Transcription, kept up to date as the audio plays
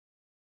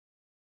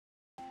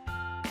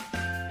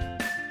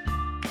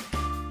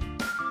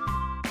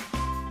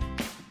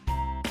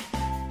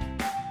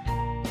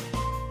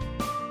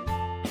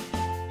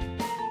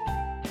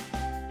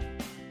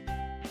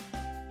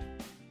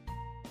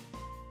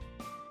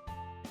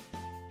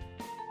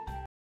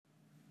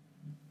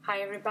Hi,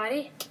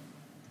 everybody.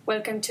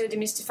 Welcome to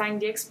Demystifying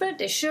the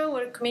Expert, a show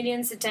where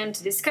comedians attempt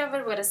to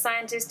discover what a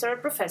scientist or a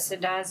professor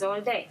does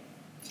all day.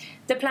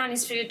 The plan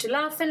is for you to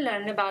laugh and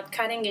learn about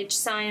cutting-edge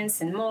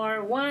science and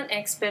more, one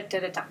expert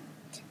at a time.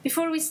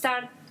 Before we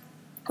start,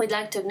 we'd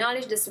like to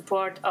acknowledge the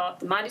support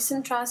of the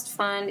Madison Trust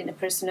Fund in the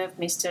person of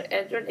Mr.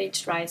 Edward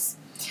H. Rice,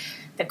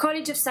 the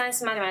College of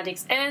Science and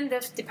Mathematics, and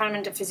the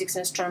Department of Physics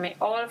and Astronomy,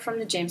 all from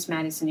the James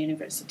Madison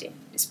University.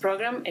 This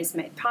program is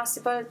made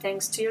possible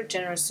thanks to your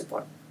generous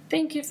support.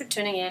 Thank you for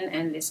tuning in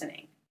and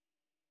listening.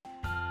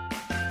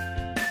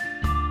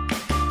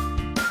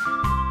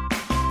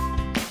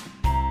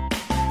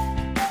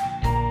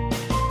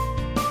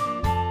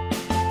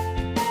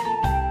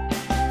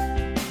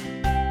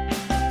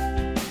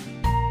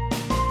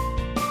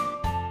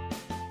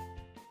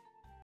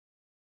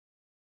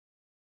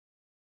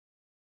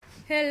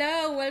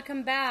 Hello,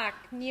 welcome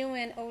back. New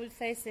and old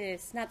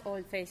faces. Not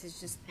old faces,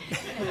 just...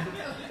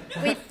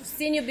 We've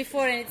seen you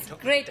before and it's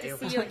great to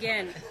see you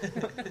again.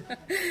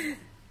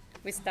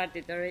 We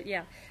started already,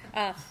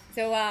 yeah.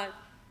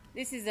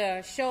 This is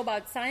a show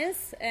about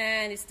science,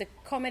 and it's the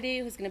comedy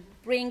who's going to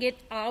bring it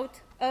out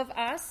of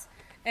us.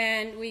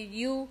 And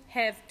you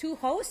have two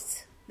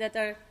hosts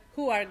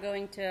who are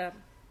going to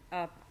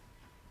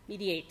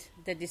mediate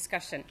the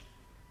discussion.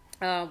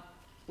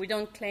 We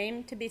don't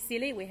claim to be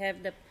silly. We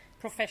have the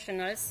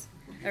professionals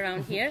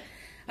around here.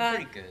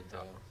 Pretty good,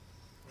 though.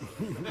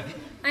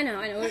 I know.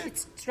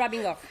 It's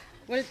rubbing off.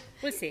 We'll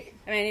see.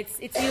 I mean, it's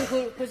you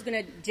who's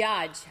going to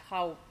judge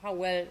how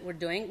well we're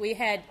doing. We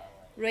had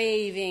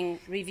raving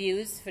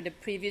reviews for the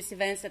previous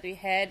events that we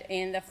had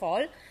in the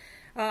fall.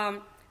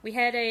 We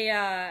had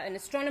an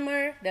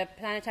astronomer, the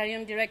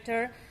planetarium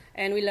director,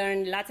 and we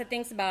learned lots of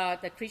things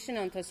about the accretion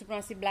onto a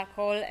supermassive black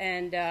hole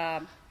and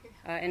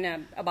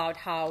about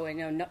how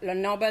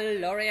Nobel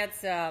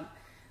laureates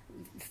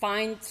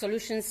find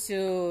solutions to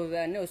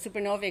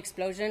supernova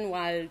explosion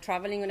while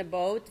traveling on a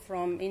boat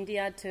from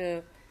India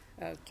to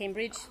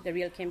Cambridge, the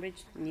real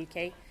Cambridge in the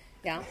UK.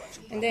 Yeah,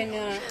 and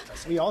then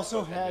we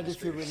also had,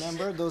 if you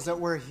remember, those that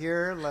were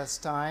here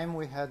last time,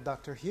 we had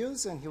Dr.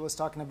 Hughes, and he was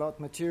talking about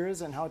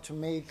materials and how to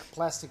make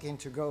plastic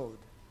into gold.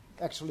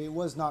 Actually, it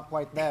was not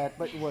quite that,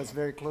 but it was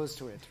very close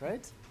to it,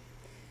 right?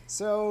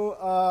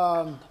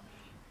 So,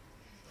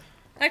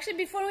 actually,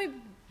 before we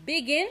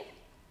begin,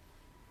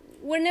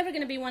 we're never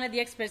going to be one of the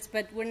experts,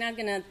 but we're not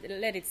going to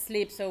let it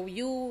slip. So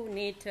you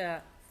need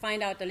to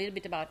find out a little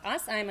bit about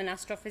us. I'm an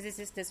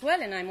astrophysicist as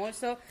well, and I'm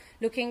also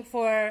looking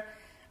for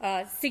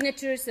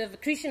signatures of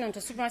accretion onto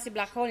a supermassive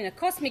black hole in a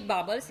cosmic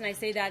bubbles. And I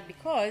say that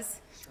because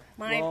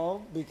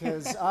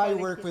because I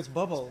work with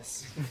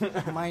bubbles.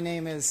 My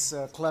name is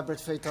Kleber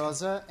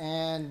Feitosa,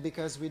 and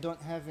because we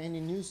don't have any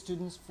new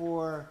students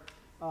for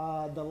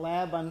the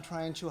lab, I'm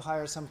trying to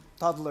hire some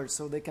toddlers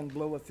so they can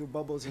blow a few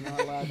bubbles in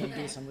our lab and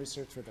do some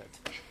research with it.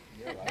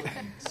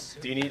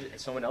 Do you need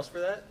someone else for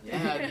that?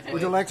 Yeah.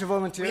 Would you like to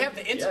volunteer? We have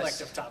the intellect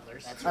of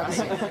toddlers. That's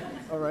right.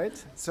 All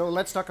right. So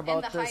let's talk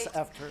about this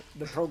after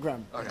the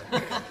program. Okay.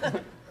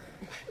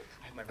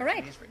 All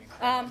right.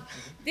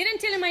 Didn't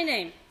tell you my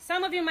name.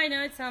 Some of you might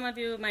know it, some of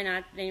you might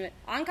not. Anyway,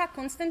 Anka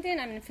Konstantin,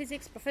 I'm in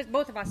physics professor.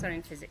 Both of us are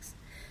in physics.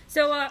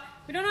 So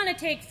we don't want to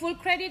take full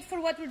credit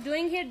for what we're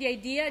doing here.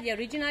 The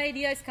original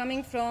idea is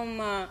coming from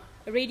a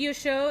radio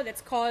show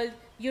that's called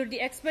You're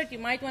the Expert. You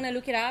might want to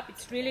look it up.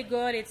 It's really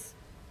good. It's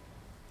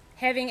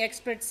having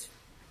experts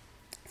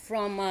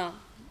from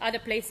other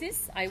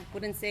places. I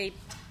wouldn't say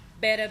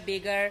better,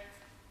 bigger,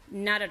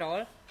 not at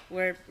all.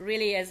 We're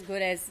really as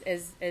good as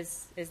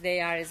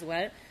they are as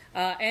well.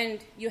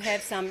 And you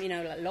have some,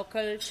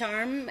 local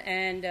charm,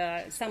 and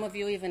some of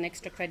you even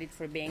extra credit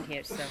for being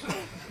here. So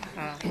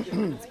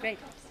it's great.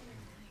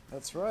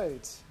 That's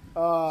right.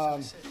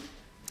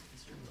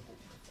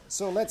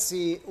 So let's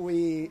see.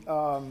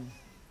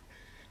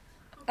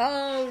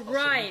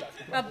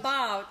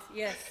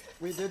 Yes.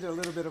 We did a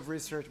little bit of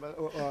research, but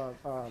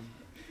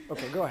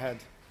okay, go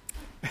ahead.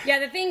 Yeah,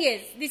 the thing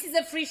is, this is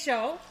a free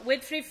show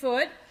with free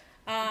food,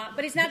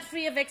 but it's not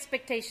free of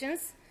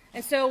expectations,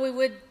 and so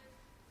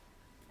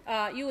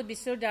you would be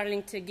so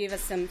darling to give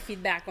us some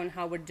feedback on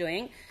how we're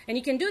doing, and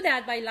you can do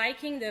that by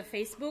liking the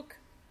Facebook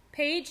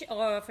page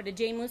or for the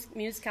J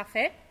Muse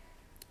Cafe,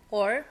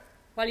 or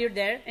while you're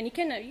there, and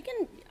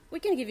we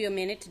can give you a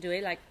minute to do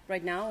it, like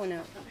right now on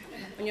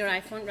your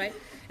iPhone, right?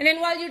 And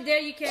then while you're there,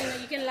 you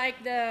can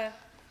like the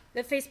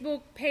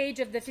Facebook page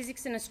of the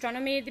Physics and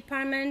Astronomy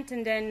department,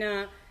 and then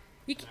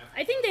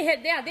I think they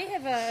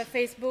have a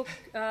Facebook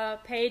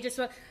page as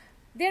well.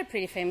 They're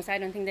pretty famous. I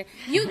don't think they.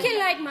 You can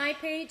like my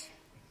page.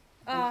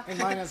 And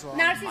mine as well.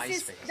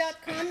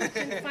 Narcissist.com. You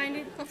can find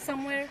it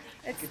somewhere.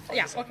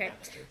 Okay.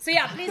 So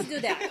please do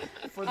that.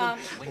 For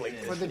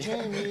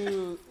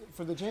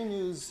the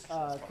JMU's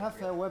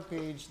Cafe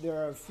webpage, there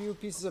are a few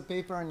pieces of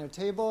paper on your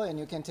table, and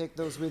you can take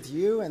those with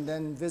you, and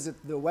then visit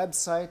the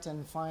website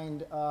and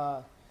find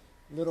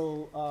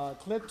little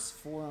clips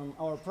from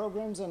our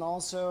programs and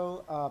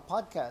also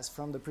podcasts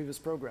from the previous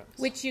programs.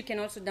 Which you can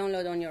also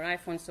download on your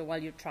iPhone, so while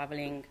you're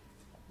traveling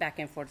back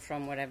and forth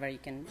from wherever, you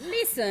can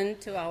listen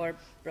to our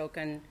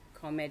broken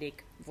comedic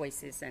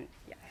voices and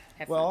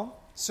have fun. Well,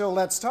 so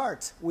let's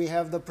start. We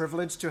have the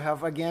privilege to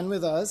have again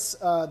with us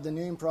the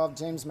New Improv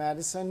James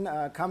Madison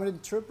comedy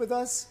troupe with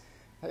us.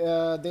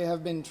 They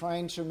have been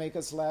trying to make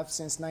us laugh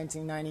since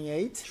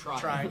 1998.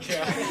 Trying.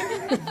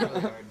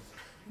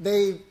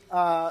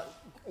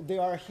 They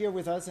are here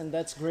with us, and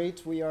that's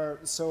great. We are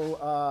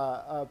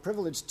so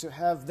privileged to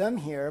have them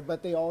here,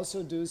 but they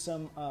also do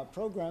some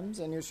programs,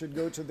 and you should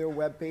go to their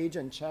webpage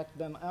and check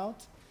them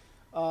out.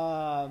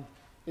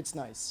 It's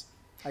nice,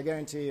 I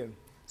guarantee you.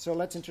 So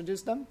let's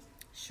introduce them.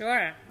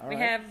 Sure. All We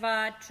right.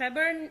 have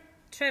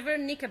Trevor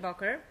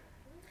Knickerbocker.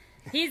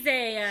 He's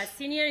a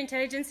senior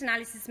intelligence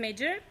analysis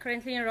major,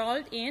 currently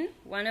enrolled in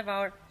one of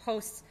our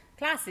host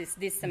classes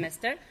this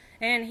semester.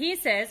 And he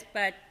says,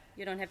 but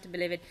you don't have to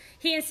believe it,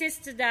 he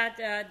insists that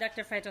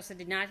Dr. Feitosa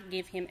did not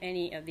give him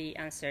any of the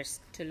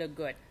answers to look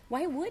good.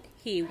 Why would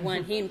he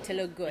want him to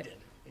look good?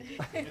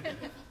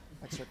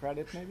 Extra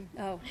credit, maybe?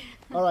 Oh,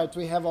 All right,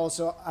 we have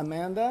also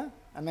Amanda.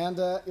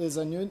 Amanda is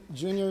a new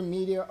junior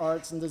media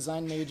arts and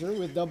design major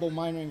with double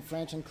minor in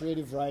French and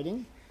creative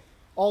writing.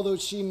 Although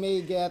she may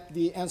get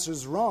the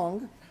answers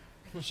wrong,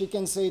 she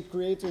can say it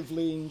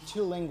creatively in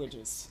 2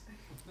 languages.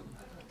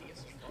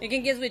 you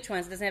can guess which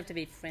ones. It doesn't have to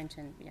be French.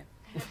 And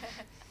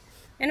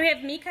we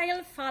have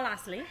Mikhail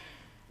Falasli.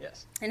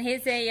 Yes. And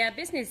he's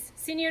a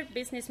senior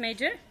business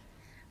major.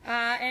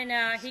 And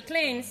he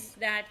claims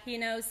that he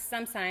knows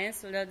some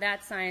science, although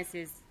that science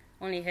is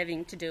only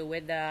having to do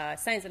with the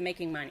science of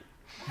making money.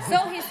 So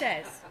he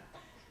says.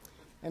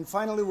 And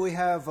finally, we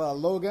have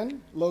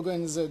Logan.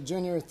 Logan is a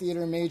junior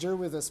theater major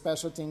with a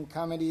specialty in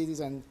comedies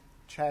and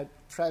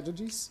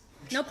tragedies.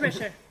 No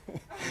pressure.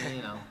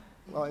 You know.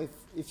 Well,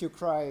 if you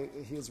cry,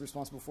 he is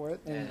responsible for it.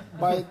 And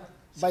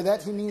by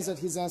that, he means that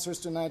his answers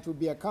tonight would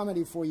be a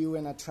comedy for you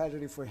and a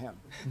tragedy for him.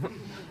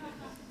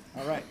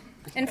 All right.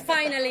 And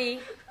finally,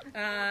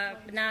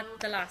 but not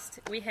the last,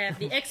 we have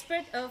the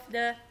expert of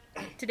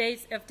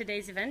today's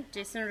event,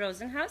 Jason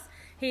Rosenhaus.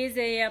 He is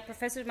a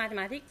professor of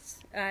mathematics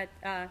at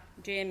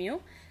JMU,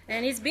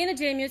 and he's been at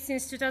JMU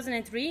since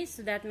 2003.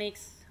 So that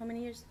makes how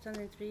many years?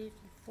 2003,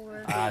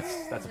 4.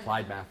 That's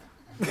applied math.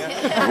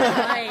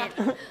 Right.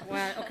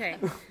 Well, okay.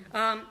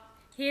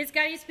 He's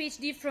got his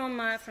PhD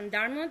from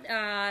Dartmouth,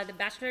 the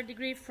bachelor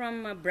degree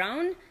from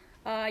Brown.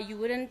 You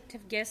wouldn't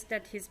have guessed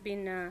that he's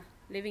been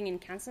living in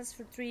Kansas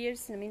for 3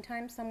 years in the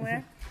meantime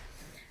somewhere.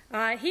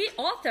 He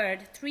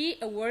authored 3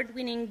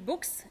 award-winning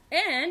books,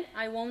 and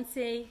I won't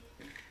say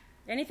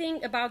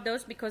anything about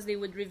those because they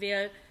would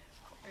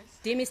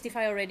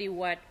demystify already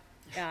what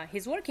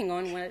he's working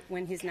on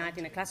when he's not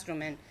in a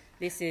classroom, and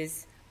this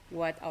is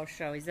what our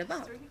show is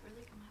about.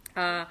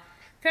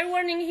 Fair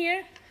warning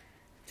here,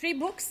 3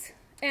 books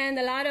and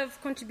a lot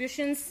of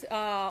contributions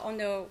on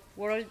the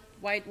World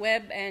Wide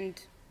Web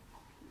and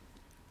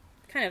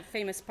kind of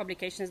famous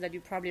publications that you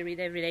probably read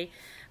every day.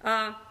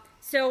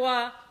 So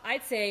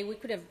I'd say we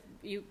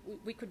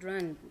could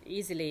run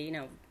easily,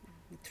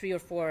 3 or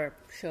 4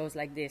 shows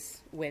like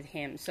this with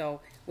him. So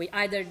we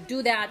either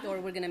do that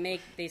or we're going to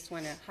make this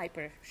one a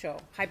hyper show.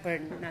 Hyper,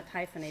 not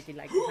hyphenated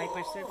like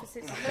hyper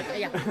surfaces. But,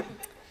 yeah.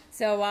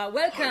 So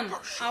welcome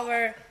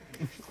our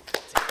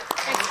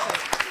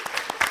expert.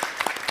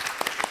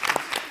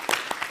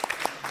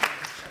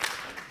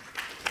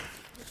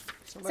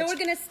 So we're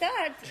going to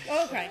start.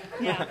 Okay.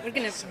 Yeah, we're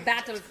going to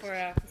battle for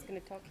who's going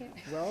to talk here.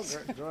 Well,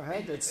 go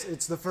ahead.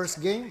 It's the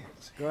first game.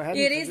 Go ahead.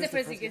 It is the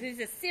first game.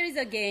 It's a series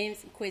of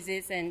games,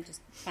 quizzes, and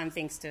just fun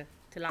things to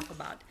laugh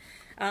about.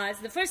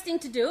 So the first thing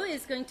to do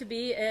is going to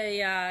be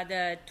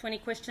the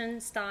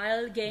 20-question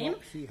style game.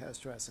 Well, he has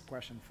to ask a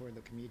question for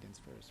the comedians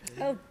first.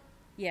 Right? Oh,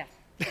 yeah.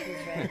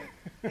 He's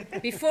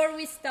right. Before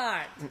we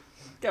start,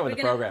 Get with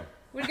the program.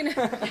 we're gonna.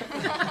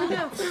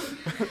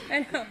 I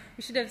know.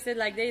 We should have said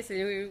like this. Are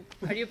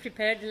you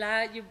prepared,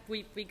 lad?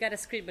 We got a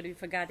script, but we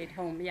forgot it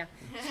home. Yeah.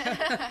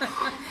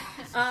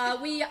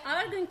 We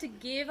are going to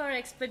give our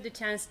expert the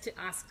chance to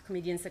ask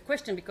comedians a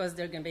question because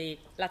there are going to be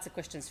lots of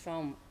questions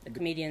from the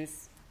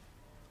comedians.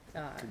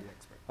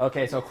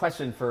 Okay, so a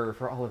question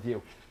for all of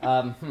you.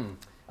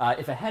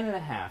 If a hen and a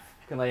half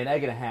can lay an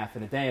egg and a half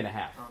in a day and a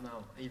half. Oh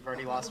no, you've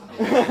already lost me.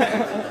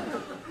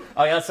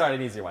 Oh yeah, let's start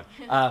an easier one.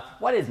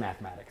 What is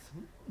mathematics?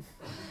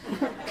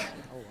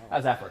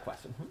 How's that for a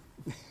question?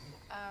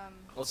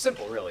 Well, it's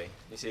simple, really.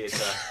 You see,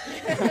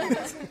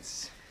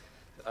 it's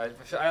I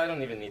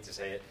don't even need to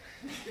say it.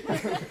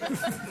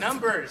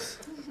 Numbers.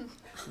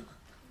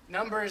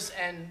 Numbers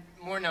and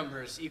more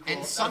numbers equal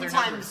And other numbers.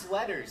 sometimes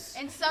letters.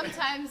 And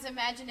sometimes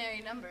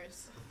imaginary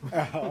numbers.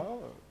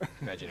 Oh.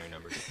 Imaginary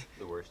numbers,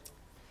 the worst.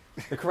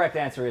 The correct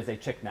answer is a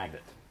chick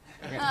magnet.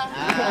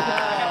 Awesome.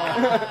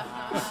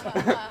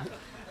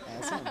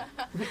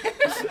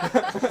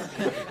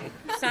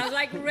 Sounds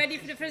like we're ready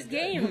for the first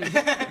game.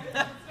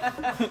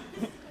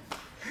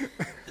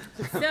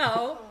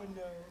 So,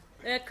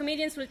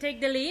 comedians will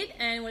take the lead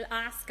and will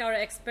ask our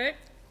expert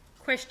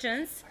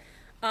questions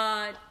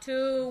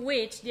to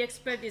which the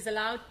expert is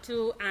allowed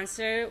to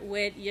answer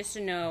with yes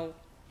or no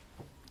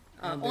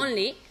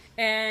only.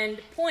 And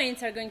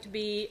points are going to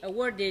be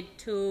awarded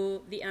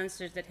to the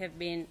answers that have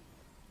been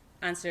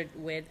answered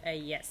with a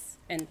yes,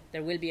 and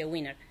there will be a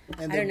winner.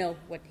 And I don't know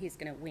what he's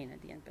going to win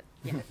at the end, but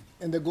yeah.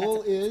 And the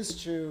goal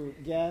is to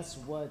guess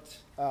what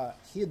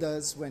he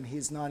does when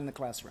he's not in the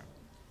classroom.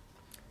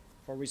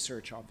 For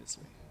research,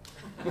 obviously.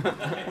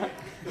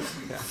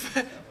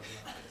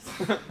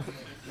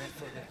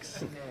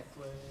 Netflix.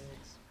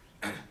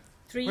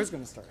 3, Who's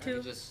gonna start?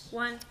 2,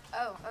 1.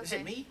 Oh, okay. Is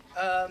it me?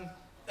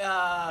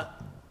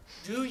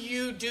 Do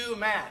you do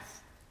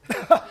math?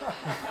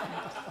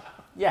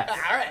 Yes.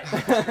 All right.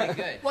 Very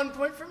good. 1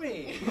 point for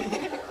me.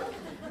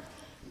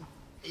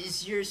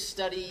 Is your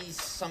study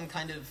some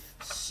kind of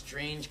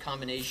strange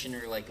combination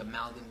or like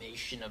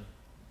amalgamation of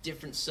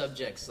different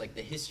subjects, like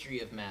the history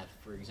of math,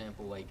 for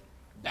example, like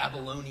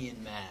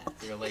Babylonian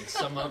math, or like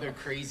some other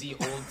crazy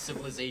old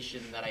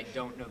civilization that I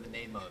don't know the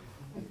name of?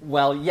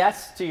 Well,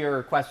 yes to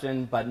your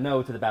question, but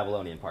no to the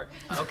Babylonian part.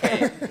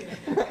 Okay.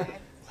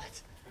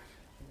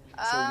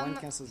 So one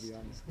cancels the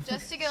other.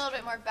 Just to get a little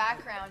bit more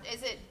background,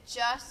 is it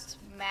just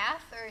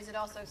math, or is it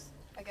also,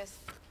 I guess,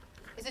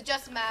 is it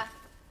just math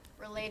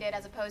related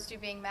as opposed to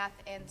being math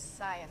and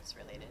science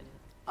related?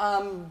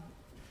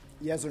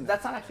 Yes or no?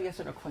 That's not actually a yes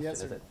or no question,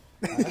 Yes is or- it?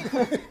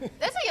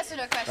 That's a yes or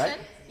no question. Right?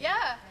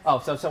 Yeah. Oh,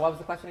 so what was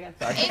the question again?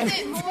 Sorry. Is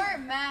it more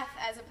math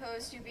as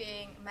opposed to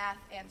being math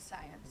and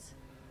science?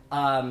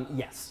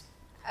 Yes.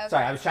 Okay.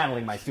 Sorry, I was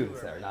channeling my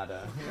students there, not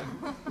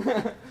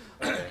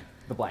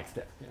the blank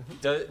stick.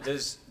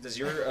 Does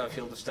your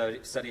field of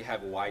study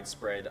have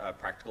widespread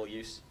practical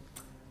use?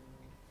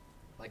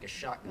 Like a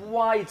shotgun.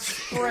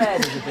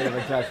 Widespread is a bit of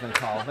a judgment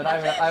call, but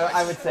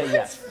I would say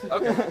yes.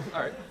 Okay,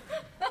 all right.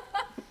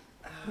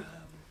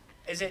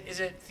 Is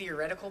it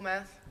theoretical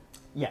math?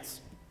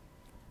 Yes.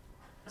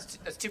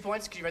 That's 2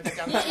 points. Could you write that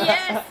down?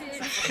 Yes.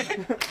 I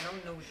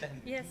don't know what that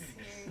means. Yes.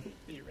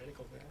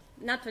 Theoretical math.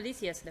 Not for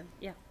this yes, though.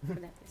 Yeah, for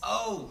that yes.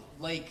 Oh,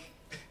 like,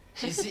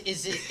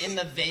 is it in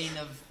the vein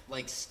of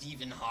like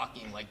Stephen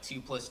Hawking, like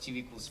 2 +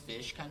 2 =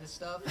 fish kind of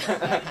stuff, like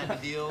that kind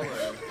of deal?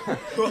 Or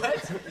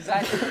What? is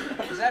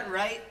that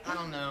right? I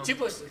don't know. 2 +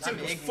 2 I'm =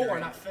 4,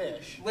 ignorant. not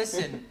fish.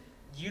 Listen,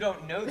 you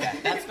don't know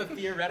that. That's the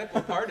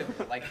theoretical part of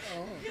it. Like,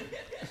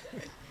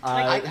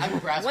 Uh, I'm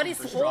grasping What is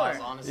for straws,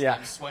 4? honestly. Yeah.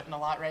 I'm sweating a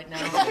lot right now.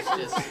 It's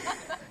just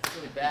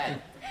really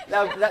bad.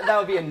 that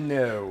would be a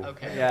no.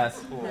 Okay. Yes.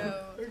 Cool.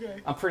 No.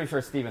 I'm pretty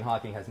sure Stephen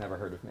Hawking has never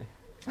heard of me.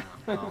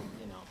 Well,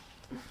 you know.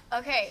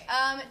 Okay.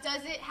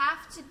 Does it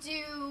have to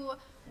do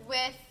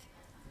with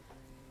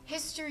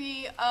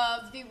history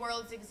of the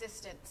world's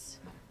existence?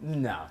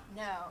 No.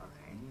 No.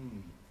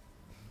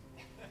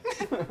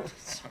 Okay.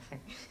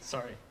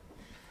 Sorry.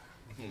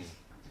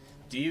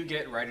 Do you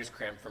get writer's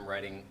cramp from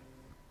writing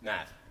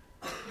math?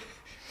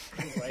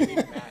 Writing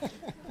math.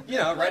 You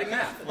know, writing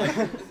math. Like,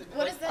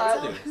 What is that?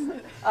 I'll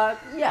do.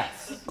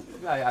 Yes,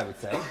 I would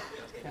say.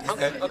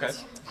 Okay.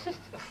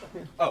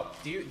 Oh,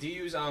 do you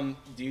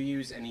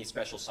use any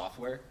special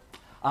software?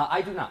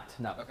 I do not.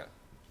 No. Okay.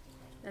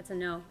 That's a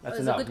no. That's It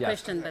was a no, a good yes.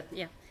 question, but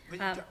yeah.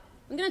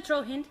 I'm going to throw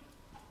a hint.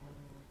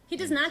 He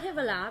does not have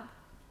a lab.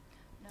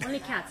 Only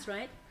cats,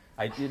 right?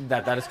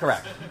 That is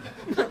correct.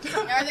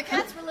 Are the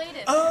cats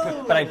related?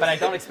 But I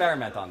don't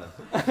experiment on them.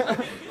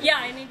 Yeah,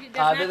 I mean, he does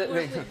not work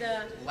with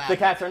the... The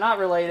cats are not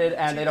related,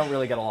 and they don't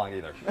really get along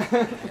either.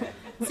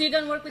 So you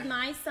don't work with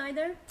mice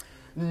either?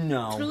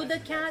 No. Through the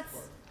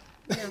cats?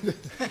 No.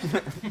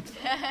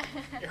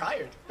 You're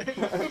hired.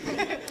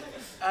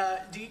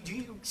 Do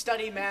you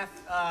study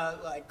math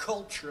like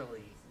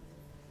culturally?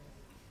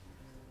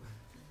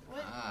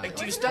 What? Like,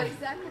 do you study?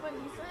 Exactly what you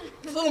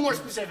said. A little more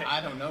specific.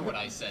 I don't know what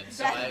I said.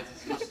 So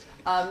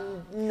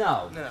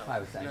No. No. I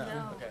would say.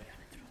 No. Okay.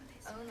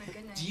 Oh my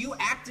goodness. do you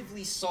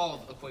actively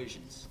solve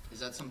equations? Is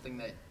that something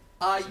that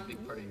is a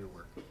big part of your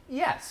work?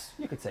 Yes,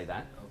 you could say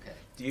that. Okay.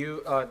 Do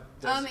you?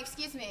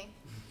 Excuse me.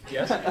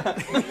 Yes.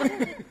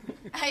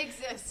 I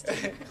exist.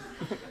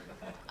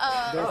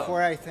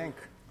 Therefore, I think.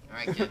 All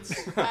right, kids.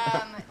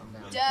 I'm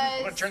gonna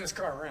Does turn this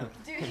car around.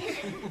 do you?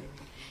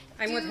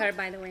 I'm with her,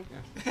 by the way.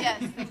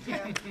 Yes, thank you.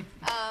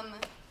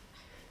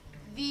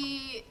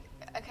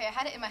 Okay, I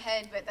had it in my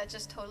head, but that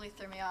just totally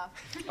threw me off.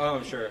 Oh,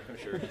 I'm sure.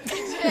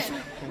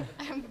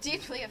 I'm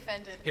deeply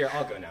offended. Here,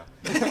 I'll go now.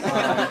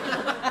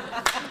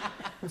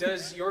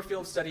 Does your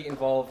field study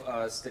involve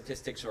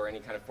statistics or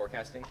any kind of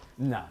forecasting?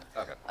 No.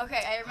 Okay.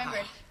 Okay, I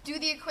remembered. Do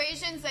the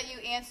equations that you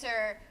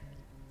answer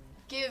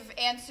give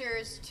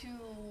answers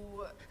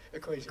to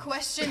Equation.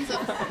 questions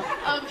of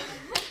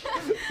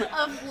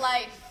of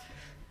life?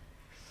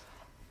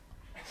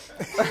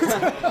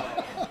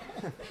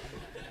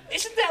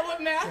 Isn't that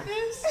what math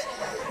is?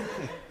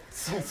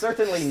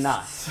 Certainly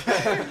not.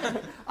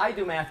 I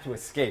do math to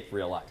escape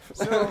real life.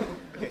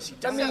 Okay, she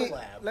does have a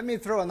lab. Let me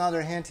throw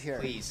another hint here.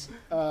 Please.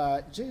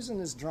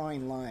 Jason is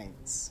drawing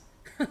lines.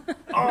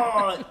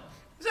 Oh,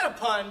 is that a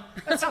pun?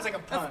 That sounds like a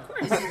pun.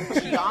 Is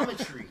it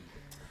geometry?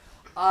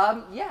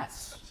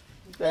 Yes.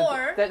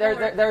 Or-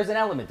 There's an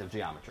element of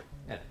geometry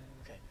in it.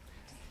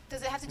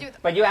 Does it have to do with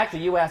But you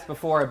asked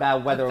before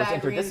about whether it was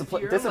Pythagorean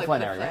theorem,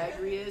 interdisciplinary. like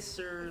Pythagoras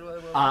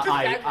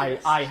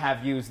or I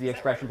have used the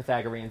expression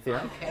Pythagorean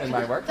theorem in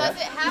my work. Does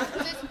yes.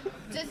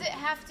 it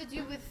have to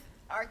do with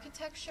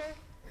architecture?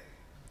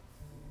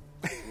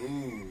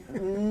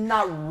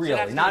 Not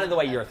really. Not in the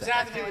way you're Does it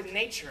have thinking. to do with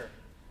nature?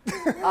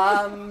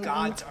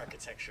 God's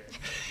architecture.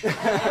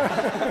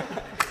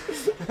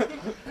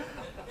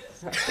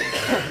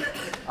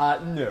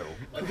 No.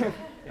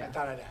 I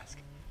thought I'd ask.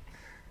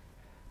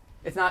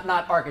 It's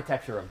not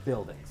architecture of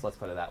buildings. Let's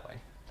put it that way.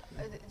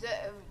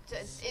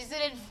 Is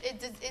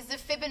the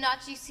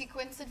Fibonacci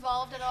sequence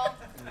involved at all?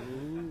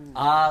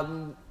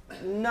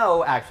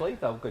 No, actually,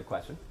 though. Good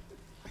question.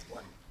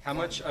 How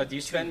much do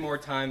you spend more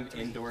time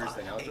indoors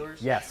than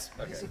outdoors? Yes.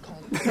 Okay.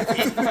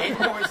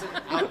 Indoors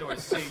and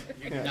outdoors, so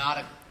you're not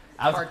a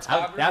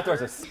cartographer?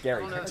 Outdoors are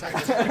scary. Is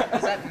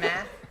that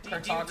math?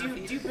 Do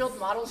you build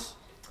models?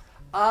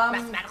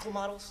 Mathematical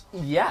models?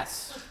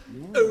 Yes.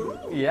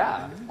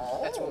 Yeah.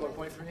 That's one more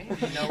point for me.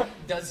 No.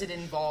 Does it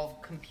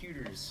involve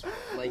computers?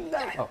 Like,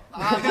 Oh.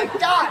 oh my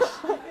gosh!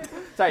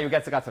 Sorry, you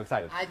got so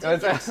excited. I did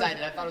get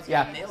excited. I thought I was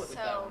Yeah. going to nail it with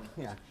that So, one.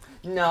 Yeah.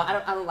 No,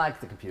 I don't like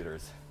the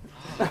computers.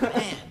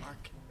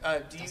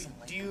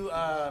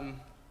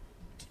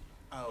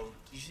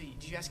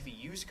 Did you ask if he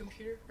used a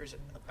computer or is it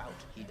about?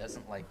 He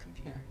doesn't like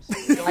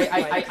computers.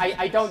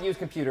 I don't use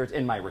computers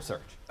in my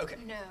research. Okay.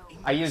 no.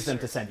 I use them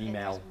to send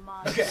email.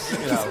 Okay.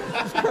 You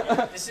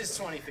know. This is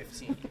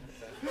 2015.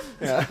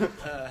 Yeah.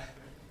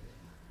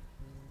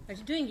 Are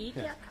you doing it?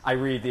 Yeah. I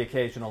read the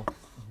occasional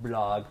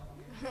blog.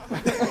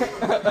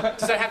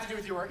 Does that have to do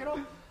with your work at all?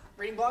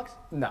 Reading blogs?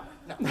 No.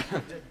 No.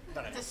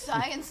 The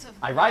science of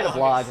I write a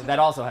blog. That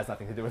also has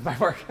nothing to do with my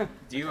work.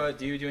 Do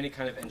you do any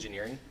kind of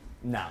engineering?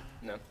 No.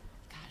 No.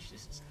 Gosh,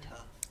 this is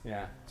tough.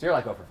 Yeah. So you're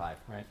like 0 for 5,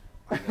 right?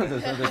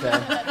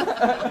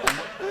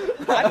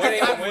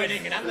 I'm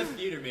winning, and I'm a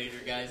theater major,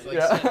 guys. Like,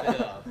 Yeah. step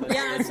it up.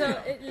 Yeah, so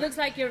it looks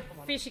like you're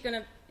fishing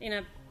in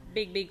a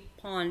big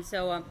pond.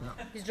 So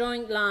he's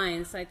drawing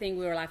lines. I think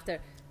we were after.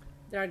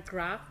 There are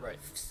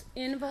graphs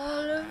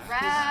involved.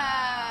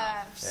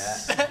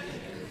 graphs. Yeah.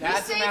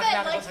 That's You a say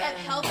that mathematical like that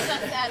term. helps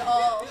us at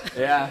all.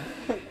 Yeah.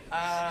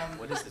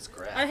 What is this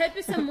graph? I'll help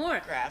you some more.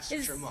 Graphs,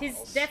 He's true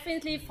models.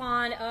 definitely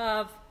fond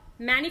of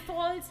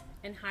manifolds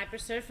and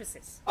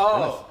hypersurfaces.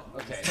 Oh,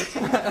 okay.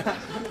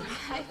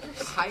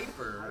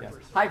 Hyper. Yes.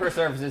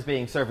 Hypersurfaces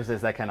being surfaces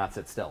that cannot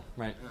sit still,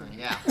 right?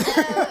 Yeah.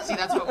 See,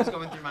 that's what was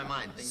going through my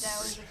mind. Thank That you.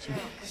 was a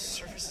joke.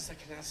 Surfaces that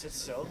cannot sit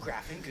still,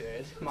 graphing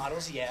good,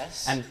 models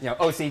yes. And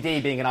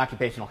OCD being an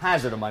occupational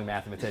hazard among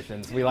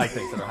mathematicians, we like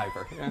things that are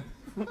hyper. Yeah.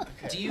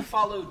 Do you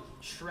follow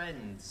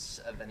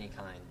trends of any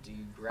kind? Do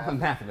you I'm a grab?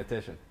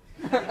 mathematician.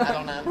 I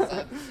don't know.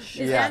 Is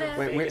Yeah. that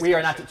a- We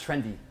are not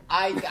trendy.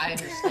 I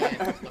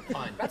understand the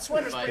pun. That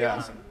sweater's but, pretty Yeah.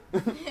 awesome.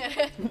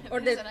 Or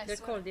It is they're a nice they're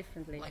sweater. called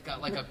differently. Like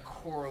a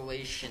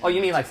correlation. Oh, you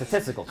mean like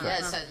statistical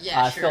trends? Yes,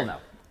 yeah, sure. Still no.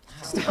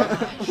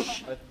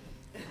 Gosh.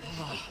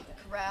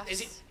 Graphs,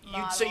 Is it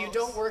models. so you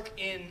don't work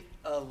in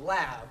a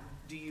lab?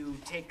 Do you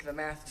take the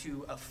math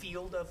to a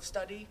field of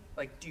study?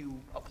 Like, do you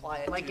apply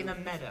it? Like to, in a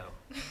meadow.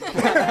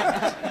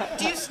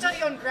 Do you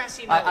study on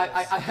grassy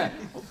meadows?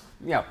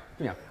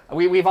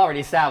 We've already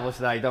established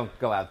that I don't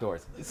go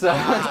outdoors. So,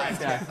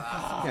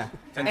 yeah.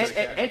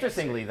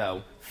 Interestingly,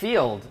 though,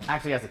 field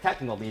actually has a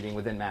technical meaning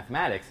within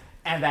mathematics,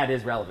 and that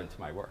is relevant to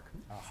my work.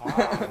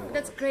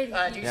 That's great.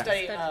 Do you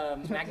study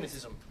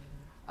magnetism?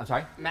 I'm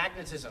sorry?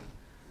 Magnetism.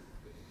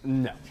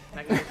 No.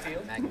 Magnetic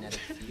field? Magnetic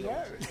field.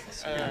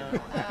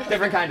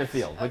 Different kind of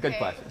field, but good Okay,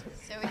 question.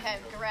 So we had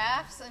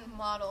graphs and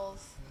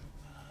models.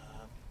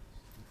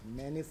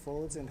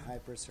 Manifolds and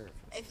hypersurface.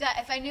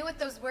 If I knew what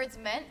those words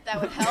meant, that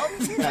would help.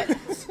 But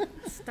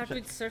Start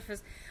with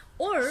surface,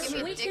 or give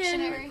me we a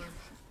dictionary. can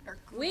Or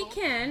we Google.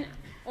 can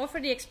offer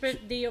the expert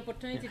the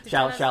opportunity to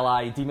tell us. Shall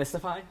I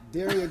demystify?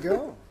 There you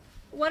go.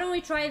 Why don't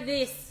we try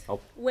this Oh.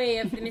 way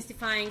of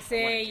demystifying?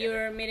 Say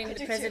you're meeting with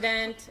the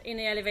president in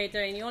the elevator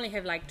and you only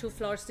have like 2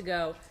 floors to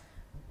go.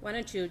 Why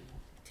don't you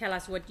tell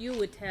us what you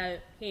would tell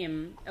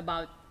him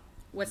about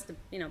what's the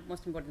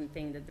most important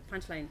thing, the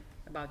punchline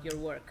about your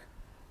work?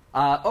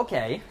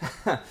 Okay.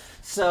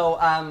 So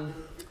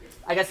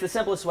I guess the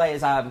simplest way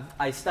is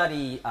I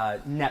study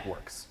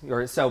networks.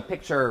 So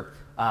picture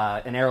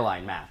an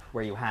airline map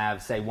where you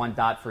have, say, one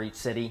dot for each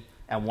city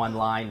and one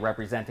line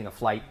representing a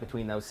flight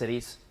between those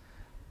cities.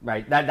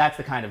 Right. That's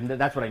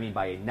what I mean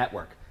by a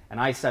network.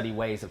 And I study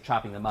ways of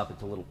chopping them up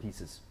into little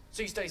pieces.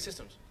 So you study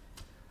systems?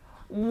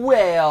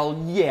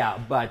 Well, yeah,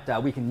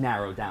 but we can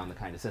narrow down the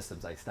kind of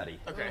systems I study.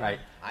 Okay. Right.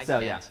 I So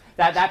can't.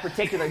 yeah, that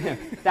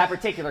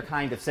particular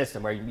kind of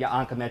system where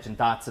Anka mentioned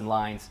dots and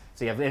lines.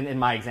 So you have in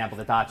my example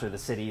the dots are the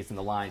cities and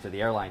the lines are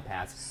the airline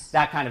paths.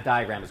 That kind of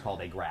diagram is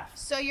called a graph.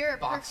 So you're a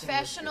Boxing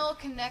professional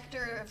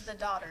connector of the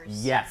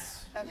daughters.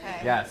 Yes. Okay.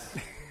 Yes.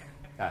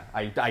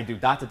 I do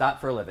dot to dot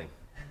for a living.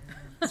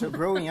 So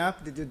growing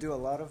up, did you do a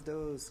lot of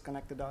those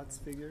connect the dots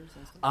figures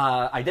and stuff?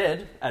 I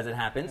did, as it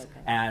happens,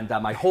 and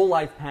my whole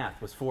life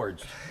path was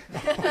forged.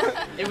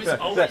 It was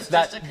always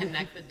that- just to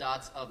connect the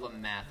dots of a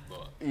math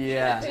book.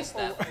 Yeah. Just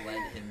that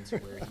led him to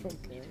where he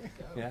needed to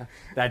go. Yeah.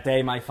 That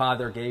day, my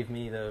father gave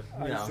me the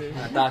see.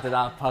 dot to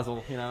dot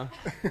puzzle.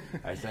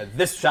 I said,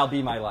 "This shall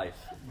be my life."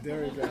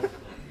 There you go.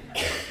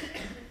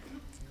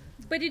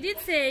 But you did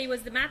say it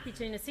was the math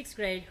teacher in the 6th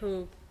grade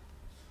who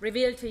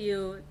revealed to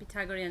you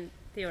Pythagorean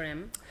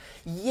theorem.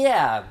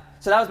 Yeah.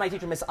 So that was my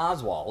teacher, Miss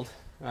Oswald.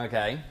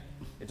 Okay.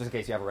 Just in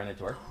case you ever run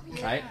into her,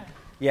 right?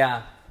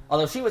 Yeah.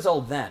 Although she was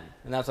old then,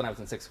 and that's when I was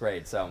in 6th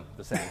grade, so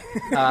just saying.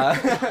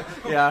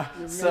 Yeah.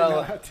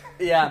 So,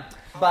 yeah.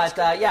 But,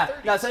 yeah.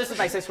 No, so this is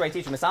my 6th grade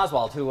teacher, Miss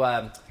Oswald, who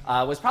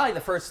was probably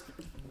the first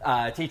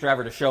teacher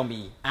ever to show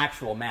me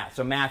actual math.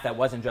 So math that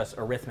wasn't just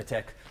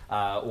arithmetic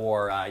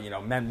or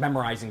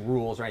memorizing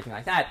rules or anything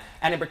like that.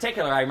 And in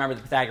particular, I remember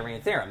the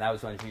Pythagorean theorem. That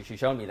was when she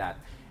showed me that.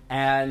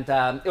 And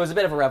it was a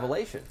bit of a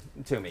revelation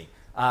to me.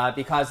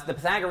 Because the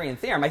Pythagorean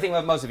theorem, I think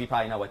most of you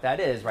probably know what that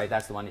is, right?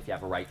 That's the one if you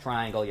have a right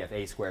triangle, you have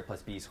a squared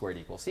plus b squared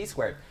equals c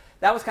squared.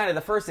 That was kind of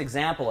the first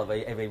example of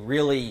a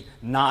really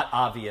not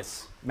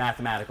obvious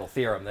mathematical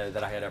theorem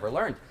that I had ever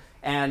learned.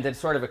 And it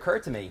sort of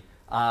occurred to me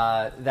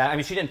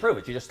that, she didn't prove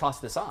it. She just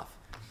tossed this off.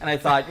 And I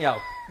thought,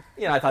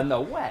 I thought, no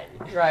way,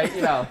 right?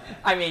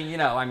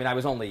 I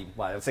was only,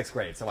 I was 6th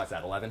grade, so what's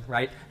that, 11,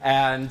 right?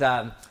 And,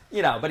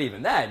 but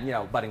even then,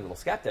 budding little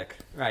skeptic,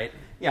 right?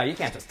 You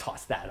can't just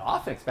toss that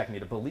off and expect me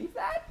to believe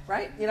that,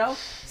 right?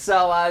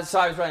 So I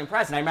was really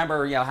impressed. And I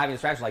remember, having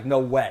this reaction like, no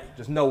way,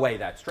 just no way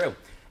that's true.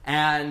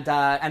 And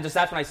just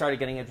that's when I started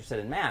getting interested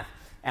in math.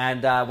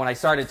 And when I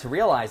started to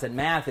realize that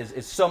math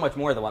is so much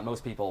more than what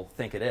most people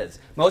think it is.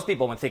 Most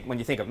people, when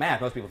you think of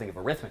math, most people think of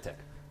arithmetic,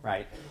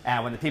 right?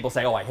 And when the people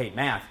say, oh, I hate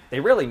math, they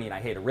really mean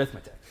I hate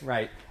arithmetic,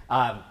 right?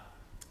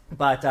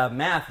 But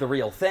math, the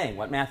real thing,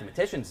 what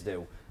mathematicians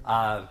do,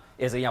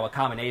 is a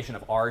combination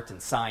of art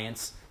and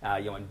science,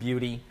 and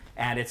beauty.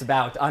 And it's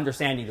about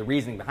understanding the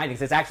reasoning behind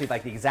things. It's actually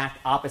like the exact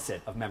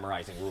opposite of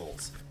memorizing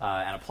rules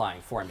and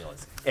applying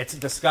formulas. It's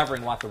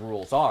discovering what the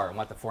rules are and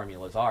what the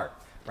formulas are,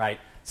 right?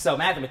 So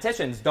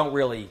mathematicians don't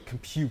really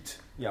compute,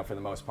 for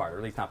the most part, or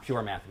at least not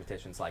pure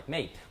mathematicians like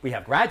me. We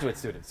have graduate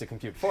students to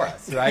compute for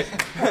us, right?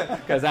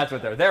 Because that's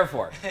what they're there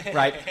for,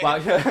 right? Well,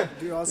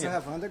 do you also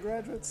have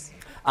undergraduates?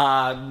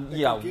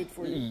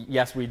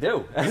 Yes, we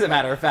do. As a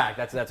matter of fact,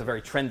 that's a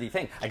very trendy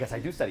thing. I guess I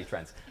do study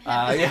trends.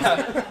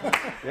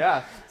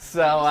 Yeah.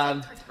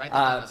 So,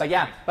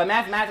 but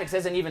mathematics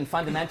isn't even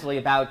fundamentally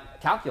about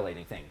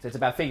calculating things. It's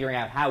about figuring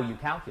out how you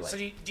calculate. So,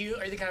 are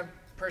you the kind of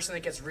person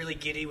that gets really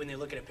giddy when they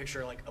look at a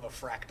picture of a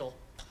fractal?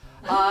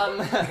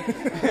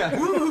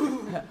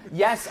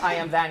 Yes, I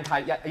am that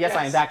kind. Yes,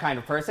 I am that kind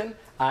of person.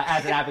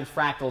 As it happens,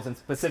 fractals and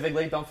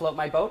specifically don't float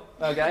my boat.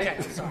 Okay,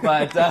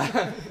 but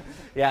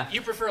yeah.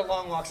 You prefer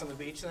long walks on the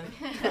beach then?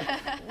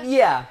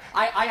 Yeah,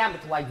 I am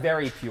like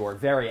very pure,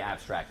 very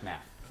abstract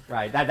math.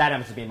 Right, that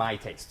happens to be my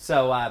taste.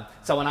 So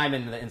so when I'm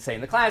in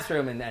the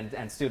classroom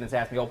and students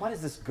ask me, oh, what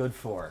is this good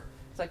for?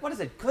 It's like, what is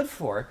it good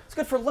for? It's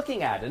good for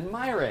looking at,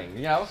 admiring,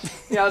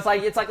 it's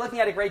like looking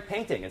at a great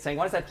painting and saying,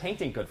 what is that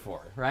painting good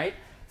for, right?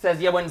 It says,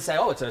 you wouldn't say,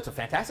 oh, it's a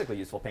fantastically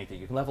useful painting.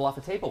 You can level off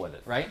a table with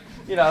it, right?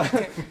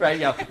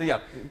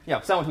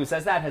 Right? Someone who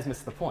says that has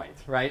missed the point,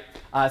 right?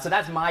 So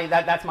that's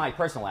my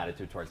personal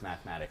attitude towards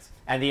mathematics.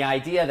 And the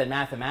idea that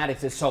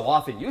mathematics is so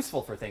often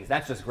useful for things,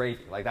 that's just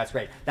gravy. Like, that's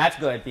great. That's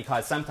good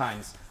because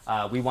sometimes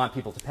we want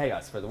people to pay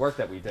us for the work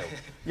that we do.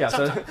 Yeah.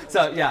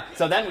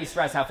 So then we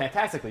stress how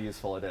fantastically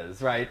useful it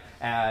is, right?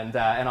 And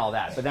all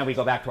that. But then we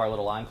go back to our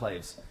little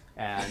enclaves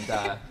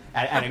and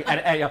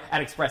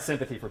express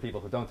sympathy for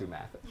people who don't do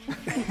math.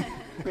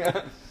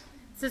 Yeah.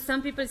 So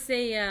some people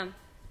say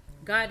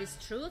God is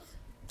truth.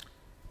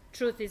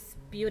 Truth is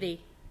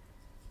beauty.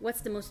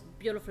 What's the most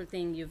beautiful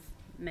thing you've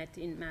met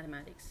in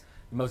mathematics?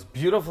 The most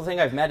beautiful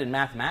thing I've met in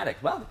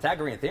mathematics? Well, the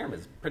Pythagorean theorem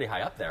is pretty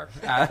high up there.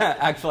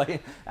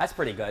 Actually, that's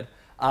pretty good.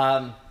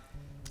 Yeah,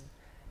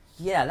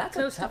 that's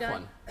Close a tough to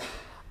one.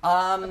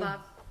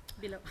 Above,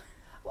 below.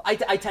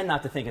 I tend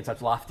not to think in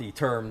such lofty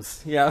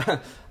terms. Yeah.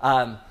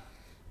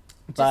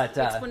 But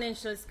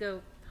exponentials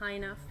go high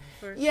enough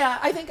for. Yeah,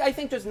 I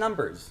think just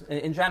numbers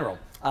in general.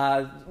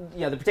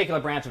 The particular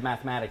branch of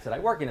mathematics that I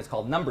work in is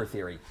called number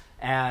theory,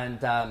 and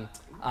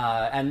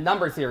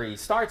number theory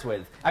starts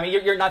with.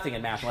 You're nothing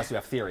in math unless you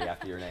have theory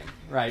after your name,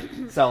 right?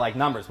 So like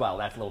numbers, well,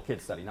 that's little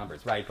kids study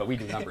numbers, right? But we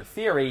do number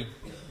theory.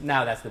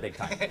 Now that's the big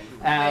time.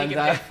 And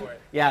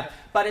yeah,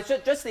 but it's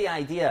just the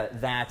idea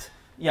that.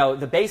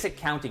 The basic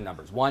counting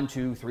numbers 1,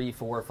 2, 3,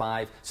 4,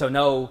 5. So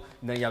no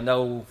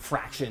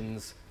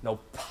fractions, no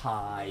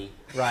pi,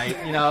 right?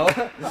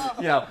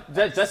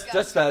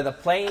 Just the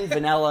plain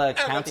vanilla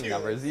counting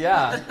numbers.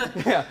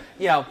 Yeah.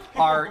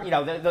 Are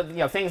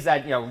things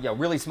that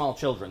really small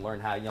children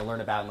learn how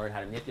about and learn how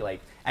to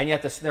manipulate. And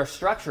yet their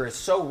structure is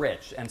so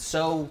rich and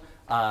so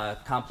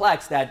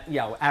complex that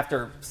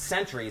after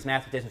centuries,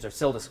 mathematicians are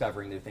still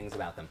discovering new things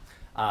about them.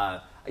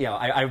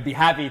 I would be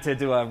happy to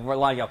do I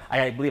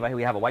believe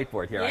we have a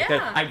whiteboard here.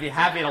 Yeah. I'd be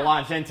happy to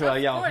launch into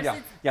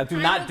do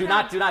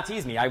not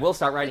tease me. I will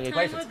start writing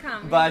equations.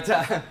 But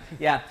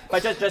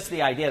but just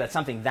the idea that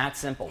something that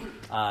simple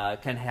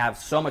can have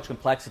so much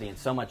complexity and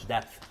so much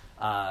depth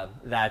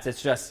that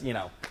it's just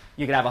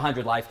you could have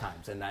 100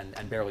 lifetimes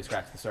and barely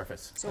scratch the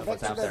surface. So of back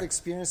what's to out that there.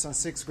 experience on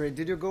 6th grade,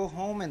 did you go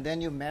home and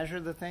then you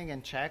measured the thing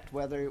and checked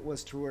whether it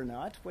was true or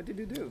not? What did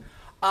you do?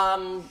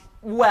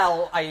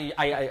 Well,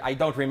 I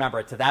don't remember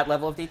it to that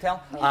level of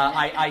detail.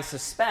 I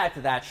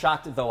suspect that,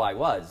 shocked though I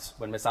was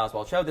when Miss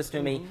Oswald showed this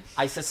to me,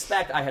 I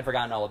suspect I had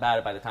forgotten all about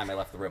it by the time I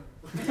left the room.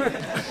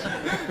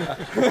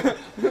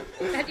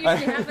 That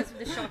usually happens with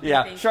the shopping thing.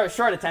 Yeah,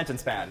 short attention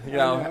span.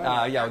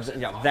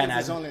 Then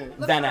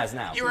as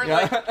now. You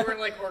weren't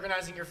like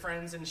organizing your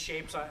friends in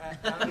shapes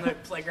on the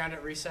playground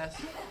at recess.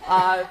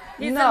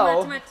 He's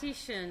no. a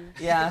mathematician.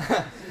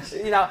 Yeah,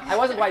 I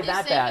wasn't quite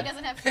that bad. He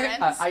doesn't have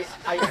friends.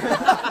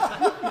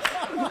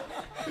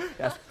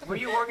 Yes. Were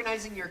you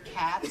organizing your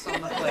cats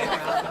on the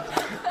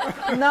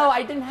playground? No,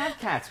 I didn't have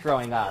cats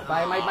growing up.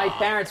 My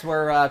parents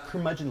were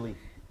curmudgeonly.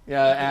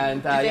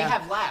 And Do they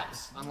have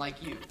labs,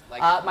 unlike you?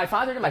 Like, my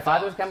father did. My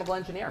father was a chemical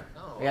engineer.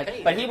 Oh, Yeah,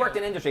 okay. but he worked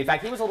in industry. In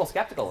fact, he was a little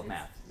skeptical of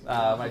math. When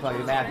I told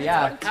you math,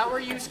 yeah. How are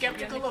you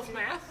skeptical of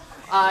math?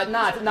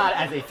 Not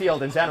as a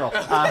field in general.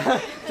 Just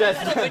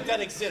I don't think that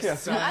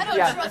exists. I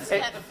don't trust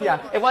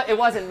that. It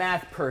wasn't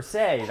math per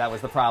se that was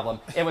the problem.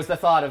 It was the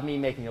thought of me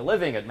making a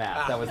living at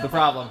math that was the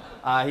problem.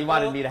 He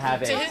wanted me to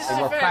have a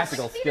more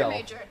practical skill.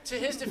 Major. To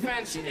his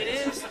defense, it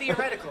is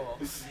theoretical.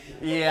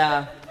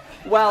 Yeah.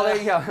 Well, there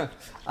you go.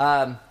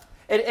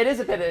 It is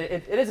a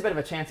bit of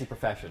a chancy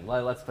profession.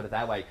 Let's put it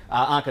that way.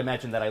 Anka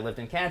mentioned that I lived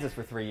in Kansas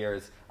for 3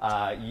 years.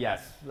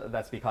 Yes,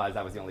 that's because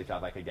that was the only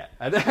job I could get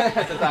at the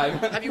time.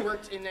 Have you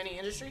worked in any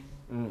industry?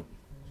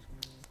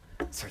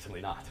 Certainly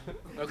not.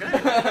 Okay.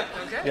 Okay.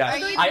 Yeah, Are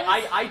you-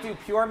 I do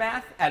pure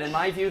math, and in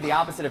my view, the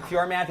opposite of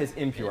pure math is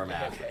impure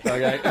math.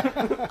 Okay.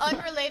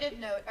 Unrelated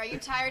note, are you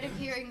tired of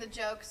hearing the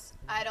jokes,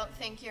 I don't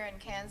think you're in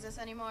Kansas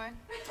anymore?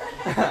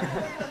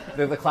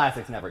 The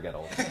classics never get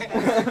old.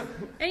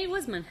 And it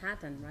was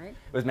Manhattan, right?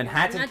 It was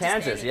Manhattan, Not just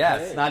Kansas. any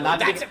Yes, not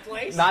That's to a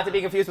place? not to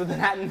be confused with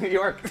Manhattan, New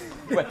York,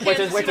 which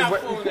is not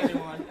fooling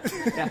anyone.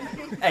 yeah.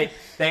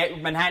 Hey,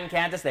 Manhattan,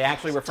 Kansas. They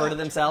actually refer to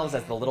themselves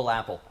as the Little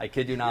Apple. I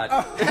kid you not.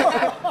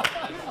 Oh,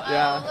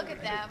 Yeah. look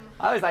at them.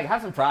 I was like,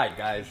 have some pride,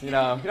 guys. You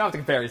don't have to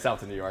compare yourself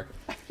to New York.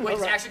 Wait,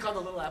 it's actually called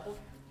the Little Apple?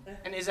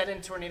 And is that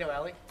in Tornado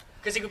Alley?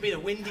 Because it could be the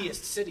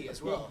windiest city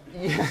as well.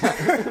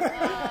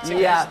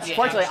 Yeah.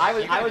 Fortunately,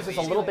 I was just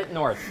a little bit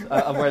north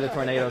of where the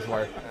tornadoes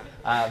were.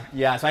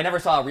 So I never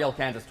saw a real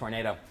Kansas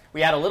tornado.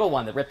 We had a little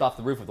one that ripped off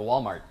the roof of the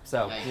Walmart.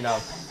 So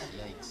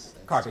Yikes.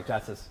 carpet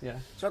justice. Yeah.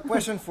 So a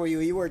question for you.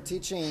 You were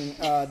teaching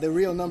the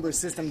real number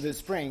system this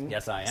spring.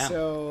 Yes, I am.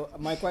 So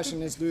my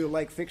question is, do you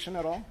like fiction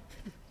at all?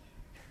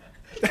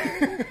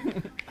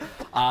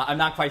 I'm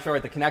not quite sure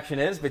what the connection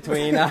is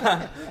between.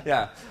 With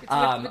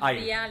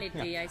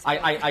reality, I suppose.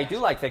 I do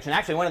like fiction.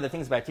 Actually, one of the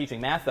things about teaching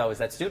math, though, is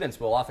that students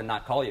will often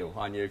not call you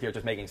on you if you're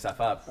just making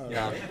stuff up.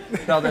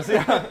 They'll just,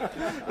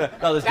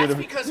 they'll just do That's the,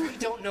 because we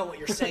don't know what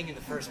you're saying in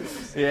the first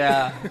place.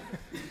 Yeah.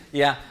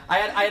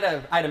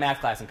 I had a math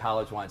class in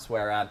college once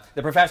where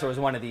the professor was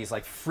one of these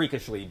like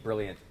freakishly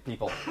brilliant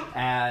people,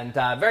 and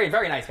very,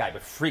 very nice guy,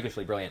 but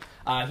freakishly brilliant.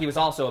 He was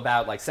also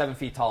about like 7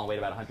 feet tall and weighed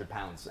about 100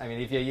 pounds. I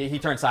mean, if he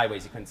turned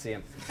sideways, you couldn't see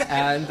him,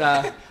 and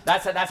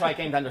that's how I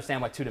came to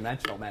understand what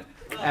two-dimensional meant.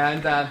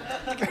 And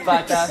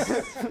but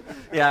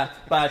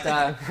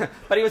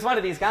he was one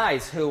of these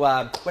guys who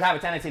would have a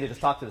tendency to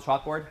just talk to the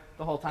chalkboard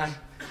the whole time,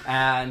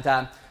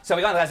 and. So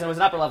we got into class, and it was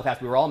an upper level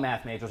class. We were all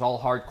math majors, all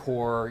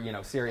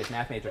hardcore, serious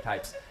math major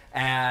types.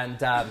 And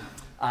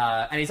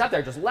he's up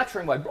there just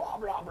lecturing, like blah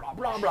blah blah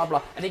blah blah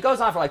blah. And he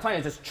goes on for like 20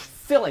 minutes, just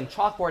filling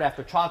chalkboard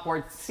after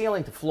chalkboard,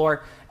 ceiling to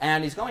floor.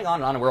 And he's going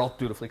on, and we're all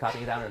dutifully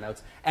copying it down in our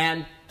notes.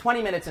 And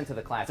 20 minutes into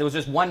the class, it was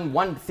just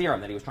one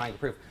theorem that he was trying to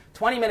prove.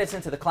 20 minutes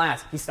into the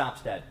class, he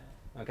stops dead.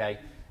 Okay.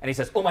 And he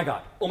says, oh my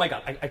God,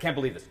 I can't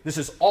believe this. This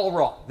is all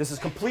wrong. This is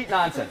complete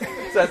nonsense.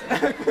 says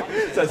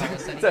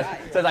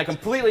I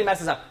completely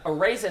messes up.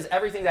 Erases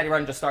everything that he wrote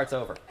and just starts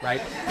over,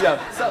 right?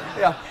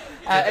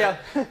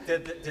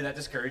 Did that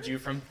discourage you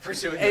from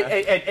pursuing that?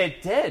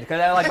 It did.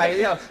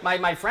 Because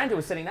my friend who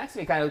was sitting next to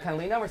me kind of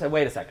leaned over and said,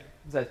 wait a second.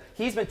 He said,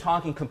 he's been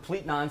talking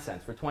complete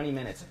nonsense for 20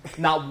 minutes.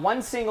 Not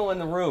one single in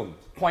the room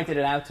pointed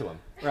it out to him,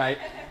 right?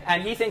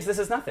 And he thinks this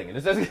is nothing. And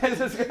it's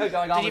just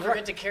going on. Did he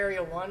forget to carry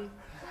a 1?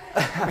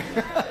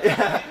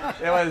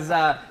 It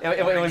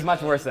was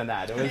much worse than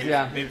that. It was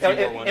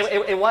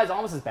it was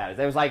almost as bad.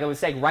 It was like it was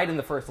saying right in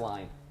the first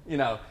line,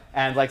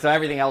 and like so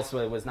everything else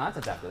was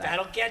nonsense after that.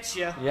 That'll get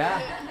you.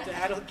 Yeah.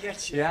 That'll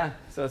get you. Yeah.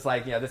 So it's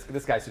like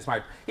this guy's too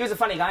smart. He was a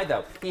funny guy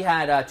though. He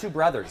had 2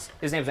 brothers.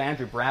 His name was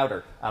Andrew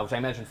Browder, which I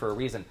mentioned for a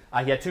reason.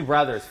 He had 2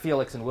 brothers,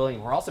 Felix and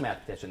William, who were also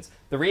mathematicians.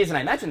 The reason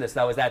I mentioned this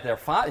though is that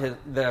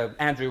the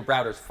Andrew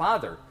Browder's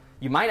father.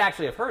 You might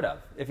actually have heard of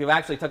if you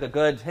actually took a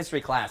good history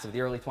class of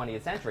the early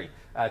 20th century,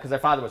 because their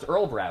father was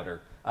Earl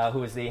Browder, who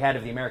was the head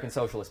of the American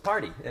Socialist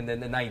Party in the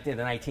 19s and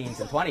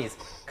 20s,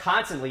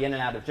 constantly in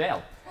and out of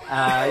jail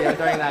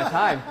during that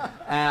time.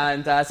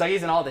 And so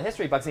he's in all the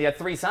history books. And he had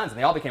 3 sons, and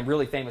they all became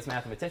really famous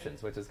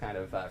mathematicians, which is kind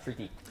of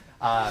freaky.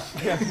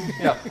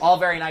 All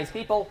very nice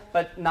people,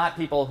 but not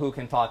people who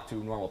can talk to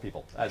normal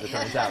people, as it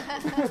turns out.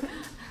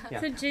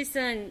 So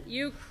Jason,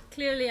 you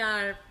clearly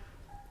are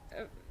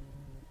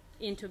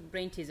into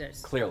brain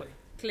teasers. Clearly.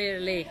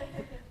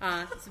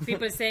 So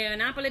people say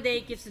an apple a day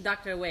keeps the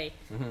doctor away.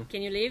 Mm-hmm.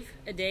 Can you live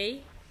a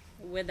day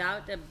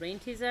without a brain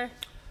teaser?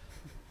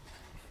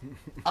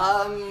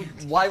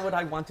 Why would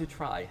I want to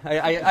try?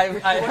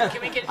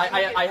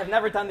 I have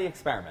never done the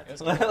experiment.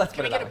 Let's Can put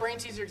we it get that a way. brain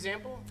teaser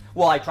example?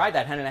 Well, I tried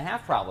that hen and a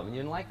half problem, and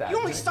you didn't like that. You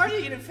only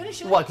started, you didn't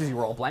finish it. Well, because you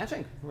were all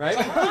blanching, right?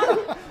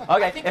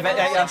 Okay. think we're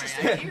all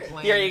interested to hear it.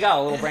 Here you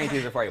go, a little brain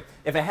teaser for you.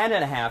 If a hen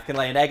and a half can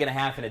lay an egg and a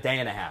half in a day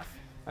and a half,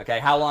 okay,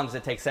 how long does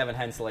it take 7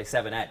 hens to lay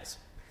 7 eggs?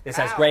 This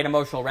has great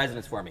emotional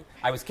resonance for me.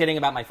 I was kidding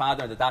about my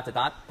father and the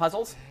dot-to-dot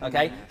puzzles,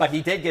 okay? But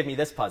he did give me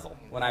this puzzle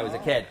when I was a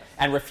kid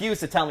and refused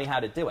to tell me how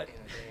to do it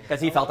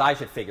because he felt I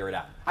should figure it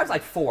out. I was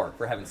like 4,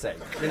 for heaven's sake,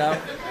 you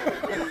know?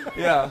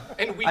 Yeah.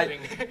 And weeping.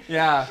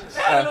 Yeah.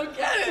 I don't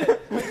get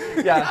it.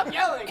 Yeah. Stop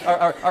yelling.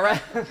 All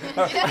right.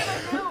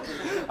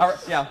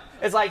 Yeah.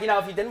 It's like, you know,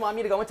 if you didn't want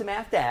me to go into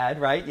math,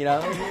 Dad, right? You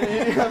know?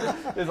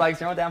 It's like,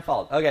 it's your own damn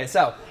fault. Okay,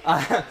 so,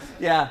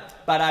 yeah.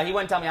 But he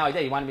wouldn't tell me how he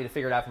did. He wanted me to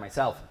figure it out for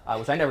myself,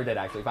 which I never did,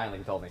 actually. Finally,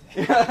 he told me.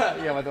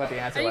 Yeah, what the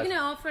answer Are you was. going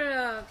to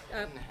offer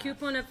a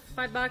coupon of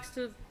 $5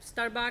 to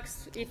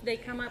Starbucks if they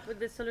come up with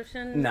the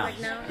solution No. right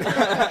now?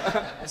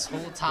 This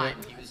whole time,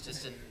 he was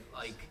just an,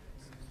 like,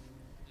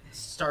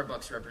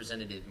 Starbucks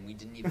representative, and we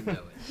didn't even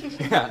know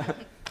it.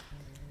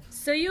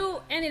 So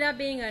you ended up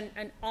being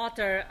an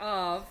author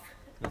of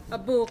a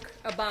book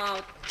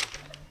about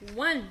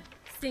one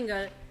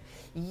single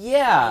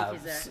Yeah,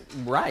 brain teaser.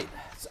 right.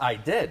 I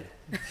did.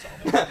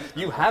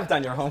 You have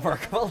done your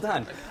homework. Well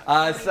done.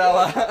 My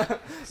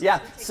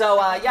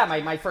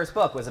first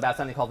book was about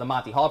something called the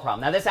Monty Hall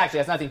problem. Now, this actually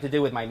has nothing to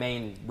do with my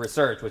main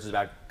research, which is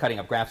about cutting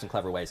up graphs in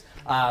clever ways.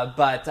 My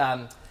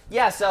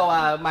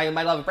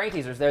love of brain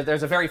teasers,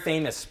 there's a very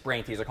famous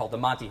brain teaser called the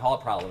Monty Hall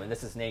problem, and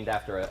this is named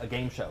after a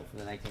game show from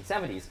the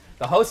 1970s.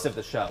 The host of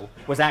the show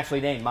was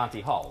actually named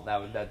Monty Hall.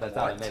 That's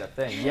not a made-up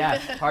thing. Yeah,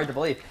 it's hard to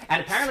believe.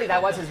 And apparently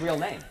that was his real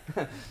name.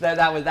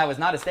 that was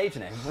not a stage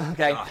name.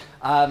 Okay,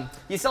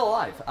 he's still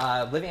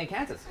alive, living in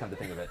Kansas. Come to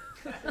think of it,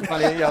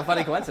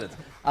 funny coincidence.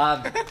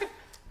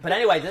 But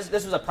anyway, this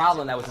was a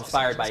problem that was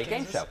inspired by a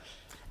game show.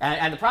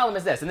 And the problem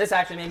is this, and this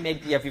actually,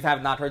 maybe if you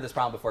have not heard this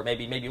problem before,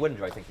 maybe you would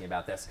enjoy thinking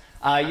about this.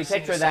 You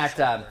picture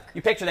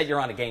that you're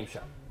on a game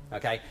show,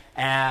 okay,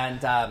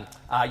 and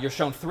you're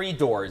shown 3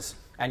 doors,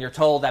 and you're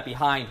told that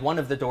behind one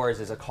of the doors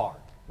is a car,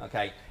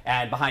 okay,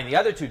 and behind the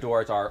other 2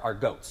 doors are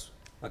goats,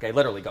 okay,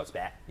 literally goats,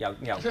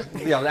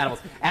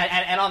 animals,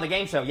 and on the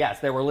game show, yes,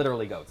 there were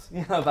literally goats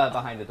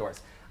behind the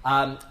doors,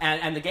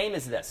 and the game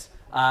is this.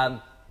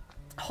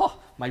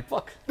 My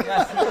book.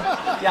 Yes.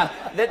 Yeah,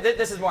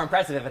 this is more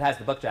impressive if it has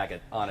the book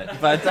jacket on it.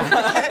 But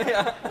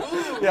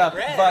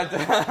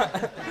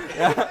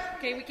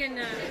Okay, we can.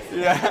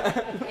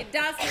 Yeah. It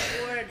does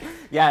have words.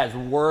 Yeah, it's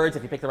words.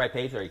 If you pick the right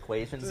page, there are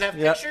equations. Does it have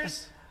Yep.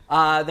 pictures?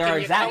 There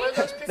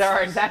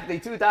are exactly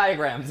 2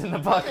 diagrams in the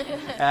book,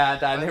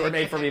 and they were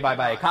made for me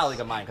by a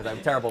colleague of mine because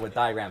I'm terrible with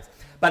diagrams.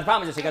 But the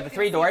problem is this: you got the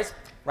 3 doors,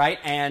 right?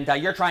 And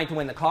you're trying to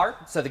win the car.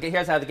 So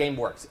here's how the game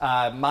works.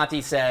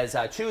 Monty says,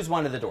 choose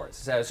one of the doors.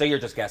 So you're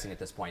just guessing at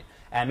this point,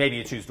 and maybe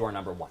you choose door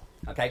number 1.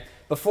 Okay.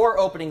 Before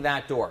opening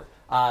that door,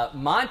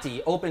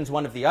 Monty opens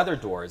one of the other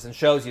doors and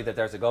shows you that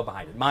there's a go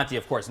behind it. Monty,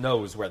 of course,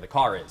 knows where the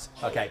car is.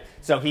 Okay.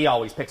 So he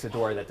always picks a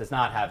door that does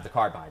not have the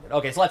car behind it.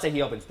 Okay. So let's say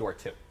he opens door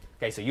 2.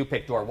 Okay, so you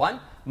pick door 1.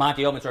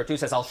 Monty opens door 2,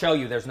 says, I'll show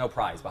you there's no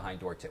prize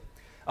behind door 2.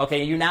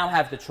 Okay, you now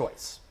have the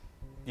choice.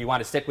 Do you want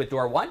to stick with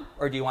door 1,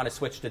 or do you want to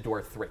switch to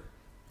door 3?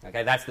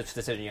 Okay, that's the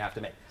decision you have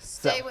to make.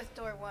 Stay with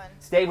door 1.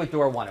 Stay with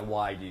door 1, and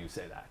why do you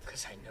say that?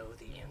 Because I know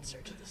the answer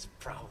to this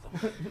problem.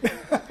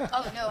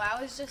 Oh, no,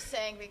 I was just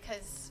saying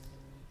because,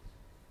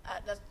 I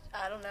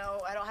don't know,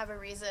 I don't have a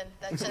reason.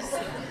 That's just,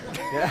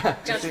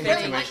 Just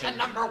Really like a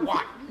number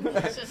 1.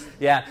 it's just,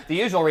 Yeah, the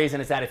usual reason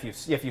is that if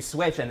you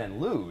switch and then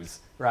lose,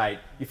 right,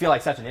 you feel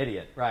like such an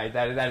idiot, right?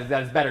 That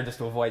is better just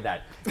to avoid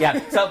that. Yeah.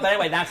 But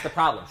anyway, that's the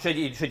problem. Should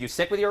you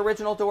stick with your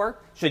original door?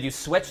 Should you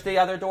switch to the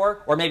other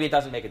door? Or maybe it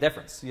doesn't make a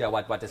difference. You know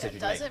what decision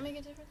you make. does it make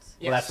a difference?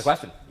 Well, that's the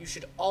question. You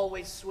should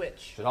always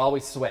switch. Should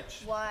always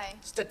switch. Why?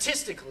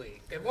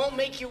 Statistically, it won't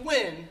make you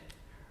win,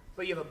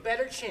 but you have a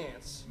better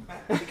chance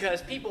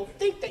because people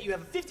think that you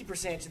have a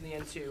 50% chance in the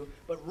end too,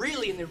 but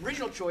really in the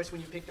original choice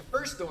when you pick the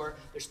first door,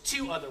 there's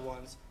 2 other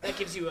ones. That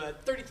gives you a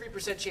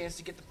 33% chance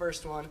to get the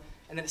first one,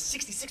 and then a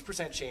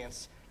 66%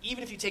 chance.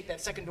 Even if you take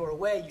that second door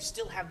away, you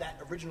still have that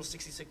original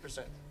 66%.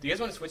 Do you guys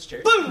want to switch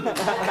chairs? Boom!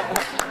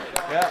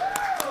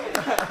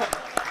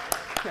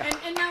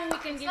 And now we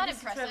can It's give not this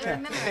to impressive.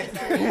 Trevor. Memorize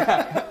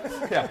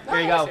that. Yeah,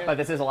 here you go. But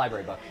this is a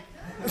library book.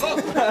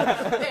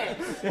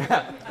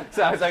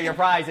 So your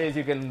prize is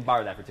you can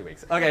borrow that for 2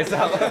 weeks. Okay, so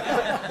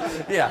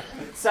yeah.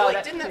 So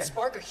Didn't that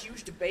spark a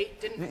huge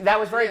debate? that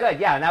was very good.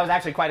 Yeah, and that was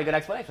actually quite a good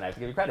explanation. I have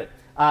to give you credit.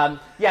 The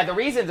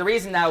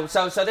reason now.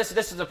 So this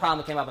is a problem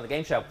that came up on the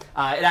game show.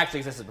 It actually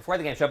existed before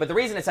the game show, but the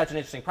reason it's such an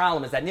interesting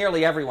problem is that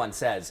nearly everyone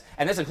says,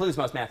 and this includes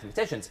most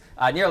mathematicians,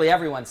 nearly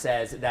everyone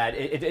says that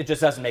it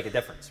just doesn't make a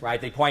difference, right?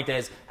 The point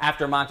is,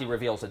 after Monty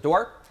reveals a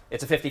door,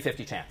 it's a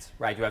 50-50 chance,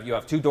 right? You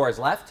have 2 doors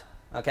left.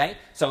 Okay,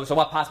 so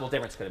what possible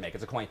difference could it make?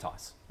 It's a coin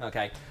toss.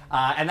 Okay,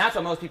 and that's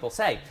what most people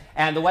say.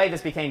 And the way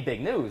this became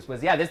big news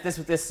was,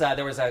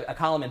 there was a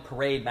column in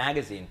Parade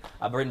magazine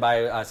written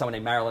by someone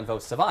named Marilyn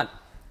Vos Savant,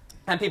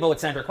 and people would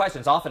send her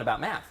questions often about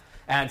math.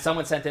 And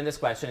someone sent in this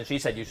question, and she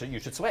said, you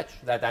should switch.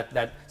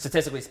 That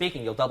statistically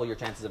speaking, you'll double your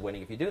chances of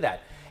winning if you do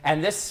that.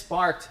 And this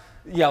sparked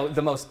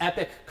the most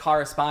epic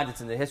correspondence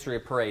in the history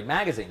of Parade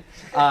magazine.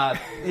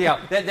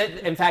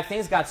 In fact,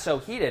 things got so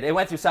heated. It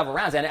went through several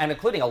rounds, and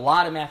including a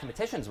lot of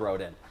mathematicians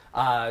wrote in,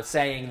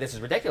 saying this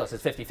is ridiculous.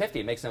 It's 50-50.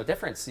 It makes no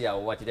difference,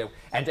 what you do.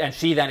 And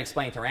she then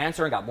explained her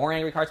answer and got more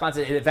angry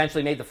correspondence. It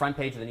eventually made the front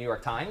page of the New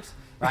York Times.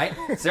 Right?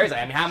 Seriously,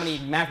 I mean, how many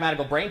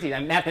mathematical brain teasers? I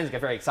mean, mathematicians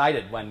get very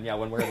excited when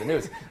we're in the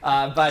news.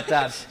 But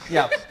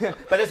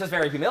this was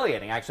very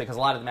humiliating, actually, because a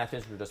lot of the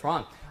mathematicians were just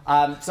wrong.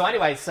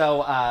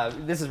 So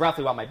this is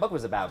roughly what my book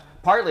was about.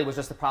 Partly was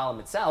just the problem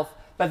itself,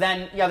 but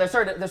then there's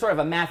sort of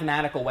a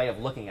mathematical way of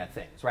looking at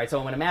things, right?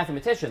 So when a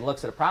mathematician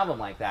looks at a problem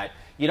like that,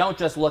 you don't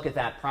just look at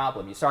that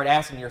problem. You start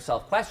asking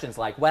yourself questions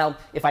like, well,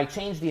 if I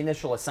change the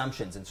initial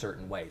assumptions in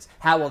certain ways,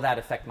 how will that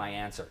affect my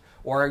answer?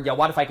 Or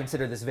what if I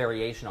consider this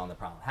variation on the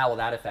problem? How will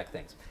that affect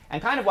things?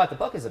 And kind of what the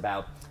book is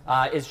about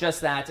is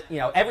just that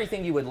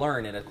everything you would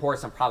learn in a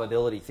course on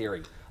probability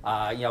theory.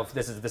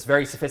 This is this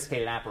very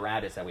sophisticated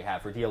apparatus that we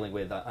have for dealing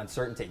with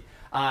uncertainty.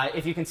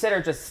 If you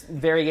consider just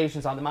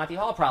variations on the Monty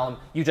Hall problem,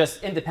 you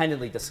just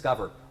independently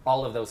discover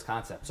all of those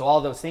concepts. So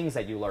all those things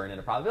that you learn in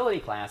a probability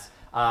class,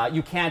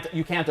 you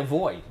can't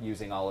avoid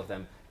using all of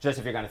them just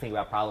if you're going to think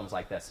about problems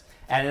like this.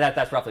 And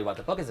that's roughly what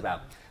the book is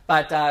about.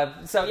 But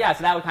so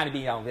that would kind of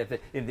be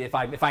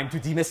if I'm to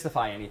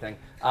demystify anything,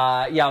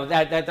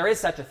 that there is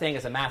such a thing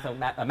as a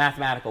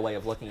mathematical way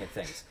of looking at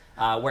things,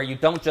 where you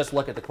don't just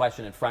look at the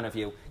question in front of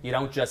you. You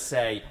don't just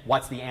say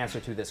what's the answer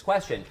to this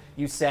question.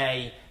 You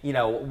say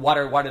what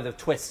are the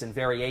twists and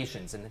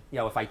variations, and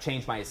if I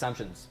change my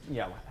assumptions,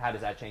 how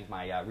does that change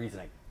my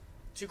reasoning?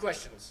 2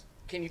 questions.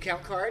 Can you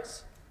count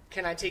cards?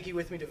 Can I take you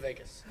with me to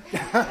Vegas?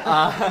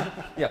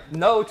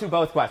 No to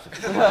both questions.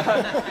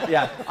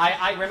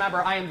 I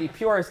remember I am the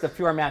purest of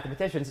pure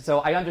mathematicians, so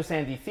I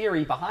understand the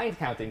theory behind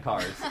counting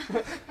cards.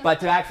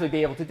 But to actually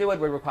be able to do it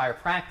would require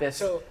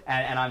practice,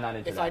 and I'm not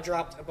into that. If I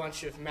dropped a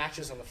bunch of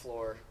matches on the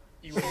floor,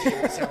 you wouldn't be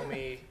able to tell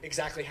me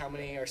exactly how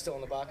many are still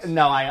in the box?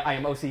 No, I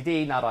am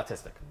OCD, not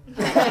autistic.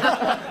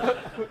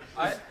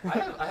 I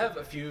have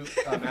a few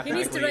mathematically... He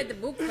needs to write the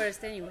book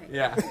first anyway.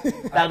 Yeah.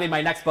 That'll be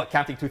my next book,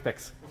 Counting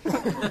Toothpicks.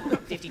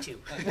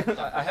 52.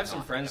 I have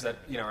some friends that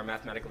are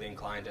mathematically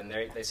inclined, and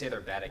they say they're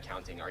bad at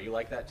counting. Are you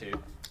like that too?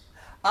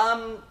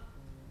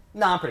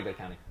 No, I'm pretty good at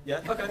counting.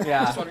 Yeah? Okay.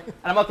 Yeah. Just wondering.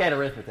 And I'm okay at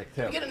arithmetic,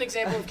 too. Can you get an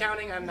example of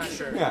counting? I'm not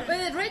sure. Yeah.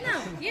 But right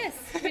now, yes,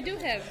 we do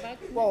have.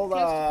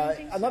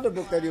 Another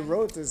book that you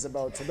wrote is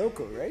about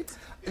Sudoku, right?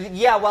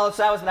 Yeah, well,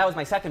 so that was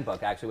my second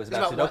book, actually. It was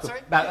about About Sudoku.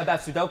 what, sorry? About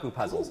Sudoku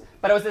puzzles. Ooh.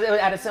 But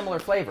it had a similar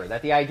flavor,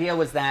 that the idea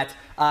was that,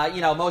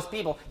 most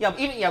people,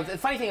 the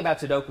funny thing about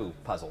Sudoku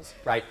puzzles,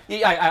 right?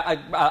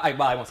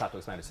 I won't stop to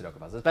explain the Sudoku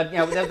puzzles, but,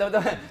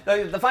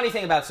 the funny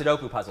thing about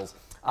Sudoku puzzles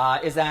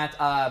is that,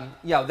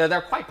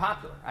 they're quite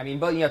popular. I mean,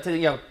 books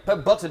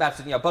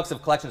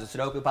of collections of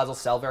Sudoku puzzles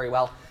sell very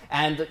well,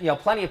 and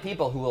plenty of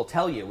people who will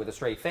tell you with a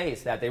straight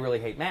face that they really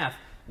hate math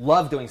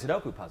love doing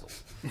Sudoku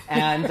puzzles.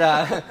 And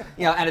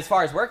and as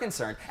far as we're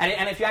concerned,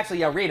 and if you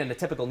actually read in the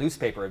typical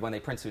newspaper when they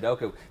print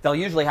Sudoku, they'll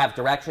usually have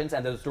directions,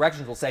 and those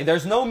directions will say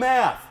there's no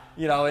math.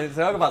 In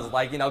Sudoku puzzles,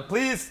 like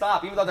please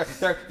stop, even though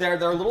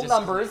they're little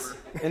numbers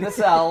in the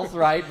cells,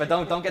 right? But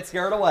don't get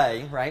scared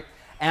away, right?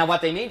 And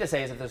what they mean to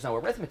say is that there's no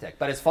arithmetic.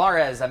 But as far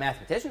as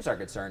mathematicians are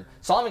concerned,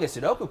 solving a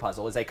Sudoku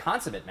puzzle is a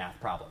consummate math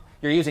problem.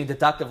 You're using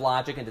deductive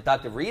logic and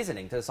deductive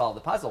reasoning to solve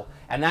the puzzle,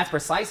 and that's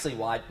precisely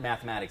what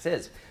mathematics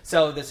is.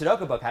 So the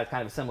Sudoku book has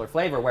kind of a similar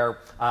flavor, where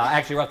I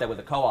actually wrote that with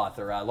a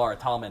co-author, Laura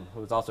Tallman,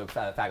 who was also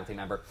a faculty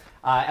member.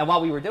 And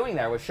what we were doing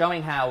there was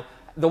showing how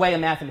the way a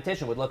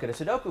mathematician would look at a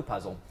Sudoku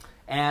puzzle,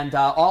 and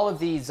all of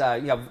these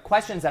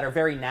questions that are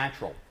very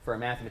natural for a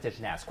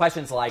mathematician to ask.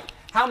 Questions like,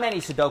 how many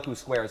Sudoku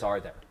squares are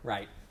there,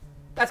 right?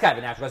 That's kind of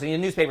a natural question. The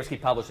newspapers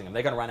keep publishing them.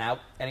 They're going to run out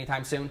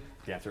anytime soon?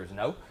 The answer is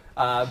no.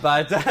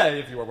 But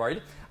if you were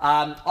worried.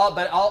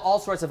 All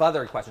sorts of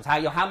other questions.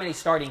 How many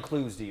starting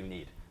clues do you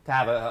need to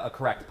have a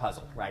correct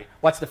puzzle, right?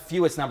 What's the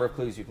fewest number of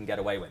clues you can get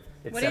away with?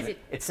 What is it?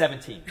 It's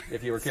 17,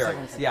 if you were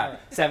curious. Yeah,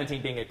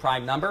 17 being a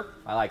prime number.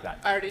 I like that.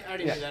 I already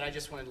knew that. I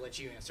just wanted to let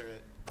you answer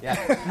it.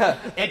 Yeah.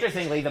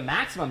 Interestingly, the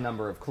maximum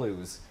number of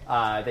clues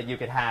that you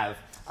could have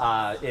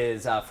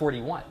is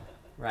 41.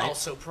 Right?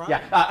 Also prime.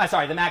 Yeah,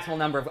 sorry, the maximum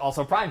number of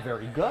also prime.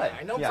 Very good.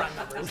 I know prime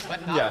numbers.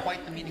 But not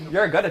quite the meaning of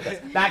You're good at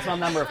this. Maximum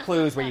number of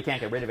clues where you can't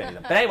get rid of any of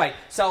them. But anyway,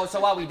 so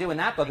what we do in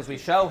that book is we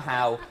show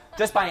how,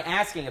 just by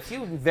asking a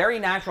few very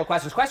natural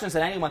questions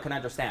that anyone can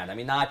understand. I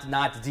mean,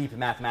 not deep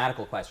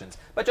mathematical questions,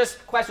 but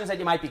just questions that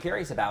you might be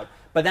curious about.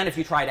 But then if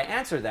you try to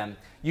answer them,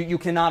 you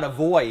cannot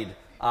avoid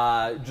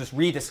just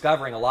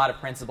rediscovering a lot of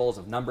principles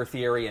of number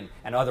theory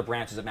and other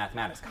branches of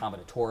mathematics,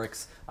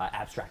 combinatorics,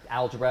 abstract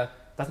algebra,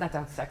 doesn't that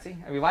sound sexy?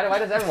 I mean, why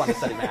does everyone want to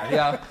study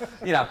math?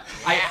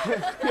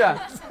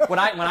 When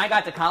I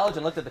got to college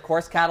and looked at the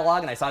course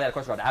catalog and I saw that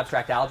course called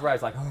abstract algebra, I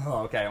was like,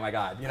 oh, okay, oh my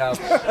God,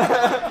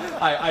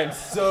 I am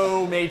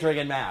so majoring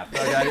in math.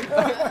 Okay?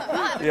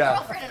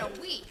 Girlfriend in a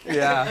week.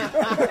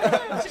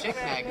 Yeah. Chick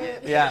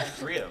magnet. Yeah.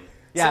 Freedom.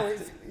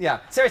 Yeah.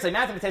 Seriously,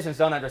 mathematicians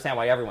don't understand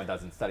why everyone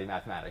doesn't study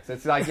mathematics.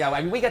 It's like,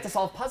 I mean, we get to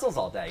solve puzzles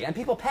all day, and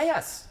people pay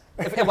us.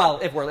 If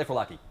we're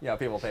lucky,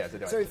 people pay us to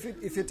do it. So if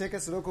you take a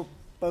Sudoku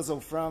puzzle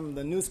from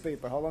the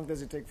newspaper, how long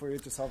does it take for you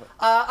to solve it?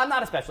 I'm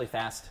not especially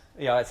fast,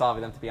 at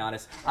solving them, to be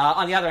honest.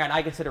 On the other hand,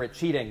 I consider it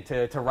cheating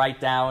to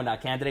write down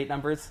candidate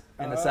numbers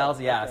in the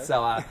cells. Yeah, okay.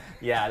 So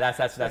that's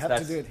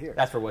to do it here.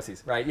 That's for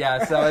wussies, right?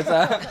 Yeah, so it's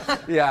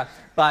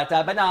but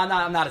no,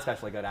 I'm not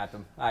especially good at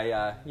them.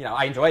 I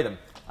enjoy them,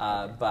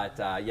 but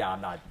I'm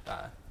not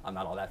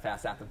all that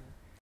fast at them.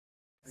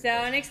 So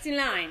next in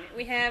line,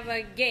 we have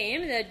a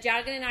game, the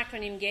jargon and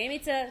acronym game.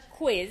 It's a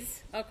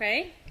quiz,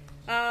 okay?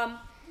 And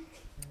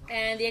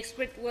the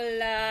expert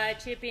will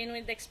chip in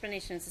with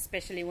explanations,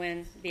 especially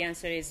when the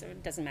answer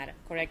doesn't matter,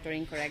 correct or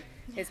incorrect.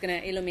 It's going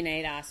to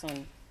illuminate us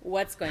on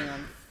what's going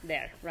on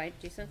there, right,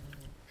 Jason?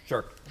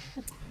 Sure.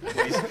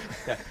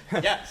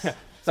 Yes.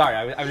 Sorry,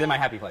 I was in my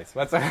happy place.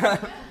 Welcome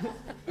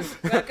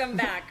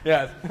back.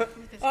 Yes.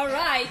 All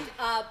right,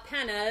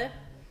 panel.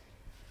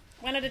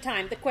 One at a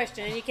time, the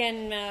question, and you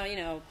can,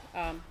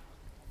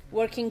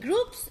 work in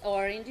groups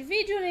or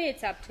individually.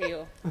 It's up to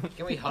you.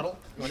 Can we huddle?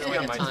 You want One to at be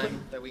a on my time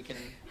team? that we can.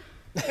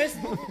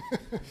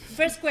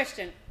 First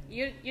question.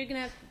 You're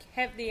gonna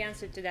have the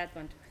answer to that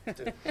one.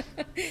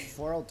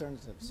 4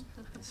 alternatives.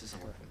 This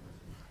isn't working.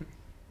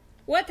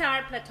 What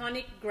are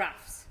Platonic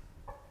graphs?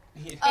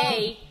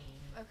 Okay.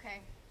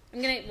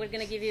 We're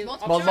gonna give you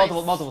Multiple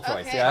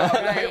choice. Okay.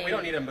 Yeah. Right. We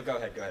don't need them, but go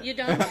ahead. You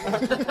don't.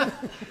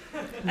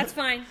 That's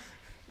fine.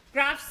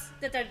 Graphs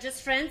that are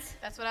just friends.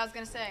 That's what I was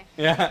going to say.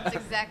 Yeah. That's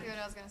exactly what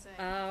I was going to say.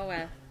 Oh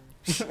well.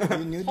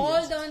 You knew the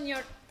Hold answer. on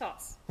your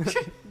thoughts.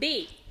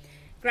 B.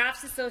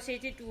 Graphs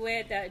associated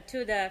with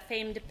to the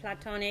famed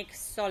Platonic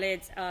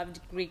solids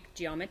of Greek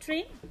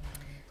geometry.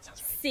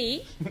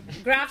 C.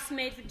 Graphs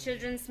made for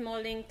children's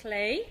molding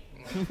clay.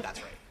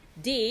 That's right.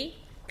 D.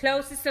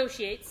 Close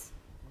associates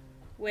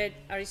with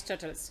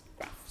Aristotle's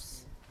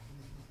graphs.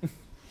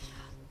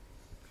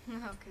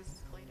 No,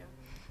 because Plato.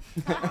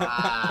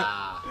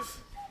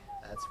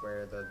 That's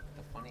where the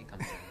funny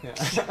comes in.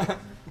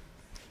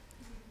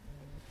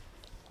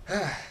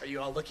 Are you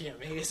all looking at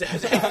me?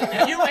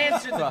 You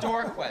answered the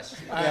door question.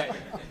 All right.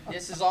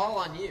 This is all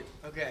on you.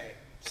 Okay.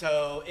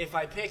 So if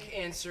I pick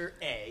answer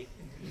A,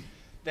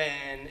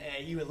 then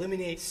you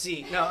eliminate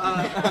C. No,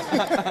 I'm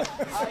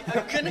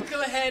going to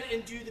go ahead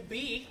and do the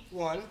B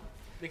one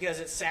because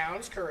it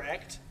sounds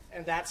correct,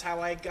 and that's how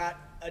I got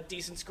a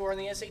decent score on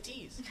the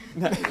SATs.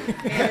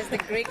 There's the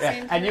Greek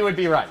same And you would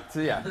be right.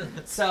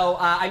 So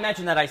I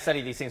mentioned that I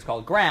study these things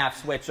called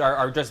graphs, which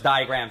are just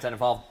diagrams that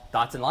involve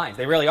dots and lines.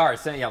 They really are,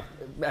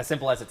 as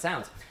simple as it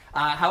sounds.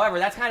 However,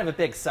 that's kind of a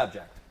big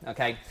subject.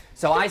 Okay,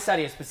 so I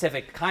study a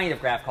specific kind of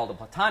graph called a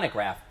Platonic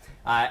graph,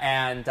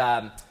 and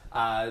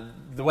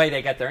the way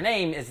they get their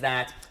name is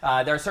that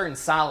there are certain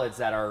solids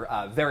that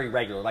are very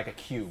regular, like a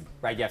cube.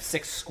 Right? You have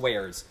 6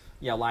 squares.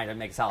 Line to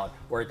make a solid,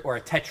 or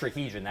a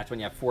tetrahedron. That's when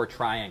you have 4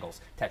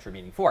 triangles. Tetra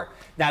meaning 4.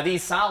 Now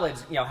these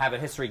solids, have a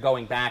history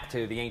going back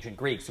to the ancient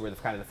Greeks, who were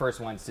kind of the first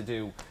ones to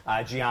do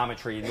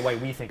geometry the way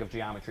we think of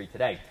geometry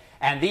today.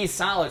 And these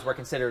solids were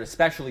considered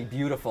especially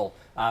beautiful,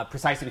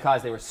 precisely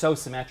because they were so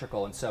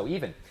symmetrical and so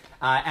even.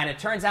 And it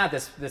turns out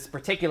this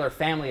particular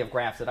family of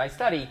graphs that I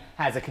study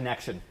has a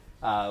connection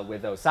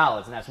with those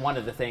solids, and that's one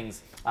of the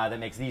things that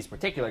makes these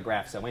particular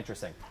graphs so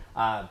interesting.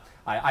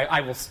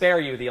 I will spare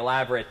you the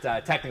elaborate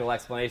technical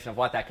explanation of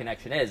what that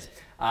connection is,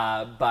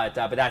 but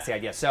that's the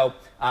idea. So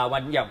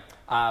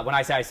when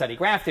I say I study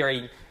graph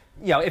theory,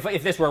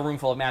 if this were a room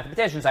full of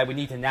mathematicians, I would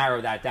need to narrow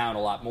that down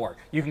a lot more.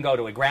 You can go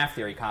to a graph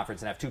theory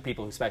conference and have 2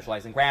 people who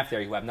specialize in graph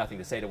theory who have nothing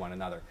to say to one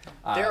another.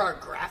 There are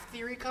graph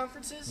theory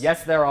conferences?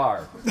 Yes, there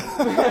are. Do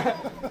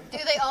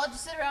they all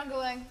just sit around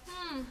going,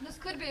 this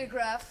could be a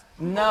graph?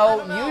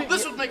 No,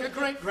 This would make a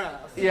great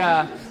graph.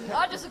 Yeah.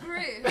 I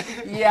disagree.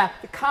 Yeah,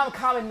 the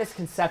common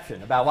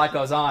misconception about what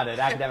goes on at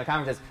academic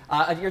conferences.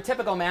 Your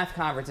typical math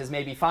conference is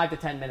maybe 5 to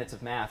 10 minutes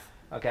of math,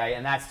 okay,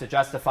 and that's to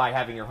justify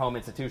having your home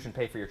institution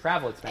pay for your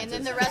travel expenses.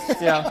 And then the rest is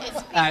people.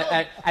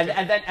 And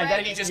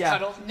then You just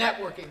cuddle.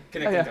 Networking.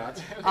 Connecting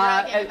dots.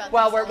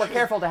 well, we're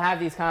careful to have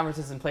these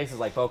conferences in places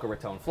like Boca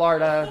Raton,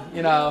 Florida,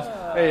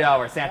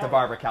 or Santa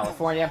Barbara,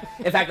 California.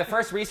 In fact, the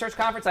first research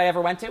conference I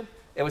ever went to,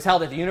 it was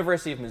held at the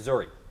University of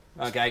Missouri.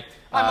 Okay.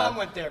 My mom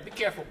went there. Be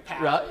careful,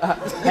 pal.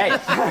 Hey,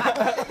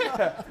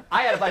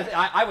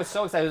 I was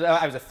so excited.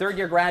 I was a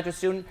third-year graduate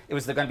student. It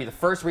was going to be the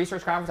first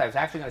research conference I was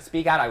actually going to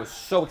speak at. I was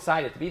so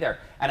excited to be there.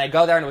 And I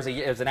go there, and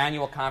it was an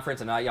annual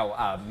conference, and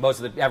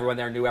everyone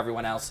there knew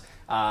everyone else.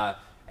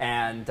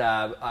 And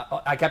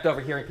I kept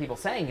overhearing people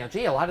saying,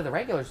 gee, a lot of the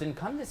regulars didn't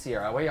come this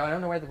year. I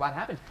don't know what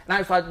happened. And I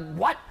was like,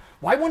 what?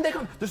 why wouldn't they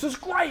come? This is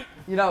great,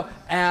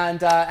 And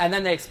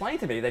then they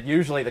explained to me that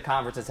usually the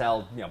conference is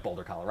held,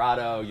 Boulder,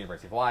 Colorado,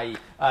 University of Hawaii,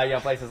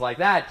 places like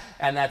that,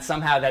 and that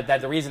somehow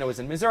that the reason it was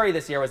in Missouri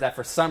this year was that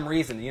for some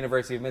reason the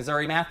University of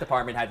Missouri math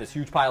department had this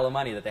huge pile of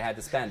money that they had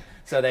to spend,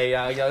 so they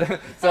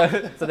so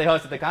they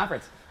hosted the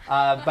conference.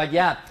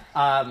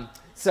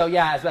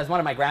 As one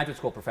of my graduate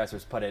school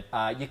professors put it,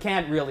 you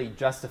can't really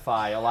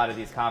justify a lot of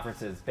these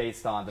conferences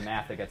based on the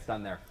math that gets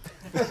done there.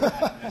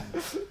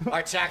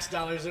 Our tax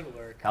dollars at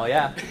work. Hell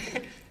yeah.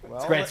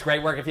 Well, It's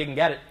great work if you can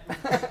get it.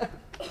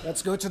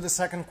 let's go to the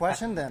second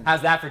question then.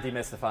 How's that for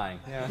demystifying?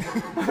 Yeah.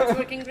 It's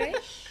working great.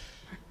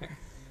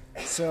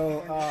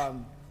 So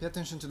pay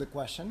attention to the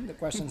question. The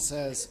question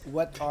says,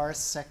 what are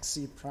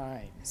sexy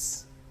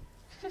primes?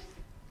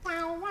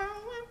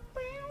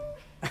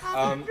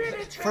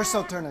 First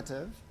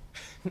alternative,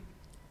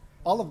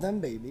 all of them,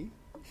 baby.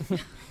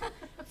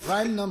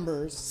 Prime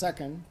numbers,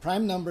 second.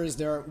 Prime numbers,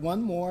 there are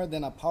one more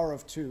than a power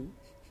of 2.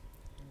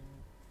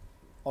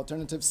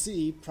 Alternative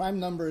C, prime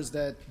numbers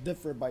that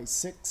differ by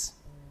 6.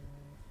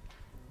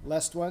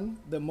 Last one,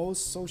 the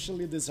most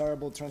socially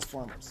desirable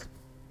transformers.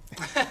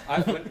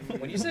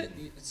 When you said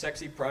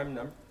sexy prime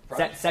number,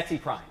 Sexy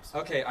primes.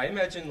 okay, I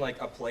imagine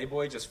like a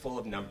Playboy just full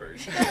of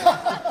numbers.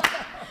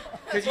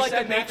 Because you Like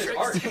said the math is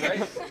Matrix. art,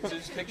 right? So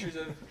just pictures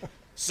of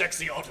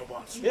Sexy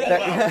Autobots.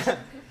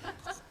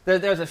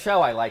 There's a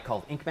show I like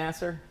called Ink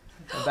Master.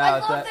 About, I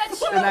love that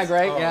show. Isn't that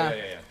great? Oh,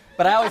 yeah.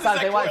 But I always thought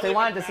if they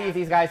wanted to see if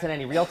these guys had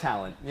any real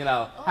talent,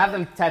 have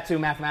them tattoo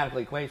mathematical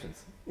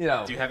equations. Do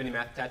you have any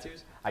math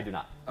tattoos? I do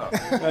not. Oh.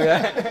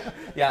 Okay.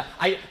 Yeah.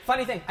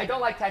 Funny thing, I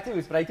don't like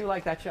tattoos, but I do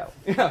like that show.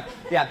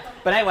 Yeah.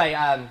 But anyway,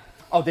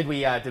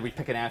 did we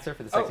pick an answer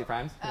for the sexy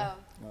primes? Oh,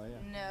 Oh,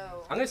 yeah.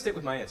 no. I'm gonna stick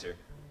with my answer.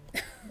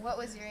 What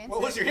was your answer?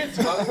 What was your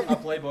answer? A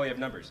Playboy of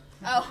numbers.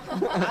 Oh.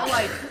 I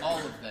like all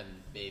of them,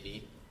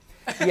 baby.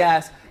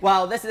 Yes.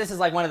 Well, this is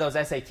like one of those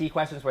SAT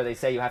questions where they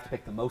say you have to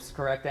pick the most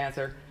correct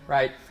answer,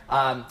 right?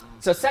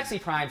 So sexy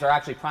primes are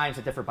actually primes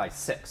that differ by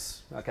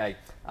 6. Okay.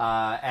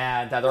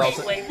 And they're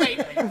also. Wait.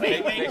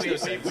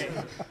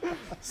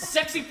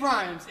 Sexy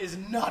primes is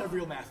not a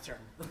real math term.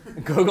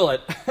 Google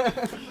it.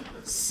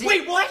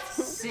 Wait, what?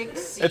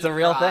 6 It's a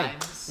real thing.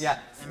 primes. Yeah.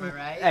 Am I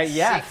right?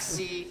 yes.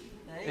 6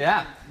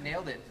 Yeah.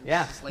 Nailed it.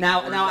 Yeah. Just like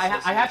Now, word I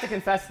have to association.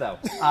 confess though,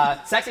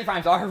 sexy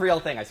primes are a real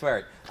thing. I swear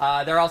it.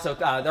 They're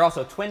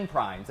also twin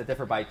primes that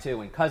differ by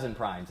 2 and cousin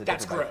primes that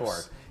That's differ by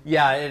gross. 4.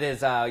 Yeah, it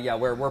is.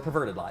 We're a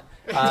perverted lot.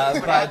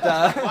 But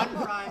One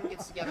prime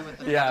gets together with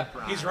the Yeah. other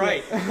prime. He's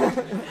right.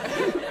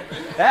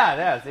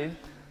 yeah. See.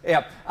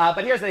 Yeah,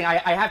 but here's the thing.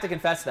 I have to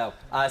confess, though,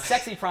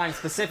 sexy primes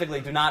specifically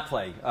do not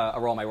play a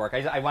role in my work.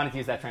 I wanted to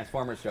use that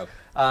Transformers joke,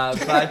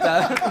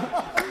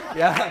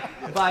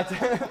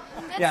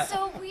 That's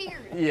so weird.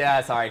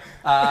 Yeah, sorry.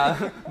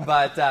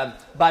 But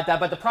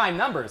the prime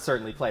numbers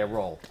certainly play a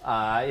role,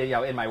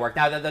 in my work.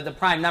 Now, the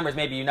prime numbers,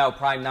 maybe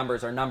prime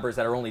numbers are numbers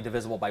that are only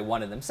divisible by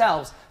 1 in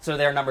themselves. So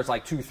they're numbers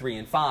like 2, 3,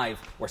 and 5,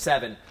 or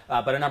 7.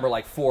 But a number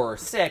like 4 or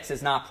 6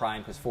 is not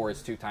prime because 4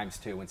 is 2 times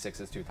 2 and 6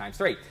 is 2 times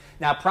 3.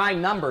 Now,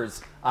 prime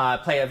numbers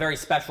play a very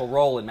special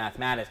role in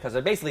mathematics because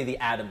they're basically the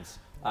atoms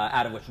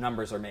out of which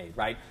numbers are made,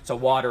 right? So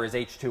water is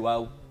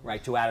H2O,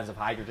 right? 2 atoms of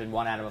hydrogen,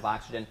 1 atom of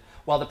oxygen.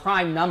 Well, the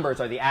prime numbers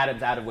are the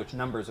atoms out of which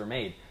numbers are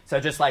made. So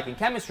just like in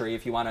chemistry,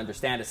 if you want to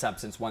understand a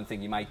substance, one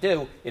thing you might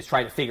do is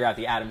try to figure out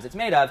the atoms it's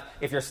made of.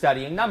 If you're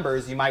studying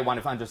numbers, you might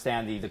want to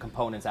understand the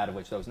components out of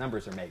which those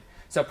numbers are made.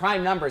 So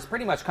prime numbers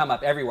pretty much come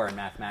up everywhere in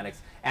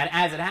mathematics. And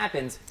as it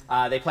happens,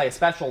 they play a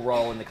special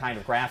role in the kind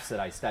of graphs that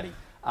I study.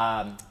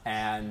 I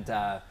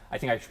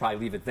think I should probably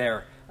leave it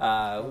there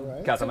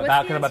because So I'm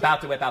what's the about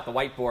to whip out the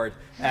whiteboard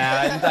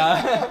and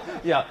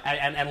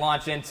and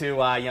launch into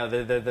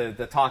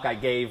the talk I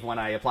gave when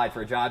I applied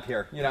for a job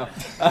here.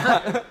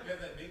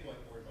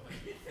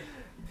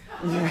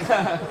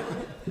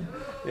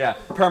 Yeah,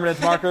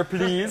 permanent marker,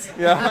 please.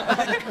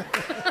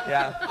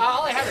 Yeah.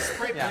 All I have is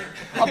spray Yeah. paint.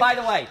 Oh, by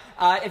the way,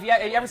 if you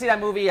ever see that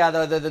movie,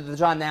 the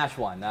John Nash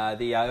one,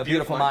 the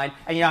Beautiful Mind,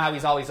 and you know how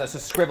he's always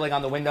scribbling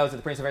on the windows of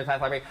the Princeton University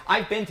Math Library?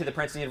 I've been to the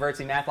Princeton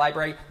University Math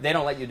Library. They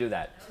don't let you do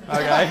that.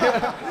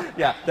 Okay?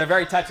 Yeah, they're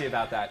very touchy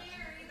about that.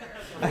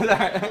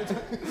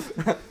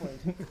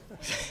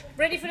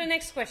 Ready for the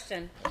next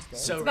question.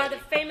 So It's about ready. a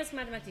famous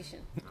mathematician.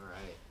 All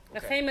right.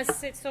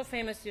 It's so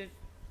famous you've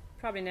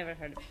probably never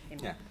heard of him.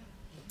 Yeah.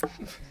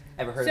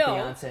 Ever heard So-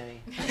 of Beyonce?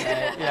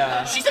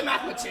 Yeah. She's a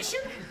mathematician?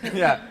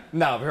 Yeah.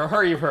 No,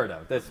 her you've heard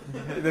of.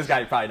 This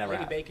guy you probably never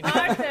Lady have. Bacon.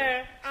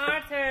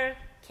 Arthur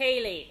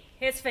Cayley.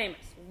 He's famous.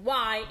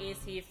 Why is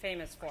he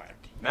famous for?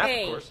 Math,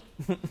 A, of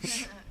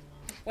course.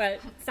 Well,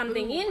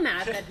 something in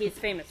math that he's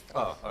famous for.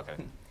 Oh, okay.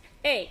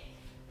 A,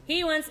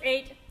 he once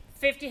ate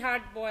 50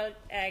 hard-boiled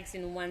eggs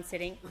in one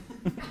sitting.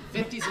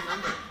 50's a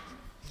number.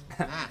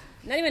 Math.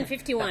 Not even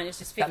 51, it's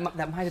just 50.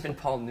 That might have been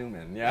Paul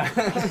Newman. Yeah.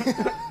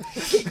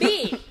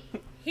 B,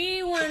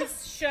 he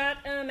once shot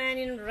a man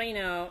in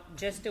Reno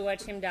just to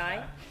watch him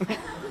die.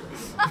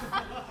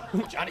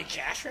 Johnny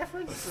Cash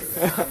reference?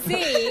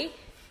 C,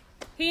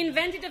 he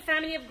invented a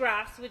family of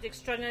graphs with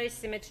extraordinary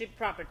symmetric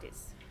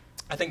properties.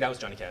 I think that was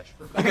Johnny Cash.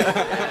 Right.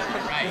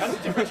 That's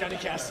a different Johnny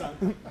Cash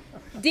song.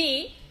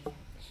 D,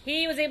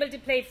 he was able to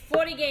play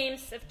 40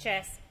 games of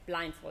chess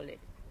blindfolded.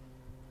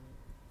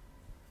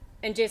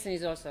 And Jason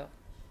is also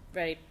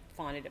very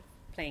fond of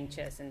playing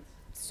chess and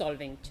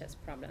solving chess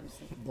problems.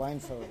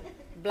 Blindfolded.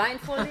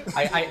 Blindfolded?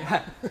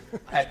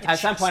 At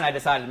some point, I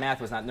decided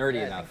math was not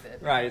nerdy enough,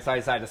 right? So I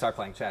decided to start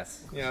playing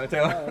chess. You know, Oh,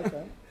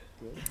 okay.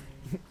 Good.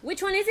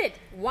 Which one is it?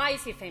 Why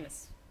is he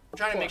famous? I'm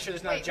trying to make sure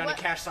there's not a Wait, Johnny what?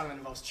 Cash song that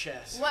involves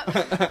chess.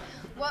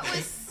 What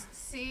was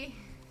C?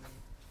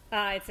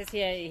 It says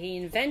here he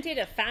invented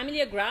a family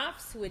of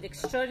graphs with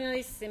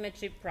extraordinary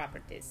symmetry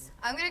properties.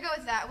 I'm gonna go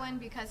with that one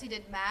because he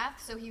did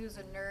math, so he was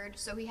a nerd,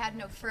 so he had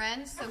no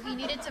friends, so he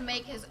needed to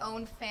make his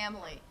own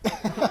family.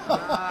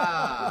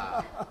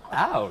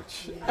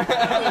 Ouch.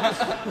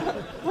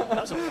 That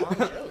was a long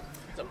joke.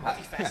 It's a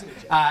multifaceted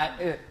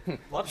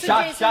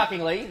joke.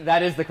 Shockingly,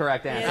 that is the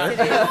correct answer. Yes,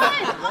 it is.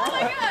 Oh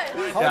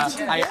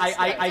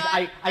my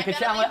god! I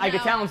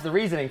could challenge the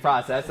reasoning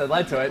process that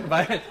led to it,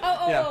 but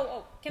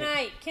Oh. Can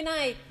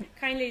I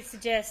kindly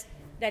suggest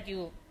that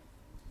you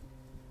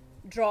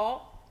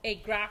draw a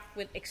graph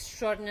with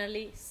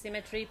extraordinary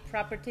symmetry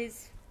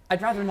properties?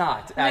 I'd rather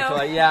not. No.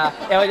 Actually,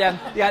 I'll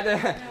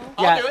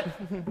do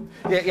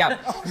it. yeah.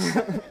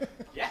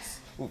 Yes.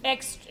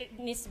 It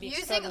needs to be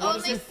Using extraordinary.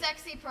 only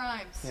sexy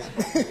primes.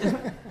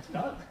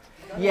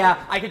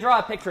 Yeah, I could draw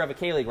a picture of a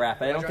Cayley graph,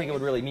 but I don't think it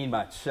would really mean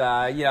much.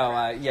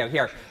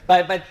 Here,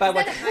 but Is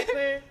that a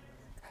hyper?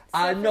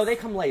 no, they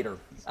come later.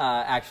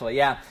 Actually,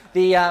 yeah.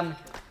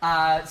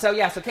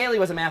 So Cayley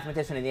was a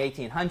mathematician in the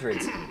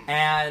 1800s,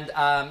 and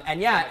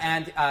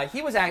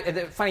he was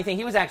the funny thing,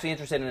 he was actually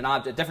interested in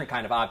a different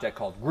kind of object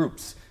called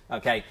groups.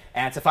 Okay,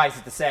 and suffice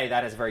it to say,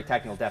 that is a very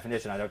technical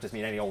definition. I don't just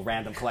mean any old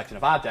random collection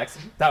of objects.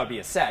 That would be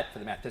a set for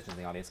the mathematicians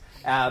in the audience.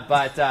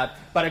 But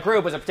a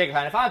group was a particular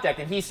kind of object,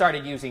 and he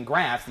started using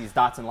graphs, these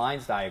dots and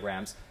lines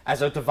diagrams,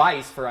 as a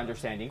device for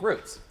understanding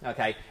groups.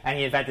 Okay, and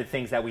he invented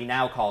things that we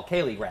now call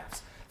Cayley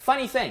graphs.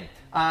 Funny thing,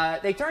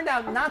 they turned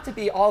out not to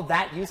be all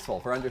that useful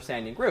for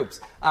understanding groups,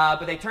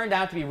 but they turned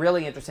out to be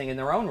really interesting in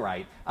their own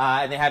right.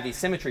 And they have these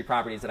symmetry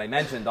properties that I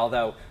mentioned,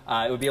 although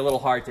it would be a little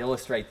hard to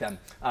illustrate them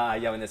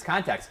in this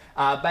context.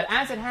 But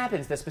as it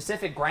happens, the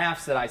specific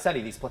graphs that I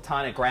study, these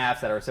Platonic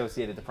graphs that are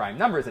associated to prime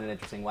numbers in an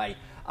interesting way,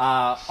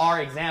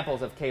 are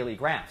examples of Cayley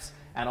graphs.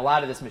 And a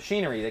lot of this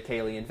machinery that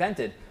Cayley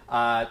invented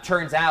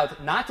turns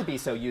out not to be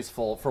so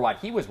useful for what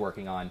he was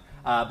working on,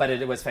 but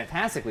it was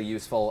fantastically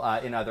useful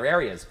in other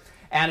areas.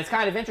 And it's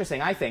kind of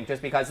interesting, I think,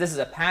 just because this is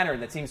a pattern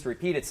that seems to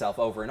repeat itself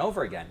over and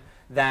over again,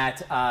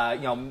 that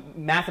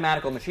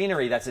mathematical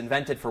machinery that's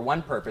invented for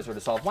one purpose or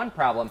to solve one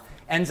problem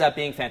ends up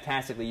being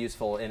fantastically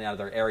useful in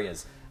other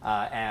areas.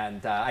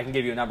 And I can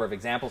give you a number of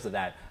examples of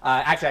that.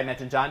 Actually, I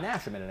mentioned John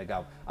Nash a minute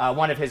ago.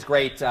 One of his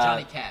great...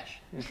 Johnny Cash.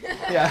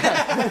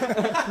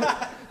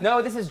 Yeah.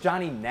 No, this is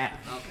Johnny Nash.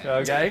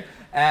 Okay?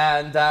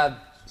 And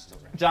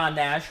John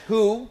Nash,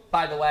 who,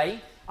 by the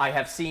way, I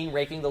have seen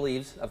raking the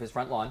leaves of his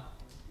front lawn.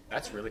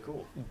 That's really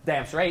cool.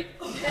 Damn straight.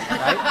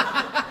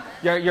 Right?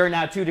 You're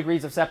now 2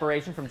 degrees of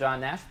separation from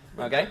John Nash.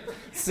 Okay?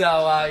 So,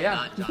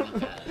 yeah. Not Johnny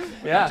Cash.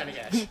 Yeah. Johnny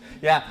Cash.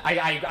 Yeah.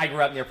 I grew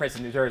up near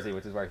Princeton, New Jersey,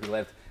 which is where he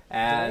lived.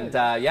 And,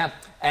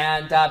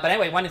 but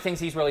anyway, one of the things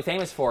he's really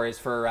famous for is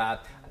for,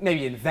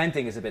 maybe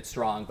inventing is a bit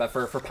strong, but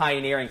for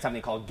pioneering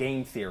something called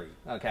game theory.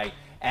 Okay?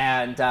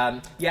 And,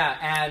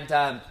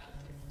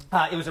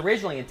 it was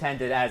originally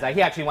intended as,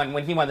 he actually won,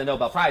 when he won the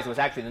Nobel Prize, it was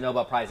actually the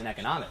Nobel Prize in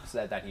economics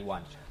that he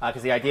won.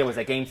 Because the idea was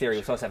that game theory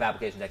was supposed to have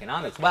applications in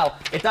economics. Well,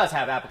 it does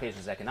have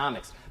applications in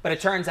economics. But it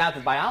turns out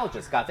that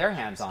biologists got their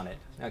hands on it.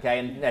 Okay?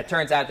 And it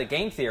turns out that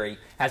game theory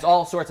has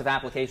all sorts of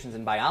applications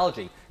in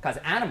biology. Because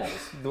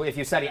animals, if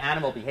you study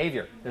animal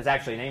behavior, there's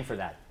actually a name for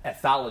that.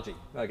 Ethology.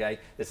 Okay?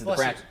 This is the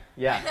branch.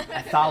 Yeah,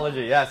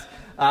 ethology, yes.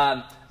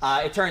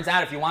 It turns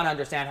out if you want to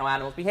understand how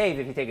animals behave,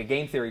 if you take a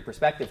game theory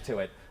perspective to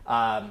it,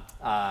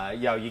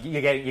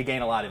 you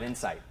gain a lot of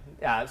insight.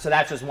 So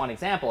that's just one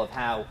example of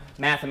how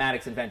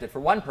mathematics invented for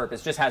one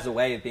purpose just has a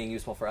way of being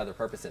useful for other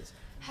purposes.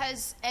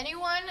 Has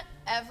anyone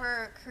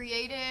ever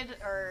created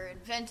or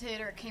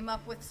invented or came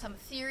up with some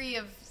theory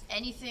of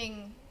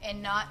anything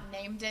and not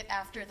named it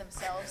after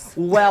themselves?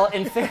 Well,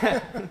 in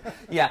fact,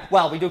 yeah.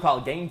 Well, we do call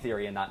it game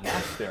theory and not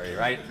Nash theory,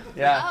 right?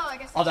 Yeah. Oh, I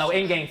guess that's Although true.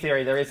 in game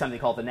theory there is something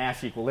called the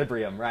Nash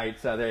equilibrium, right?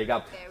 So there you go.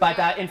 Okay, But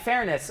right. in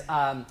fairness,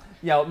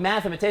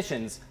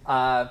 mathematicians.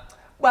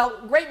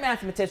 Great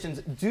mathematicians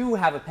do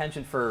have a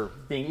penchant for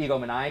being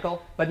egomaniacal,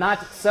 but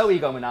not so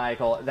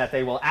egomaniacal that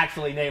they will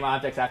actually name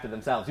objects after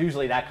themselves.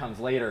 Usually that comes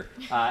later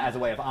as a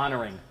way of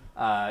honoring,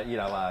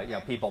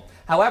 people.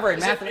 However, in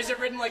Is it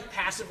written like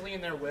passively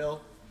in their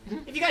will?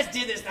 If you guys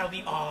did this, that would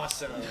be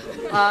awesome.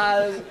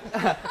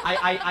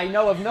 I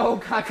know of no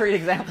concrete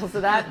examples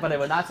of that, but it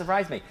would not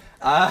surprise me.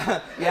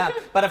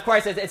 But of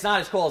course, it's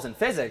not as cool as in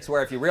physics,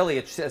 where if you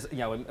really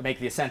make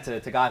the ascent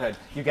to godhood,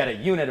 you get a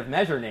unit of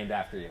measure named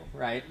after you,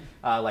 right?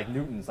 Like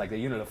Newton's, like the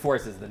unit of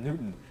force is the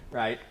Newton,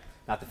 right?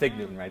 Not the Fig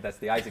Newton, right? That's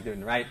the Isaac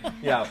Newton, right?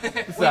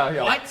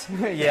 What?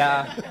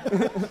 Yeah.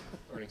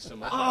 Learning so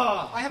much.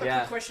 I have a Yeah.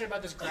 quick question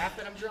about this graph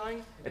that I'm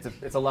drawing.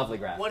 It's a lovely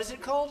graph. What is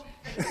it called?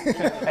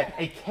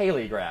 A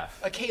Cayley graph.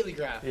 A Cayley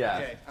graph. Yeah.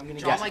 Okay, I'm gonna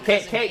Draw guess. my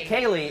cousin Cayley.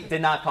 Cayley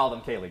did not call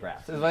them Cayley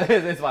graphs.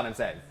 Is what I'm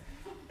saying.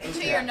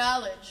 To your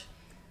knowledge.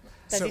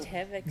 Does So- it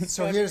have So here's the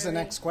extraordinary-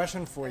 next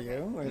question for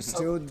you. We're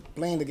still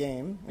playing the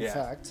game, in Yeah.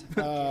 fact.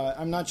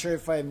 I'm not sure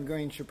if I'm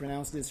going to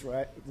pronounce this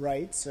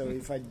right, so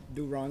if I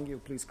do wrong, you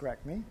please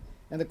correct me.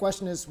 And the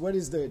question is, what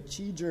is the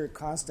Cheeger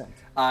constant?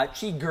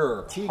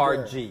 Cheeger,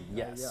 hard G,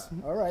 Yeah. yes.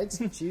 All right,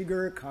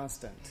 Cheeger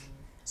constant.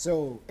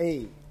 So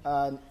A,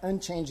 an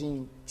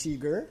unchanging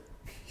Cheeger,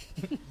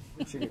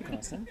 Cheeger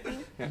constant.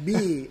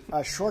 B,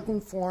 a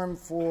shortened form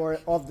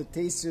of the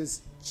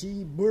Tastiest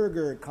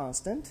Cheeseburger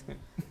constant.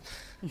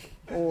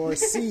 Or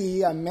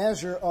C, a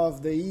measure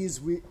of the ease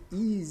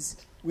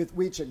with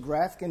which a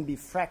graph can be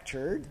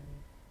fractured.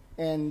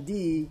 And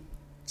D,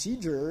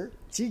 Cheeger,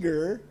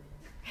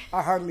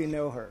 I hardly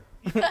know her.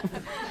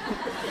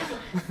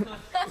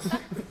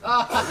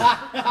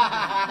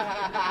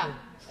 I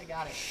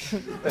got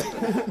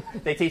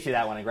it. They teach you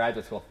that one in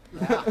graduate school.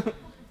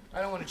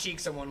 I don't want to cheek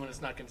someone when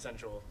it's not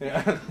consensual. Easy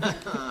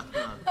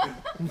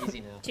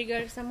now.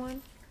 Trigger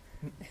someone?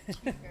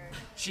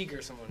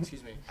 Cheeker someone,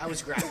 excuse me. I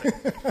was graphic.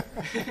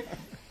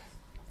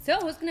 So,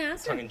 who's going to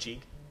answer? Tongue in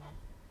cheek.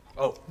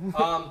 Oh,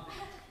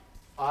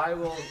 I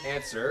will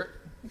answer.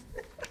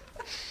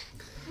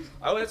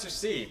 I will answer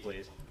C,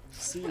 please.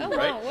 C, Oh,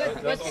 Right? wow.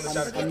 What, That's on the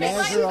what's, chapter. a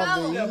measure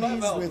of Yeah, the ease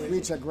vowel, with please.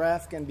 which a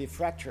graph can be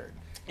fractured.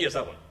 Yes,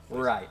 that one.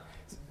 Right.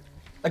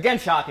 Again,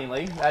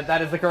 shockingly,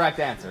 that is the correct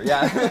answer.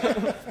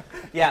 Yeah.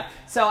 Yeah.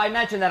 So I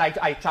mentioned that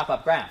I chop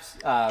up graphs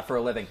for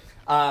a living.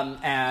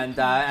 And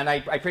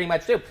I pretty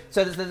much do.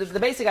 So the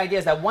basic idea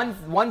is that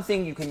one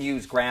thing you can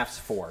use graphs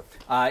for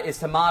is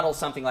to model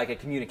something like a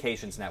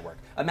communications network.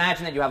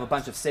 Imagine that you have a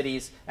bunch of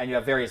cities and you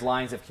have various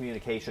lines of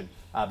communication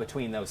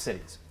between those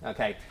cities.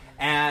 Okay.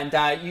 And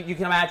you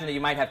can imagine that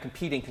you might have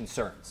competing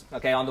concerns.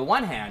 Okay, on the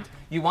one hand,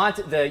 you want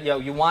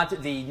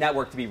the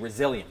network to be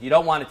resilient. You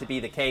don't want it to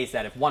be the case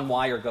that if one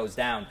wire goes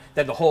down,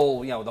 then the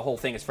whole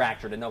thing is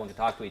fractured and no one can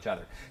talk to each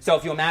other. So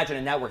if you imagine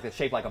a network that's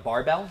shaped like a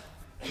barbell,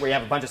 where you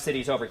have a bunch of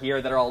cities over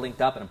here that are all linked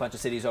up and a bunch of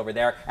cities over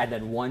there, and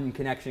then one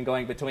connection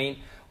going between,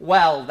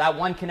 well, that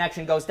one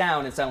connection goes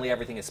down and suddenly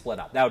everything is split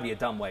up. That would be a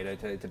dumb way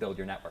to build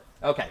your network.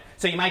 Okay,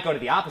 so you might go to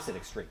the opposite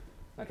extreme.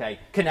 Okay,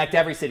 connect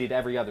every city to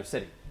every other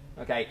city.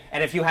 Okay,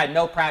 and if you had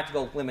no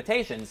practical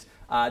limitations,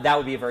 that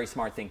would be a very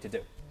smart thing to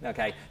do.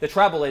 Okay, the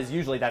trouble is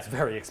usually that's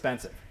very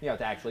expensive,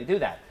 to actually do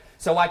that.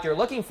 So what you're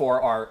looking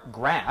for are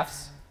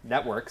graphs,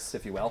 networks,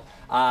 if you will,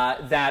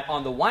 that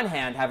on the one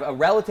hand have a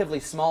relatively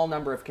small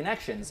number of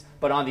connections,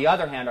 but on the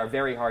other hand are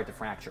very hard to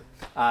fracture.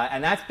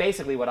 And that's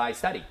basically what I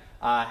study.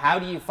 How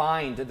do you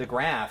find the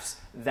graphs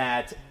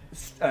that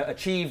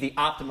achieve the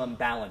optimum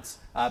balance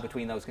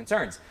between those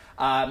concerns?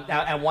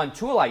 And one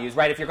tool I use,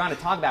 right, if you're going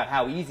to talk about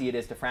how easy it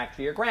is to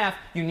fracture your graph,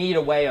 you need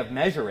a way of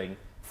measuring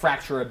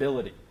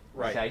fracturability.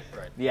 Right, Okay?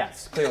 right.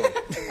 Yes, clearly.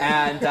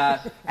 and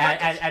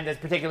this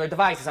particular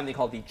device is something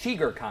called the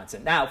Cheeger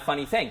constant. Now,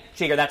 funny thing,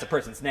 Cheeger, that's a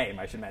person's name,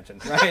 I should mention,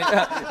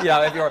 right?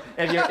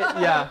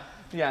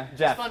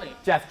 Jeff. funny.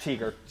 Jeff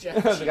Cheeger,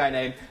 Jeff the guy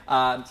named.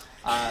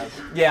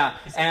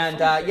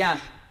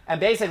 And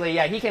basically,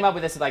 he came up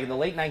with this like in the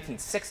late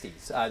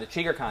 1960s, the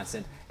Cheeger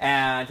constant,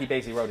 and he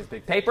basically wrote his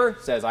big paper,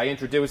 says, I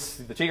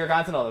introduced the Cheeger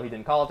constant, although he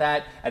didn't call it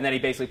that, and then he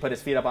basically put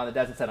his feet up on the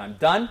desk and said, I'm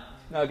done.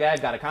 Okay,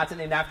 I've got a constant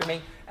named after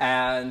me,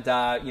 and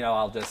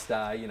I'll just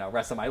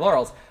rest on my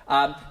laurels.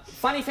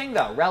 Funny thing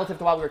though, relative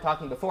to what we were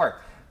talking before,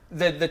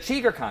 the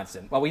Cheeger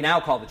constant, well, we now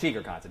call it the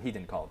Cheeger constant. He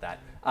didn't call it that.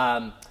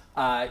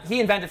 He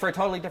invented for a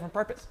totally different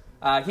purpose.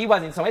 He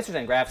wasn't so interested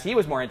in graphs. He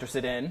was more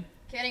interested in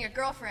Getting a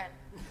girlfriend.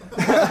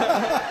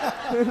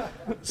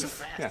 So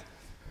fast. Yeah.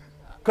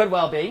 Could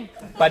well be,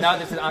 but no.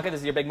 This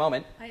is your big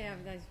moment. I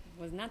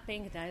was not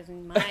paying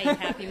attention my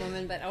happy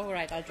moment, but all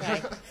right, I'll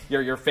try.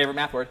 Your favorite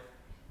math word.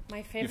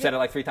 My favorite. You've said it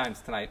like 3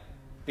 times tonight.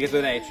 Begins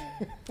with an H.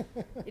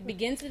 It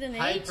begins with an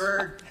H.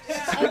 Hyper.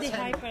 Oh, the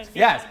hyper.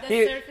 Yes,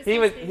 The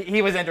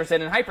he was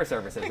interested in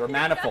hypersurfaces or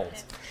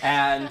manifolds,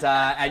 and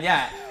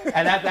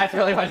that's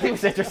really what he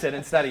was interested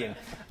in studying.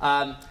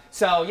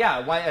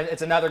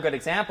 It's another good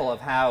example of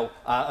how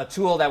a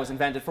tool that was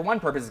invented for one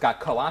purpose got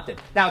co-opted.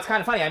 Now it's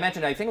kind of funny. I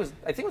mentioned it was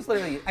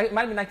literally it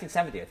might have been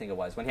 1970. I think it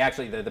was when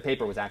the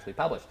paper was actually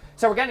published.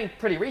 So we're getting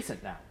pretty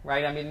recent now,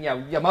 right? I mean,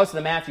 most of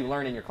the math you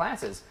learn in your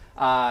classes,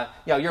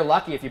 you're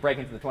lucky if you break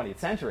into the 20th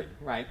century,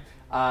 right?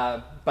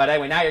 But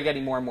anyway, now you're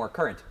getting more and more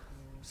current.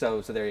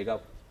 So there you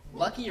go.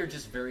 Lucky or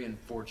just very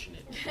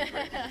unfortunate?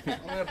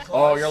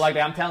 Oh, you're like,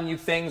 I'm telling you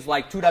things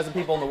like 24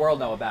 people in the world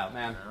know about,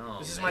 man. Oh.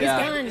 This is my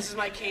Yeah. this is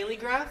my Cayley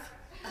graph.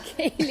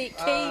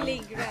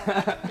 Kaylee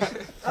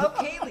graph. Oh,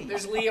 Kaylee.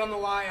 There's Lee on the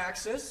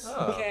y-axis,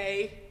 Oh.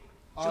 K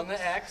on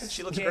the x.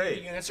 She looks K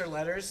great. Units are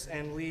letters,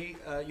 and Lee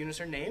units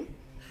are name.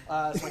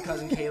 It's my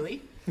cousin Kaylee.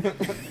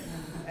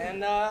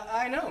 And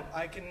I know.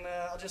 I can.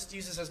 I'll just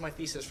use this as my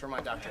thesis for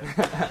my doctorate.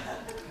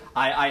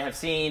 I have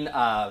seen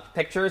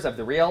pictures of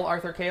the real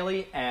Arthur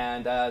Cayley,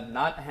 and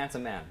not a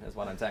handsome man, is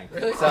what I'm saying.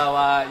 Really? So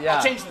yeah.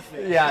 I'll change the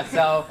thing. Yeah.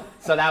 So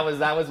that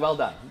was well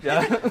done.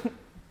 Yeah.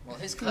 Well,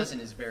 his cousin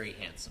is very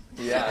handsome.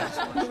 Yeah.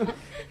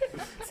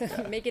 So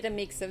make it a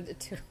mix of the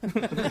two.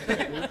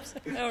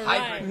 All right.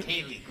 Hybrid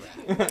Cayley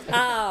graph.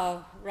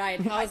 Oh,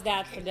 right. How's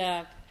that for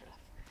the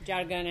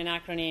jargon and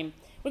acronym?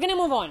 We're going to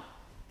move on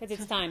because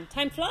it's time.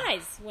 Time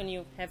flies when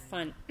you have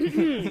fun.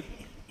 Game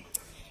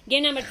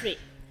number 3,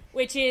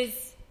 which it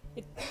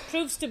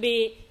proves to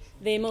be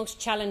the most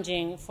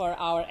challenging for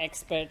our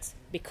experts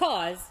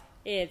because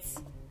it's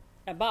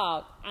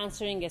about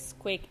answering as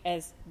quick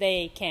as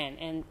they can.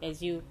 And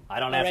as you I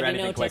don't answer already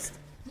anything noticed,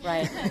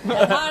 right?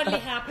 That hardly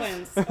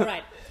happens. All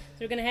right. So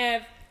we're going to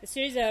have a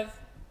series of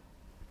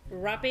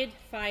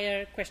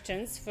rapid-fire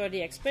questions for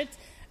the experts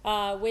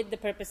with the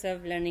purpose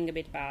of learning a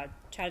bit about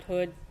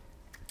childhood,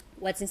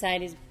 what's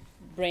inside his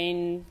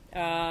brain,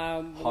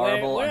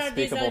 Horrible, where are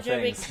these unspeakable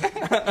algebraic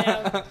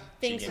things.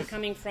 things are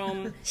coming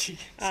from.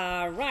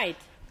 Right.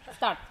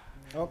 Start.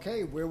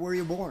 Okay, where were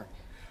you born?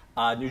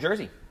 New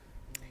Jersey.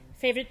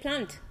 Favorite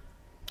plant?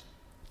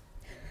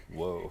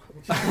 Whoa.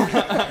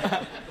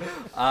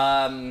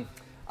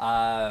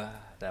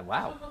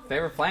 Wow.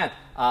 Favorite plant?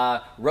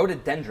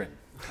 Rhododendron.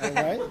 All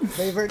right.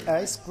 Favorite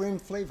ice cream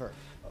flavor?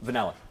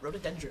 Vanilla.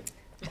 Rhododendron.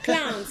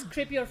 Clowns,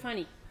 creepy or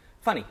funny?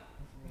 Funny.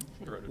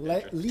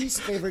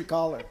 Least favorite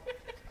color?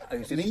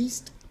 Excuse me?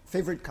 Least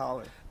favorite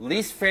color?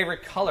 Least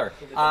favorite color?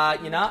 I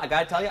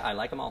gotta tell you, I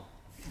like them all.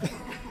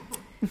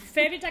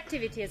 Favorite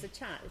activity as a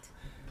child?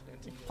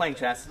 Playing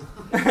chess.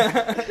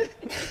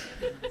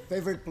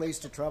 Favorite place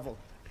to travel?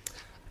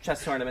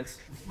 Chess tournaments.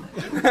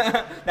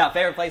 Now,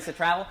 favorite place to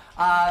travel?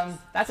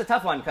 That's a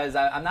tough one because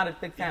I'm not a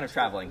big fan of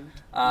traveling.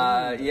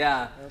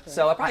 Yeah. Okay.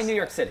 So probably New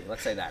York City.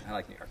 Let's say that. I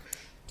like New York.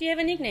 Do you have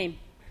a nickname?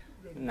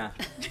 Nah.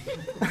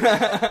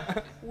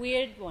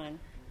 Weird one.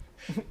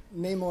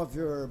 Name of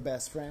your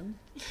best friend?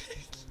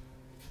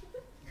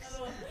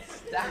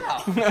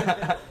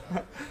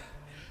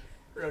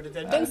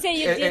 Rhododendron. Don't say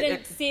you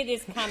didn't see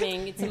this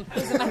coming. It's a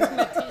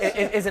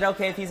mathematician. Is it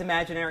okay if he's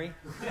imaginary?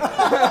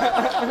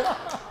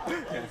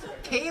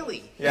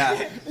 Cayley.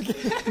 Yeah.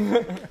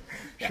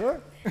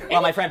 Sure.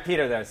 Well, my friend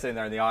Peter there, sitting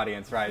there in the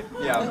audience, right?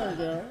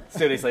 Yeah.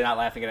 Studiously not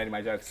laughing at any of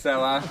my jokes.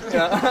 So, I'm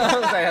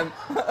saying.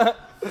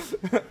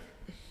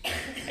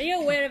 Are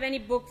you aware of any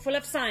book full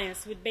of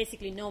science with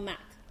basically no math?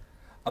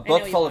 A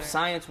book full of are.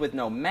 science with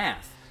no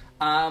math.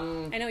 I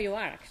know you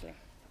are, actually.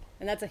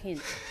 And that's a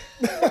hint.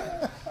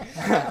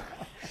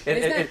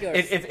 It's not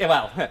yours.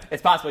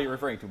 It's possible you're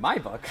referring to my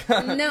book.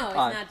 No, it's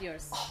not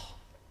yours.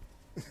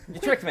 You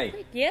tricked me.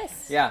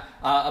 Yes. Yeah,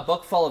 a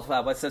book full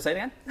of, say it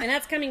again? And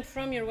that's coming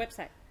from your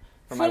website.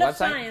 From full my of website?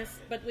 Science,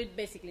 but with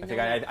basically I no think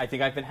math. I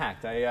think I've been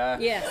hacked.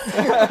 Yes.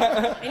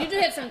 And you do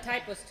have some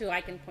typos, too.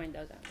 I can point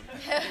those out.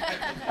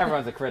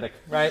 Everyone's a critic,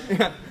 right?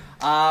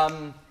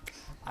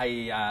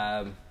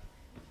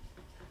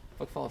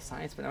 Book full of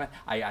science, but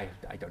I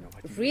don't know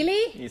what you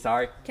Really? You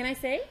sorry? Can I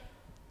say?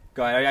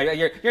 Go ahead.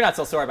 You're not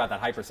so sore about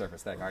that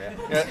hypersurface thing, are you?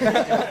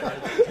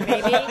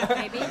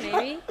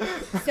 Maybe.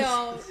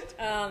 So,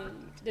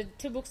 the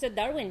 2 books that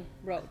Darwin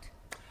wrote.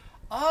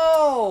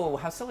 Oh,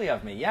 how silly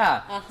of me!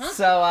 Yeah. Uh-huh.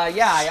 So I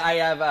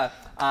have.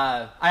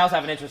 I also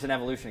have an interest in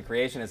evolution and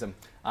creationism.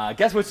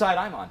 Guess which side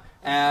I'm on?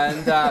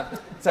 And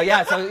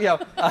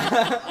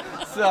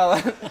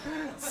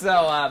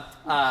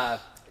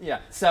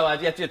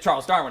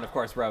Charles Darwin, of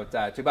course, wrote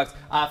 2 books.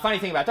 Funny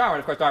thing about Darwin,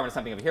 of course, Darwin is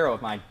something of a hero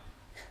of mine.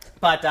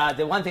 But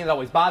the one thing that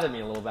always bothered me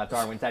a little about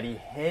Darwin is that he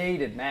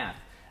hated math.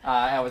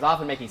 I was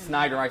often making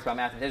snide remarks about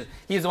mathematicians.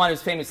 He's the one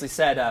who's famously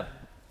said, a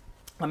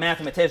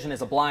mathematician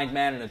is a blind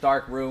man in a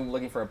dark room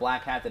looking for a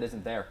black hat that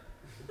isn't there.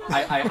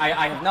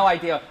 I have no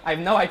idea. I have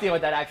no idea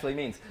what that actually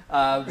means.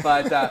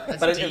 But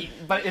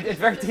it's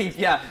very deep,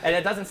 yeah, and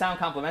it doesn't sound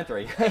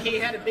complimentary. He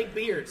had a big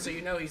beard, so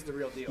you know he's the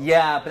real deal.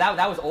 Yeah, but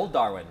that was old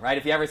Darwin, right?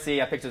 If you ever see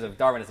pictures of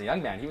Darwin as a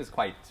young man, he was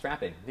quite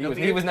strapping. He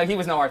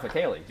was no Arthur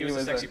Cayley. He was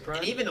a sexy prime.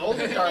 And even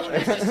older Darwin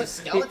was just a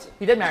skeleton.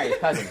 He did marry his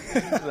cousin,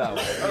 so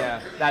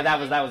yeah, that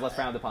was less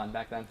frowned upon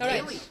back then. All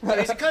right. So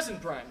he's a cousin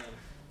prime. Then.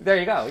 There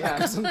you go. Yeah.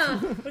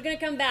 We're going to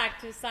come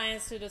back to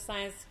science,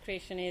 pseudoscience,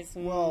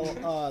 creationism.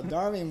 Well,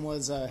 Darwin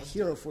was a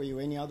hero for you.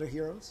 Any other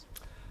heroes?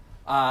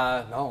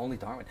 No, only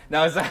Darwin.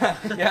 No,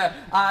 yeah.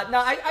 No,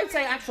 I'd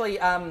say actually,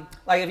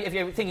 if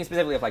you're thinking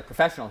specifically of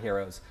professional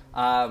heroes,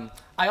 I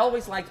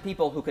always liked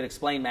people who could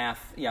explain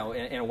math,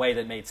 in a way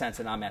that made sense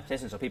to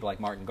non-mathematicians. So people like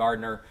Martin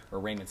Gardner or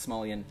Raymond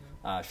Smullyan.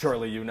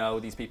 Surely you know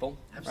these people,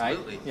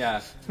 Absolutely. right?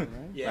 Yeah.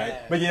 Yeah.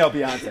 Right? But you know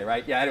Beyonce,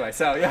 right? Yeah. Anyway,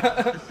 so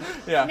yeah.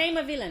 Yeah. Name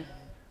a villain.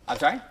 I'm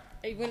sorry?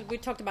 We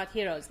talked about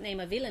heroes. Name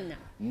a villain now.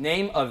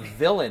 Name a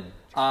villain.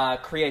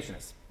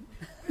 Creationist.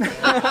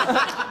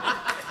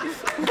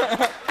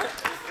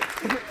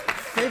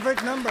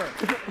 Favorite number?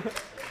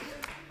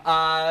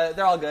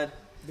 They're all good.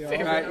 They're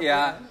all Right?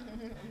 Yeah.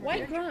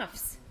 Why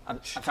graphs? I'm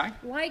sorry?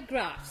 Why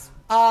graphs?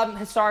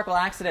 Historical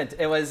accident.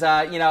 It was,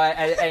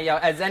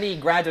 as any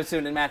graduate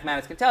student in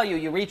mathematics can tell you,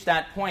 you reach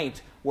that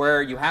point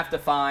where you have to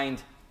find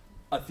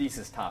a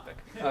thesis topic,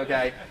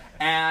 okay?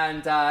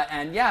 And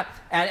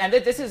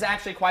this is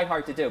actually quite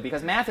hard to do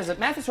because math is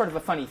sort of a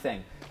funny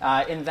thing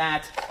in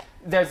that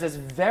there's this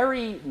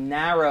very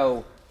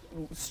narrow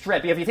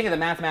strip. If you think of the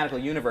mathematical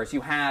universe, you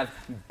have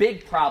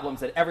big problems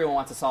that everyone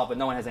wants to solve, but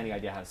no one has any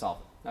idea how to solve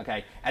them,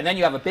 okay? And then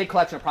you have a big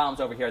collection of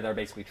problems over here that are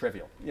basically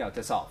trivial,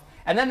 to solve.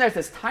 And then there's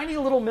this tiny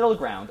little middle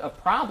ground of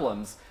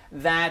problems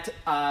that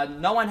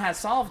no one has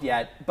solved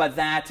yet, but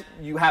that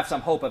you have some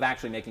hope of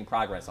actually making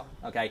progress on,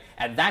 okay?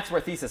 And that's where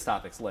thesis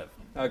topics live,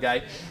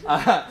 okay?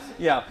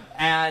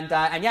 And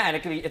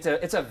it can be,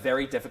 it's a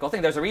very difficult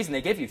thing. There's a reason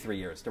they give you 3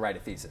 years to write a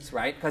thesis,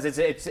 right? Because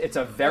it's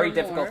a very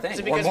difficult thing. Is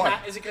it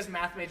because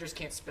math majors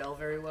can't spell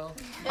very well?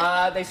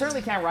 They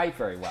certainly can't write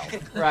very well,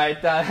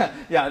 right?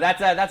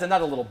 That's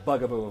another little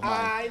bugaboo of mine.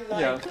 I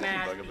like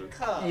math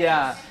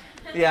because...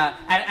 Yeah,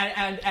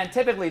 and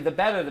typically the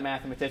better the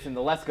mathematician,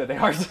 the less good they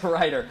are as a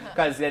writer,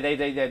 because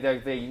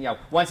they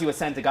once you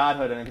ascend to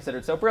godhood and are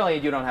considered so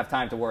brilliant, you don't have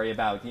time to worry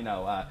about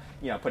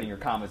putting your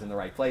commas in the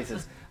right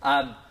places. So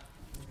I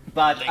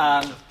was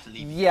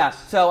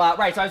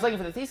looking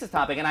for the thesis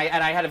topic, and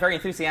I had a very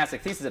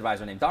enthusiastic thesis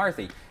advisor named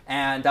Dorothy,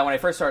 and when I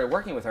first started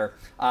working with her,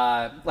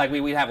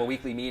 we'd have a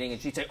weekly meeting,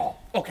 and she'd say, "Oh,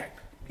 okay.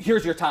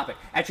 Here's your topic."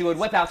 And she would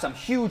whip out some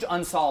huge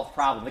unsolved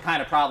problem, the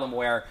kind of problem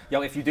where,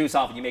 if you do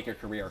solve it, you make your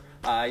career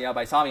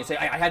by solving it. Say,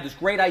 I had this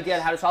great idea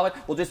on how to solve it.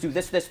 We'll just do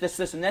this,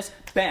 and this.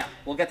 Bam,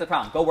 we'll get the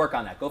problem. Go work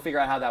on that. Go figure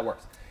out how that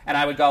works. And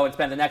I would go and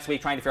spend the next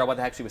week trying to figure out what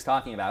the heck she was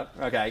talking about,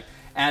 okay?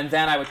 And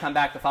then I would come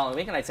back the following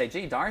week and I'd say,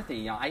 "Gee,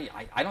 Dorothy, I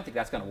don't think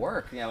that's going to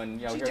work, here's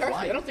Dorothy,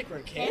 why." I don't think we're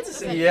in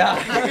Kansas anymore.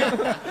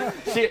 Yeah.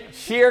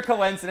 Sheer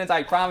coincidence.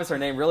 I promise her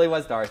name really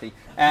was Dorothy.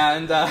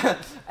 And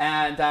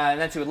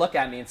then she would look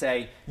at me and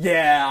say,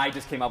 "Yeah, I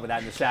just came up with that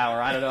in the shower.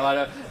 I don't know. I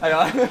don't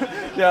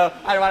know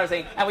what I'm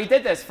saying." And we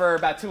did this for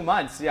about 2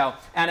 months,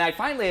 and I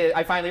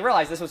finally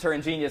realized this was her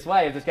ingenious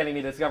way of just getting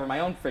me to discover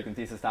my own freaking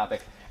thesis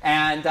topic.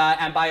 And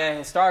by a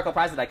historical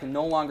process I can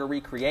no longer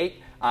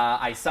recreate,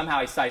 I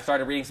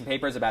started reading some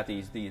papers about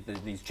these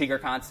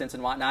Cheeger constants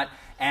and whatnot,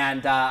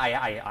 and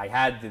I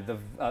had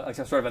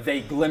sort of a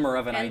vague glimmer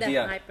of an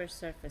idea. And the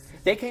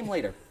hypersurfaces. They came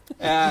later.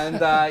 And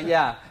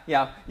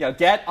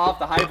get off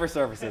the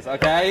hypersurfaces,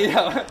 okay?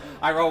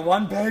 I wrote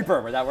one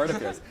paper where that word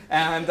appears.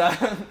 And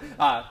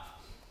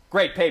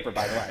great paper,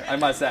 by the way, I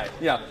must say.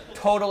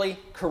 Totally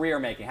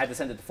career-making. Had to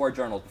send it to 4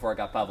 journals before it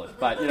got published,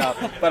 but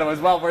it was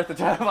well worth the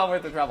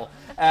trouble.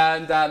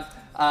 And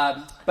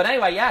but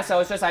anyway, so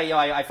it's just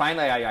I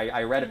finally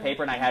read a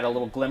paper and I had a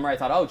little glimmer. I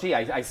thought, oh, gee,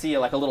 I see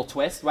like a little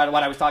twist. What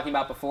I was talking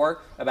about before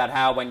about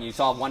how when you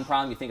solve one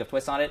problem, you think of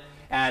twists on it.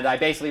 And I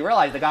basically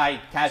realized the guy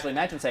casually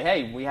mentioned, say,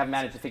 "Hey, we haven't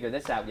managed to figure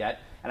this out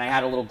yet." And I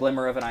had a little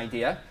glimmer of an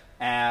idea.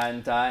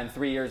 And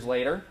 3 years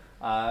later,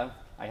 I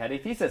had a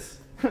thesis.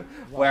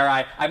 Where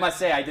I must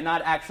say I did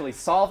not actually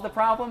solve the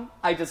problem.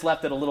 I just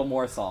left it a little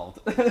more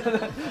solved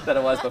than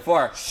it was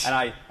before. And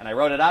I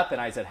wrote it up and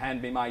I said,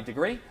 "Hand me my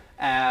degree,"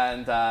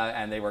 and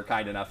they were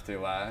kind enough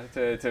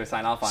to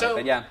sign off on it.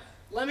 But yeah.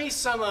 Let me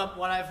sum up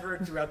what I've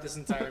heard throughout this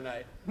entire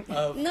night.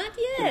 Not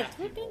yet.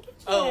 We're going to get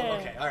Oh,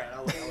 okay. All right.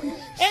 I'll wait.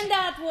 And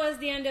that was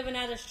the end of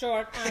another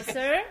short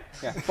answer.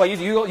 Yeah. Well,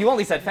 you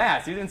only said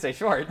fast. You didn't say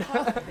short.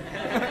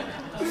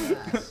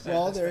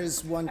 Well, there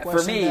is one question.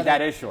 For me,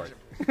 that is short.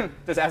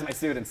 Just ask my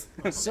students.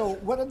 So,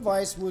 what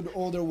advice would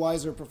older,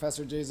 wiser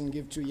Professor Jason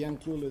give to young,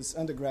 clueless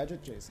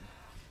undergraduate Jason?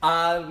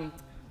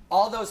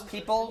 All those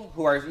people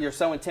who you're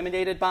so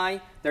intimidated by,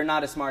 they're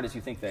not as smart as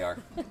you think they are.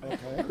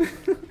 Okay.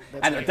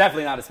 And they're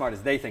definitely not as smart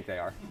as they think they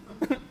are.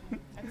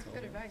 That's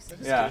good advice.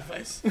 That's good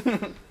advice.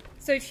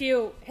 So if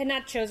you had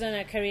not chosen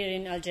a career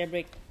in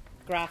algebraic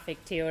graphic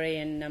theory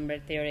and number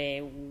theory,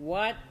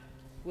 what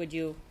would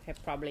you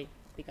have probably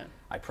begun?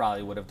 I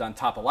probably would have done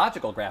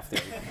topological graph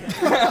theory.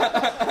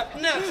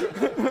 Natural.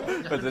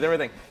 But it's a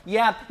different thing.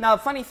 Yeah, now,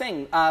 funny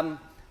thing,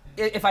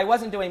 if I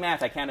wasn't doing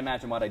math, I can't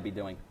imagine what I'd be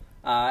doing.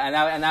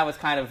 And that's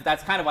kind of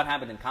what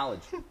happened in college,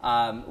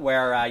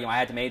 where I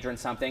had to major in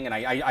something, and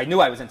I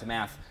knew I was into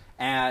math,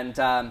 and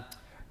when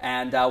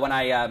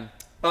I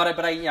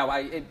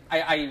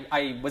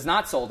was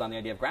not sold on the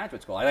idea of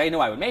graduate school. I knew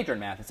I would major in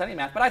math and study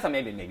math, but I thought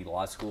maybe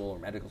law school or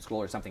medical school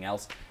or something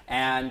else.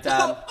 And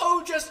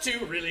just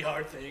 2 really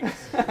hard things.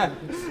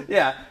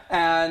 yeah,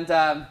 and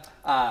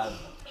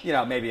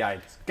maybe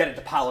I'd get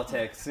into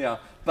politics,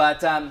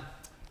 but then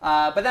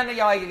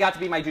I got to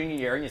be my junior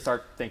year, and you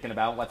start thinking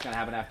about what's going to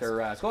happen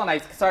after school, and I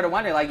started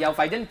wondering, if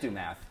I didn't do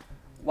math,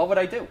 what would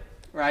I do,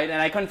 right?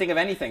 And I couldn't think of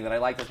anything that I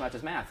liked as much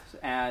as math,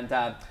 and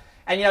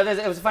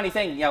it was a funny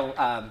thing,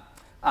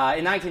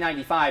 in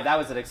 1995, that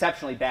was an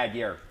exceptionally bad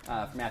year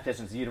for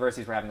mathematicians. The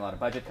universities were having a lot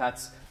of budget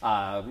cuts,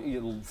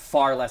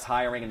 far less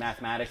hiring in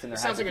mathematics than there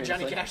had been. Sounds like a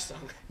Johnny Cash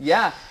song.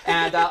 Yeah,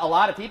 and a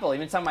lot of people,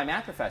 even some of my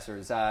math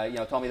professors,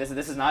 told me this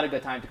is not a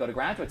good time to go to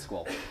graduate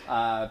school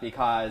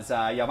because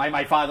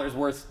my father's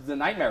worst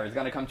nightmare is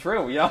going to come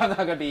true. I'm not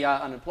going to be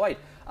unemployed.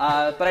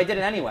 But I did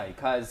it anyway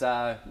because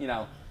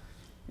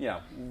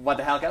what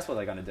the hell else were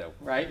they going to do,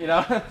 right?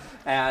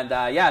 And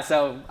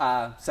so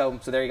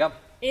there you go.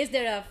 Is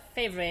there a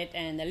favorite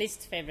and a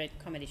least favorite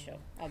comedy show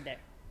out there?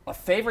 A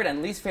favorite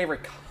and least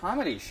favorite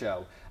comedy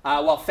show?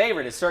 Well,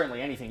 favorite is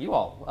certainly anything you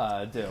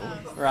all do,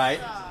 right?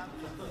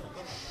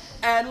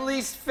 And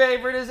least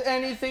favorite is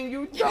anything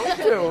you don't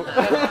do.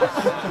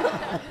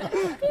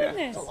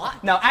 Goodness.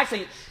 No,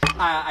 actually,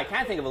 I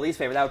can't think of a least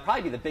favorite. That would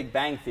probably be The Big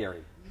Bang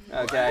Theory.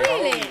 Okay.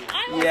 Really?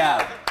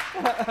 Yeah.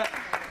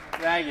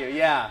 Thank you.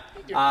 Yeah.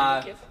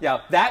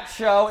 That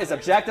show is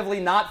objectively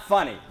not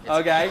funny.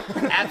 Okay.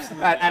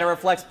 Absolutely. And it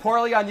reflects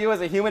poorly on you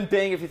as a human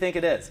being if you think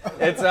it is.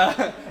 It's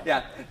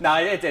yeah. No,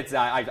 it's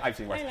I've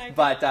seen worse.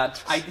 But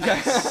I'm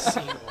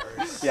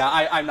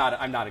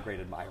not a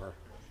great admirer.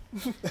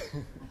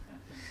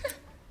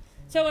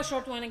 So a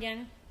short one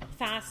again,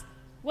 fast.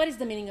 What is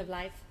the meaning of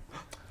life?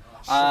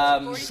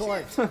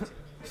 Short.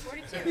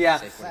 42. Yeah.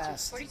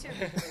 Fast. 42.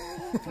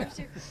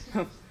 42.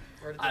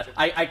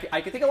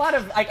 I could think of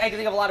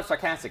a lot of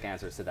sarcastic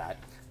answers to that.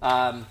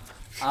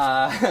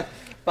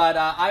 But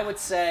I would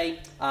say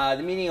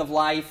the meaning of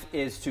life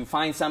is to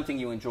find something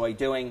you enjoy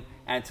doing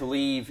and to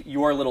leave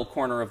your little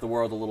corner of the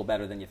world a little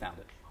better than you found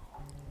it.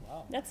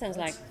 Wow. That sounds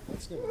like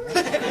That's good.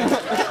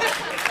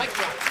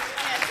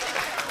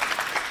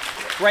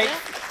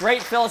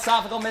 Great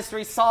philosophical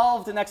mystery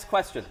solved. The next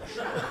question.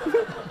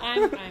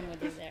 I'm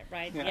with you there,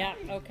 right? Yeah.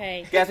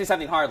 Okay. You ask me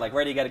something hard, like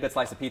where do you get a good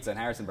slice of pizza in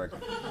Harrisonburg?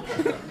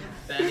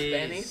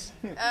 Benny's.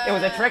 It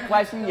was a trick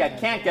question. You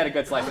can't get a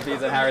good slice of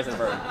pizza in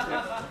Harrisonburg.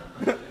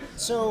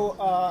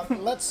 So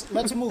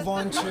let's move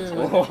on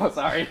to. Oh,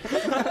 sorry.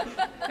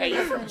 Hey,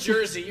 you're from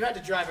Jersey. You had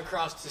to drive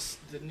across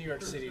to New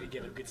York City to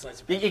get a good slice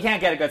of pizza. You can't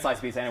get a good slice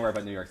of pizza anywhere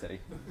but New York City.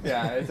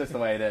 Yeah, it's just the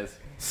way it is.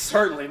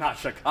 Certainly not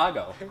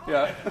Chicago.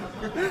 Yeah.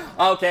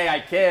 Okay, I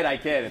kid.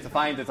 It's a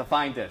fine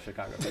dish,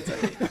 Chicago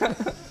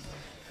pizza.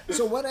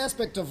 So, what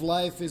aspect of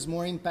life is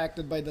more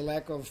impacted by the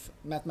lack of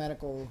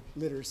mathematical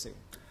literacy?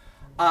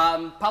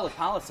 Public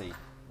policy,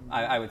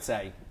 I would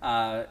say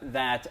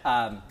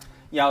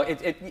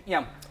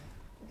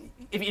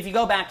if you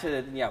go back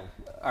to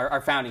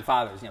our founding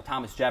fathers,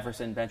 Thomas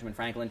Jefferson, Benjamin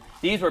Franklin,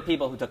 these were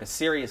people who took a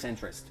serious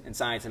interest in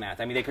science and math.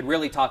 I mean, they could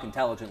really talk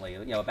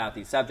intelligently, about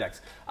these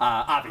subjects.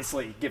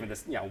 Obviously, given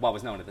this, what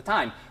was known at the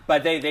time,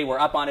 but they were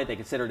up on it. They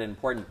considered it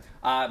important.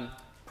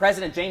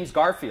 President James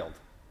Garfield.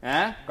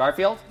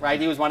 Garfield,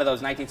 right? He was one of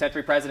those 19th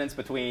century presidents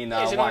between.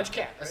 He's an orange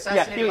cat.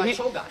 Assassinated by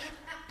Czolgosz.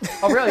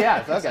 Oh, really?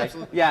 Yes. Okay.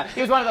 Yeah, he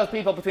was one of those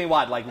people between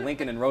like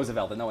Lincoln and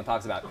Roosevelt that no one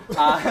talks about.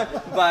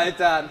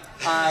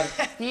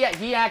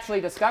 He actually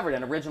discovered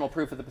an original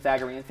proof of the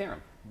Pythagorean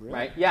theorem. Really?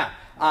 Right? Yeah.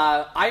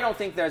 I don't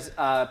think there's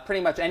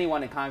pretty much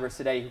anyone in Congress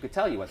today who could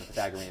tell you what the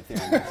Pythagorean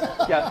theorem is.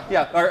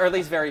 Or at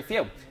least very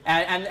few.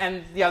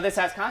 And this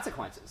has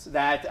consequences.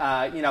 That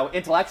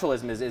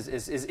intellectualism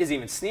is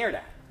even sneered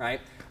at,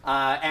 right?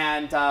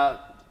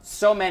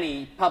 So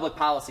many public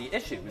policy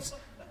issues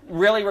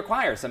really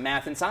require some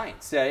math and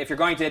science. If you're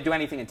going to do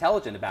anything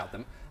intelligent about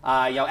them,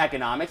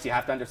 economics, you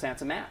have to understand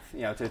some math,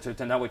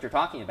 to know what you're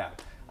talking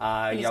about.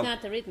 It's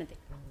not arithmetic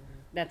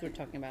that we're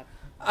talking about.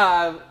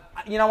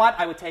 You know what?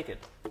 I would take it.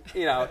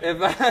 If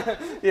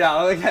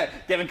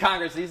given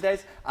Congress these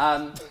days.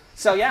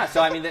 So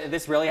I mean,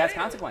 this really has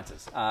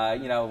consequences.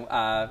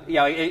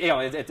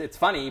 It's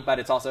funny, but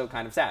it's also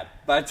kind of sad.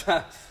 But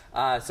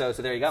so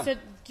there you go. So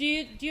do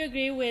you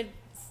agree with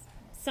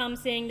some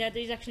saying that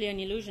there's actually an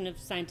illusion of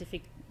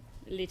scientific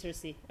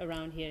literacy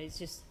around here? It's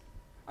just.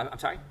 I'm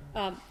sorry.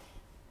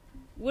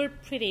 We're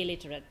pretty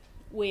illiterate.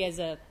 We as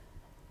a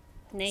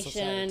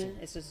nation,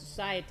 as a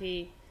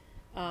society,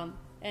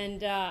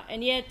 and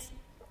yet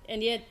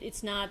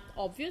it's not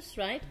obvious,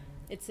 right?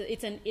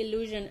 It's an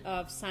illusion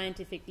of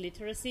scientific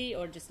literacy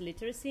or just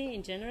literacy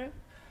in general.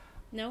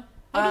 No.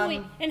 How do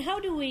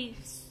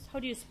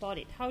you spot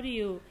it? How do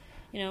you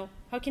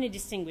how can you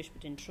distinguish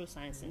between true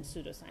science and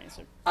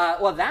pseudoscience?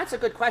 Well, that's a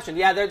good question.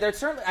 Yeah, there's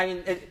certainly. I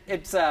mean,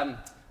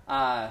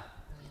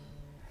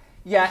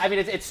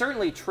 it's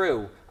certainly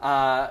true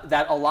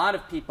that a lot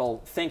of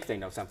people think they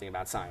know something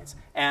about science.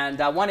 And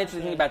one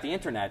interesting thing about the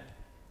internet,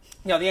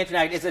 the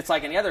internet it's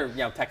like any other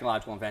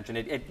technological invention.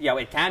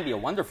 It can be a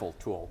wonderful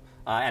tool,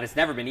 and it's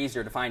never been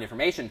easier to find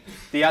information.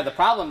 The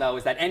problem though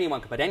is that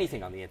anyone can put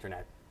anything on the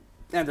internet,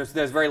 and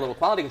there's very little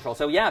quality control.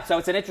 So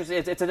it's an interesting.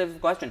 It's a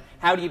difficult question.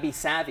 How do you be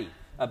savvy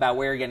about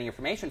where you're getting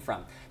information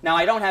from? Now,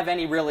 I don't have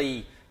any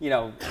really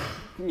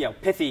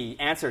pithy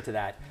answer to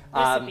that.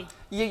 But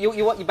you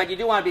do want to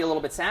be a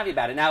little bit savvy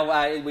about it.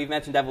 Now, we've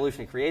mentioned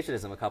evolution and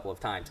creationism a couple of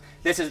times.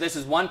 This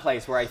is one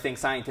place where I think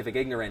scientific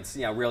ignorance,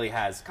 really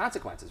has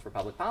consequences for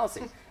public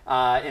policy.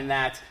 In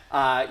that,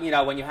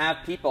 when you have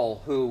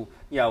people who,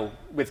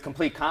 with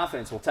complete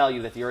confidence will tell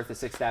you that the Earth is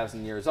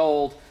 6,000 years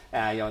old,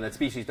 and that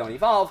species don't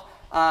evolve.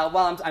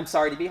 Well, I'm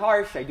sorry to be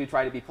harsh. I do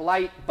try to be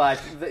polite, but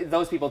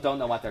those people don't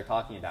know what they're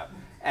talking about.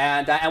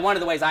 And one of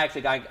the ways I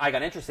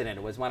got interested in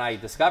it was when I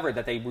discovered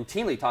that they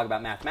routinely talk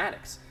about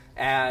mathematics,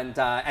 and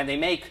they'll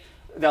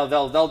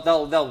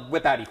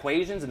whip out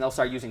equations and they'll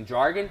start using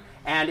jargon.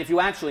 And if you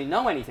actually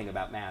know anything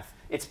about math,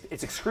 it's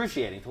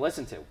excruciating to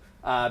listen to.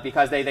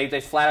 because they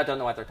just flat out don't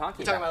know what they're talking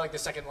You're talking about like the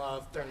second law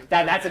of thermodynamics.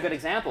 That's a good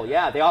example.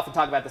 Yeah, they often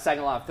talk about the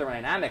second law of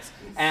thermodynamics,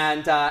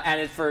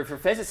 and for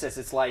physicists,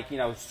 it's like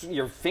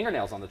your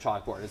fingernails on the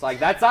chalkboard. It's like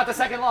that's not the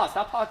second law.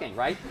 Stop talking,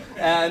 right?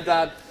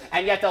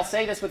 And yet they'll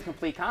say this with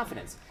complete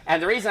confidence.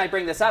 And the reason I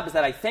bring this up is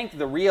that I think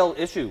the real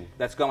issue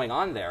that's going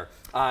on there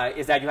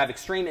is that you have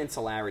extreme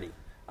insularity.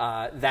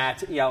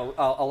 That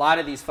a lot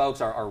of these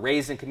folks are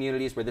raised in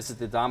communities where this is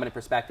the dominant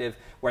perspective,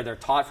 where they're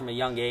taught from a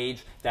young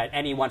age that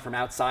anyone from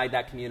outside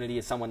that community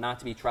is someone not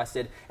to be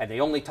trusted, and they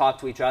only talk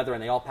to each other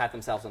and they all pat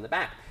themselves on the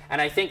back. And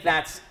I think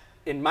that's,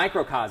 in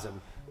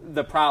microcosm,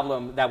 the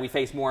problem that we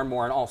face more and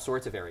more in all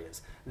sorts of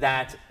areas.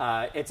 That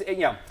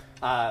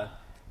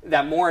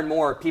that more and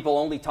more people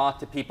only talk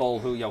to people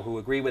who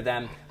agree with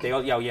them. They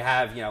you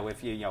have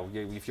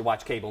if you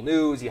watch cable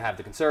news, you have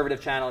the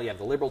conservative channel, you have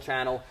the liberal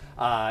channel.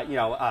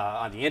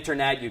 On the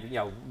internet,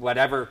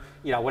 whatever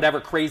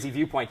crazy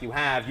viewpoint you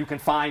have, you can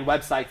find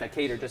websites that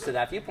cater just to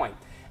that viewpoint.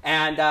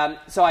 And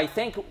so I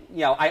think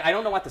I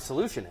don't know what the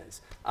solution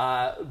is,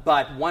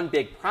 but one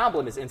big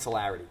problem is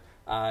insularity.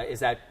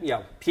 Is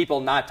that people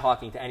not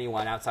talking to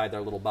anyone outside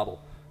their little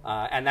bubble,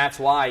 and that's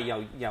why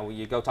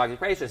you go talk to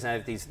creationists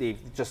and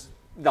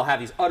they'll have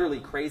these utterly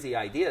crazy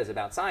ideas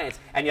about science,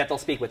 and yet they'll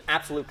speak with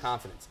absolute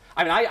confidence.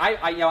 I mean,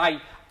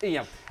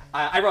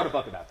 I wrote a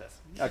book about this.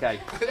 Okay,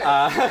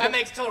 that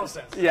makes total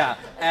sense. Yeah,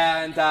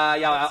 and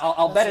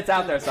I'll bet it's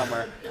out there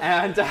somewhere.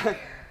 And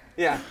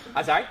yeah,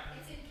 I'm sorry.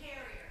 It's in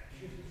Carrier.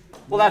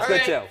 Well, that's All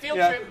good right, too. Field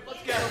trip.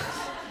 Let's go.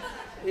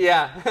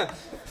 Yeah,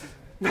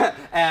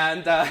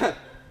 and.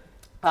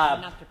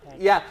 Not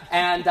prepared. Yeah,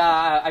 and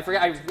I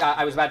forgot.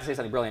 I was about to say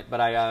something brilliant, but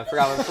I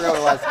forgot what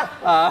it was.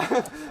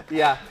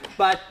 Yeah,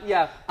 but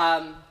yeah.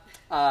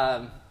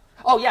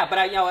 But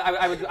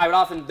I would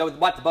often,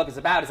 what the book is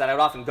about is that I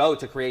would often go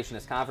to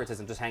creationist conferences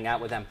and just hang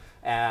out with them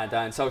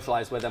and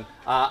socialize with them.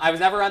 I was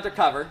never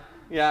undercover.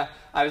 Yeah,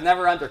 I was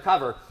never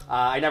undercover.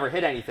 I never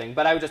hid anything,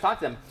 but I would just talk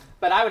to them.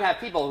 But I would have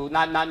people who,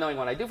 not knowing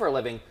what I do for a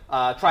living,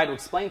 try to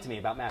explain to me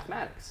about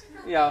mathematics.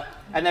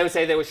 And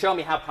they would show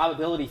me how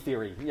probability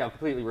theory,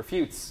 completely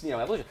refutes,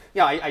 evolution.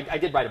 I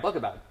did write a book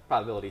about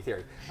probability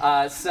theory.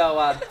 And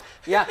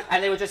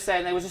they would just say,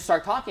 and they would just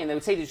start talking, and they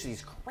would say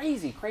these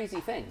crazy,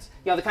 crazy things.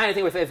 The kind of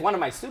thing if one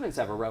of my students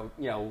ever wrote,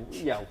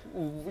 the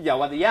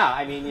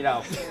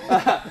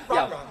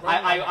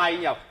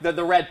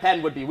red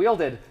pen would be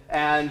wielded,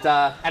 and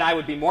I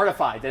would be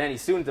mortified that any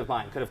student of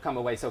mine could have come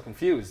away so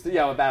confused,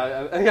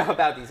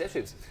 about these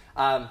issues.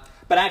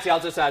 But actually,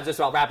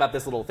 I'll wrap up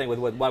this little thing with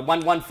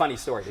one funny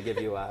story to give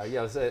you an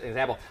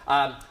example.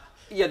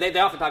 They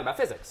often talk about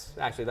physics.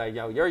 Actually,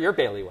 your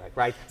bailiwick,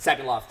 right?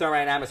 Second law of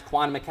thermodynamics,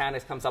 quantum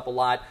mechanics comes up a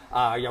lot.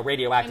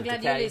 Radioactive I'm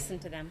decay. glad you listen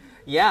to them.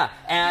 Yeah,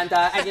 and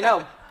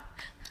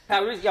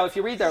if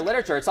you read their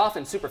literature, it's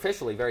often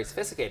superficially very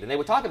sophisticated. And they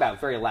would talk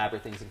about very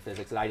elaborate things in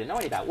physics that I didn't know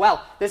any about.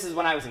 Well, this is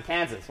when I was in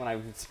Kansas, when I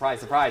was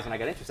surprised when I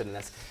got interested in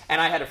this. And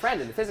I had a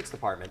friend in the physics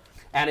department.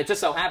 And it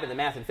just so happened that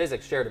math and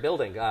physics shared a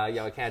building,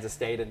 at Kansas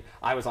State. And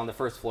I was on the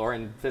first floor,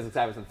 and physics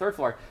I was on the third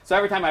floor. So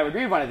every time I would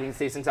read one of these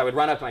things, I would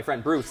run up to my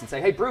friend Bruce and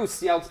say, "Hey,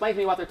 Bruce, explain to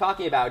me what they're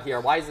talking about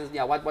here. Why is this?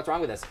 What's wrong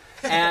with this?"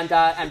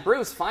 And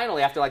Bruce,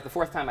 finally, after like the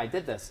fourth time I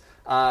did this,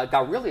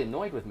 got really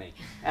annoyed with me,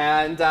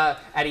 and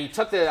he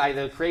took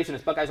the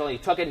creationist book I was holding.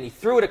 He took it and he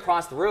threw it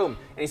across the room,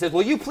 and he says,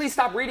 "Will you please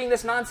stop reading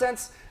this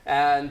nonsense?"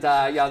 And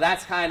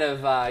that's kind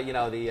of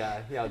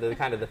the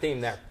kind of the theme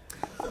there.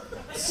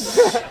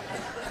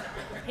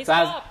 So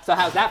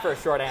how's that for a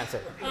short answer?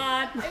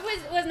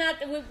 It was not.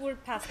 We're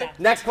past that.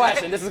 Next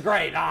question. This is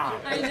great.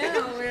 I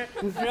know. We're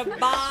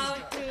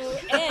about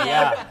to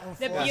end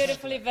the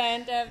beautiful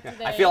event of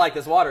today. I feel like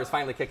this water is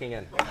finally kicking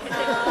in.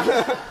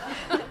 I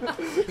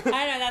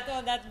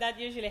know that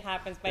usually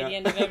happens by the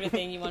end of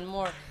everything. You want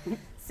more.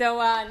 So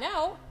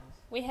now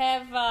we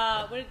have.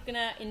 We're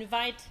gonna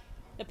invite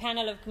the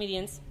panel of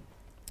comedians,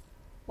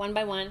 one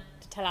by one,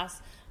 to tell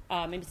us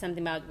maybe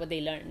something about what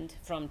they learned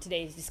from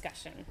today's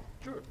discussion.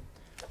 Sure.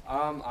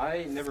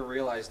 I never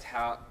realized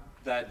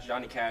that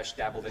Johnny Cash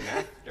dabbled in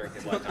math during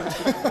his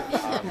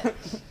lifetime.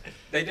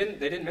 They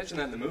didn't mention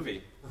that in the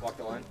movie. Walk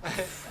the Line.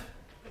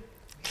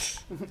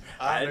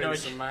 I know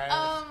some math.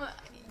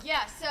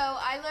 Yeah, so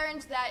I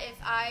learned that if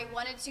I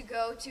wanted to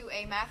go to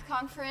a math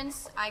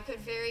conference, I could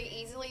very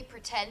easily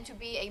pretend to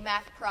be a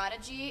math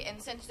prodigy,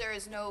 and since there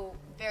is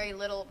very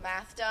little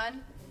math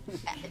done,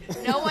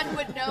 no one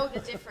would know the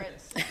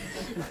difference.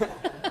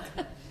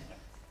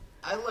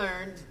 I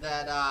learned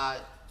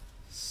that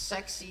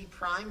sexy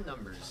prime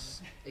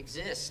numbers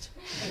exist.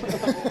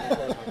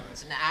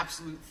 It's an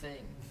absolute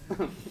thing.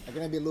 Are you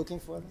going to be looking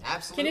for them?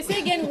 Absolutely. Can you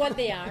say again what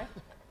they are?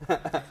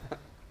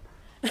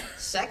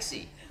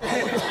 Sexy.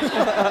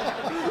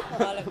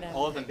 All of them.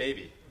 All of them,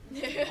 baby.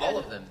 All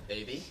of them,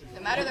 baby.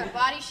 No matter their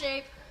body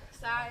shape,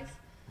 size.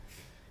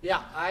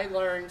 Yeah, I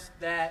learned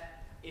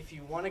that if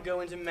you want to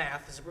go into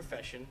math as a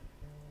profession,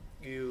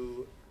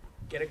 you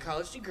get a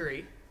college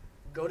degree,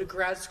 go to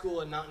grad school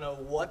and not know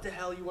what the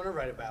hell you want to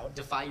write about.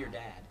 Defy your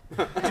dad.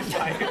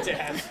 Defy your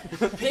dad.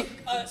 Pick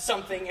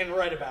something and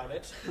write about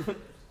it.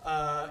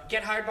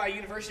 get hired by a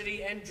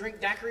university, and drink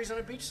daiquiris on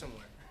a beach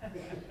somewhere.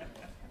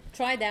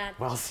 Try that.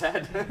 Well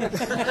said.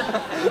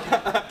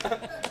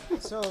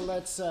 So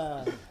let's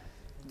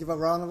give a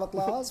round of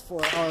applause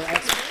for our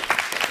expert.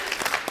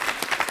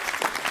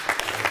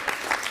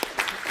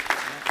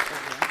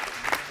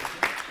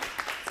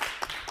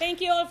 Thank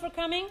you all for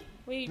coming.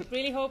 We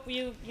really hope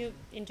you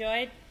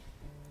enjoyed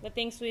the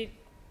things we've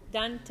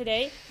done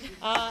today.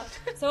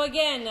 So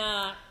again,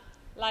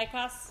 like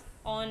us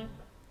on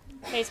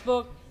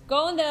Facebook.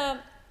 Go on the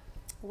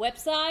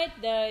website,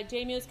 the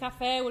JMuse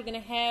Cafe. We're going to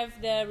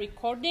have the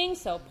recording,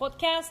 so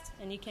podcast,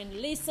 and you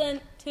can listen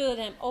to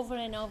them over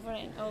and over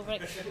and over.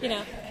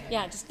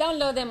 Just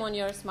download them on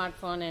your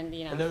smartphone and,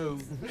 Hello.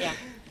 Yeah.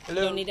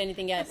 Hello. You don't need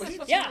anything else.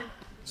 Yeah.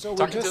 So we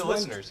Talking to just the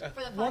went listeners.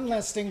 one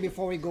last thing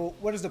before we go.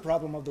 What is the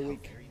problem of the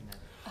week?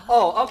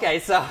 Oh, okay.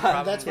 So.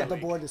 That's what the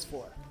board is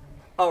for.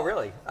 Oh,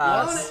 really?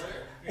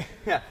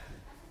 Yeah.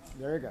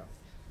 There you go.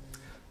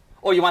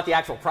 Oh, you want the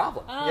actual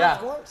problem? Yeah.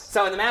 Of course.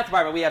 So in the math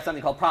department, we have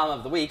something called Problem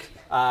of the Week.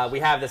 We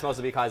have this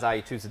mostly because I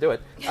choose to do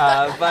it. Go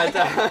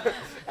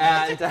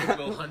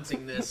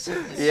hunting this.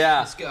 Yeah.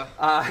 Let's go.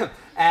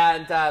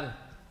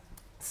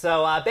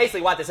 So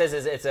basically what this is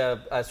it's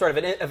a sort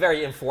of a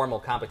very informal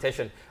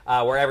competition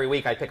where every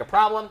week I pick a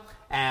problem,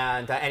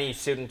 and any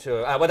student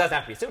who, well, it doesn't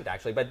have to be a student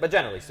actually, but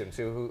generally students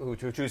who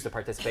choose to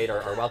participate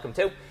are welcome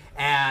to.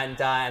 And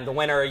the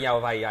winner,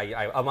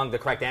 I among the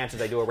correct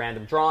answers, I do a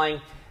random drawing,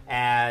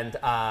 and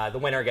the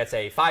winner gets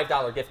a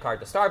 $5 gift card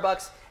to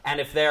Starbucks. And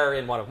if they're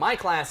in one of my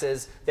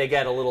classes, they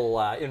get a little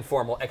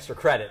informal extra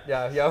credit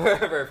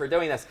for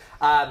doing this.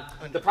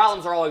 The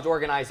problems are always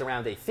organized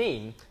around a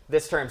theme.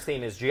 This term's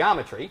theme is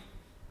geometry.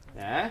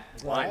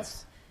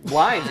 Lines.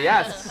 Lines,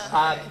 yes.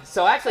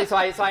 So I actually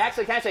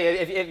can say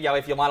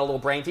if you want a little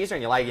brain teaser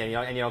and you like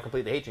and you don't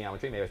completely hate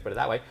geometry, maybe I should put it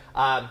that way.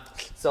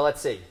 So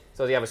let's see.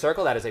 So you have a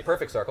circle. That is a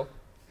perfect circle.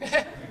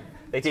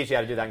 They teach you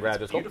how to do that in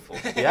graduate school. Beautiful.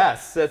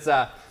 Yes, it's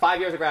 5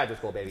 years of graduate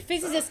school, baby.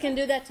 Physicists can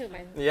do that too,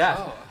 man. Yeah.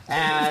 Oh.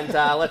 And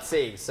let's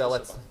see. So we'll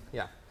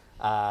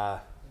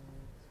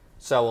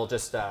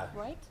just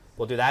Right?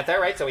 we'll do that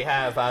there, right? So we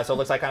have so it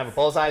looks like kind of a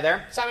bullseye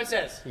there. Simon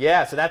Says.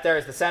 Yeah. So that there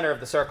is the center of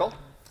the circle,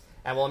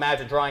 and we'll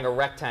imagine drawing a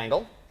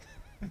rectangle.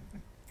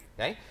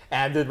 Okay.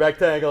 And the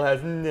rectangle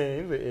has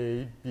names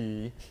A,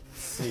 B,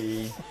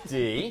 C,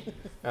 D.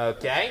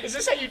 Okay. Is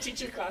this how you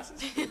teach your classes?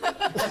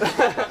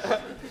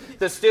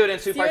 The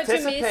students who Zero to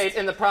participate missed.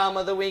 in the problem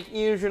of the week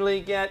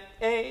usually get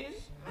A's.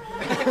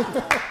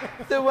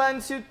 The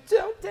ones who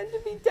don't tend to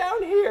be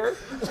down here.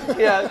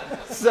 Yeah.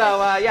 So,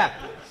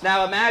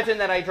 Now imagine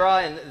that I draw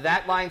in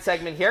that line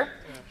segment here.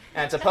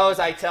 And suppose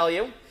I tell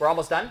you, we're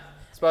almost done.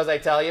 Suppose I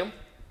tell you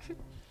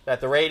that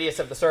the radius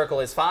of the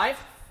circle is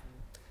 5.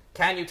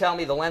 Can you tell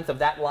me the length of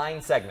that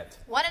line segment?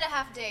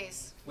 1.5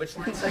 days. Which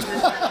line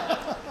segment?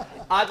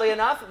 Oddly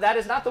enough, that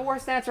is not the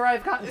worst answer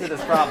I've gotten to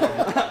this problem.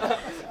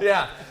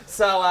 Yeah.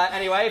 So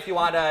anyway, if you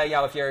want to,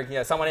 if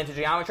you're someone into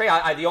geometry,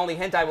 the only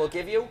hint I will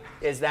give you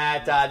is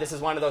that this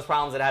is one of those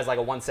problems that has like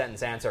a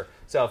one-sentence answer.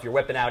 So if you're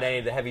whipping out any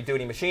of the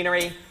heavy-duty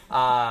machinery,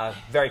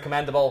 very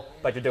commendable,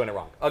 but you're doing it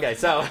wrong. Okay.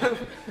 So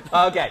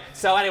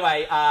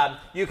anyway,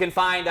 you can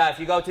find if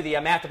you go to the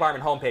math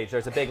department homepage,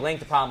 there's a big link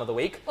to Problem of the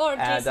Week. Or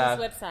Jason's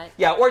website.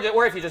 Yeah,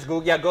 or if you just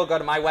Google, go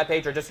to my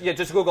webpage, or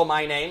just Google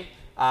my name.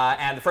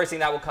 And the first thing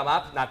that will come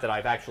up, not that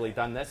I've actually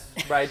done this,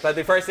 right? But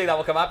the first thing that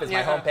will come up is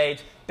my homepage,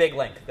 big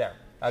link there.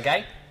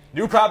 Okay?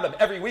 New problem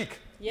every week.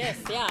 Yes,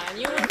 yeah, and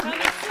you will come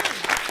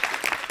soon.